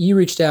apples. You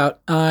reached out.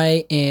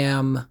 I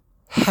am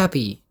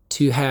happy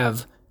to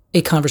have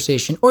a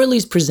conversation, or at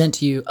least present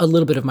to you a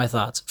little bit of my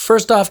thoughts.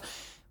 First off,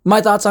 My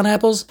thoughts on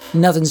apples?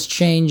 Nothing's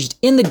changed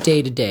in the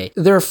day-to-day.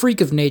 They're a freak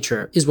of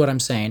nature, is what I'm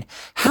saying.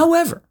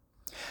 However,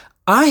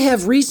 I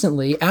have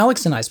recently,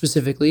 Alex and I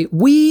specifically,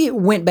 we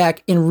went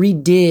back and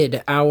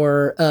redid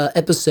our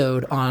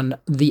episode on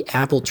the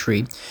apple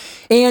tree.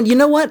 And you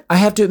know what? I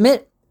have to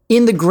admit,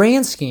 in the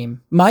grand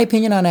scheme, my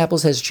opinion on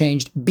apples has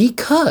changed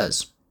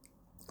because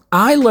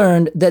I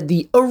learned that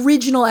the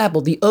original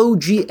apple, the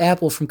OG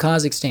apple from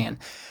Kazakhstan,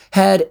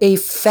 had a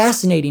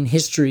fascinating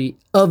history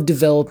of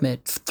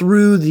development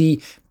through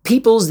the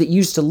peoples that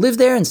used to live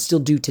there and still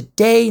do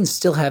today and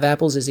still have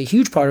apples as a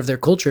huge part of their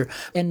culture.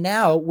 And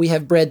now we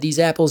have bred these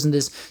apples in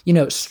this,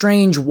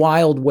 strange,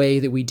 wild way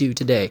that we do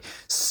today.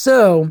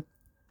 So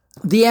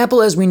the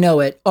apple as we know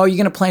it, are you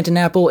going to plant an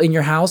apple in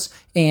your house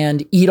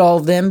and eat all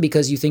of them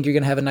because you think you're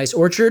going to have a nice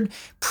orchard?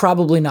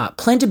 Probably not.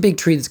 Plant a big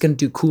tree that's going to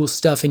do cool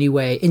stuff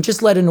anyway, and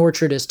just let an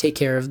orchardist take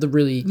care of the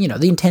really,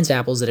 the intense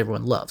apples that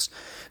everyone loves.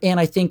 And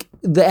I think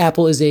the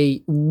apple is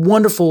a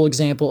wonderful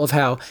example of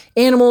how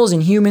animals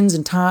and humans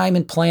and time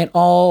and plant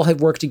all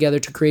have worked together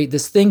to create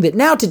this thing that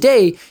now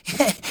today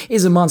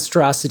is a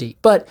monstrosity.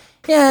 But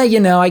yeah,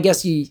 I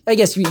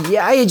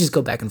just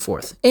go back and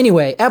forth.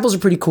 Anyway, apples are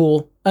pretty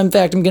cool. In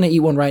fact, I'm going to eat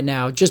one right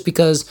now just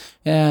because,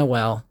 I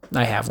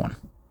have one.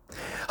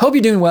 Hope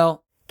you're doing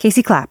well.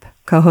 Casey Clapp,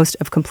 co-host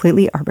of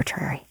Completely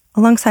Arbitrary,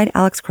 alongside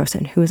Alex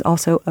Croson, who is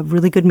also a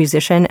really good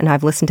musician, and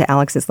I've listened to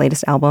Alex's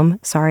latest album,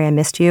 Sorry I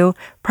Missed You,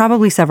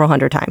 probably several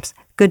hundred times.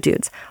 Good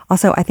dudes.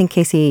 Also, I think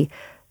he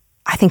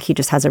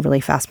just has a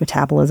really fast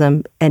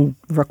metabolism and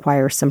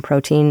requires some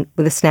protein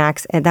with the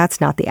snacks, and that's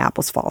not the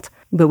apple's fault,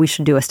 but we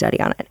should do a study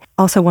on it.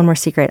 Also, one more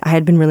secret. I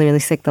had been really, really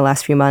sick the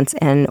last few months,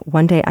 and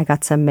one day I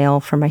got some mail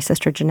from my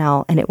sister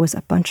Janelle, and it was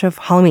a bunch of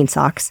Halloween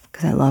socks,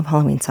 because I love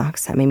Halloween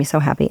socks. That made me so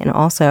happy. And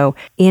also,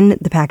 in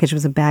the package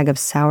was a bag of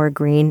sour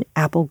green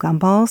apple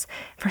gumballs.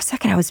 For a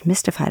second, I was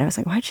mystified. I was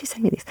like, why did she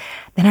send me these?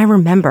 Then I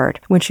remembered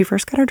when she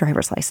first got her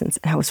driver's license,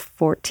 and I was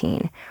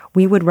 14,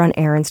 we would run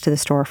errands to the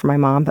store for my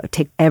mom, but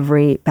take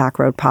every back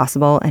road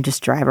possible and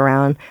just drive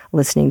around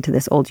listening to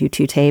this old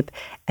U2 tape.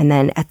 And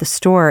then at the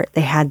store,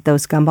 they had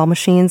those gumball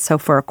machines. So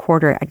for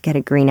 $0.25, I'd get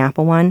a green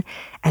apple one.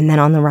 And then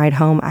on the ride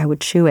home, I would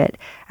chew it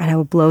and I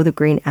would blow the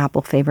green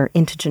apple flavor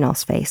into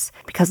Janelle's face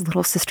because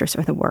little sisters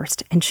are the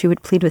worst. And she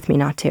would plead with me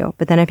not to.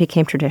 But then it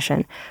became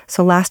tradition.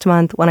 So last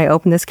month, when I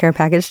opened this care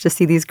package to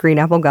see these green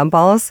apple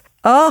gumballs,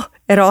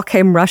 it all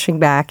came rushing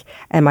back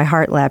and my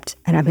heart leapt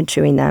and I've been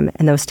chewing them.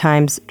 And those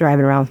times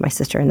driving around with my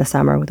sister in the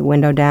summer with the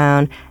window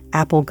down,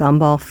 apple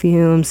gumball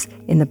fumes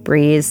in the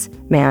breeze.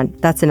 Man,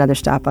 that's another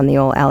stop on the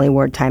old Allie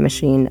Ward time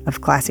machine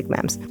of classic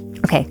memes.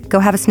 Okay, go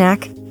have a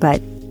snack,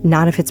 but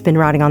not if it's been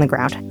rotting on the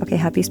ground. Okay,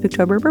 happy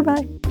Spooktober.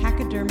 Bye-bye.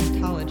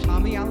 Pachydermatology,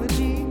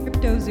 homeology,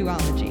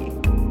 cryptozoology,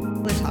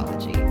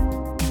 litology,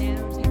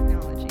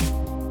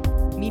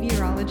 nanotechnology,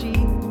 meteorology,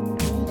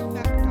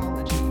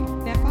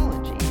 olfactology,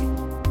 nephology,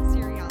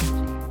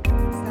 cereology,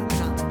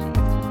 selenology.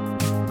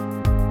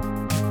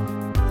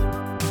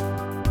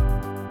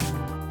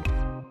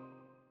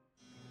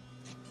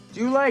 Do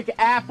you like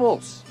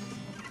apples?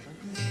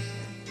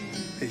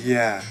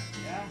 Yeah.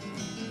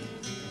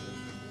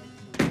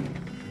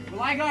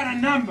 Well, I got a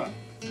number.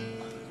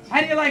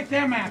 How do you like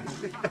them apples?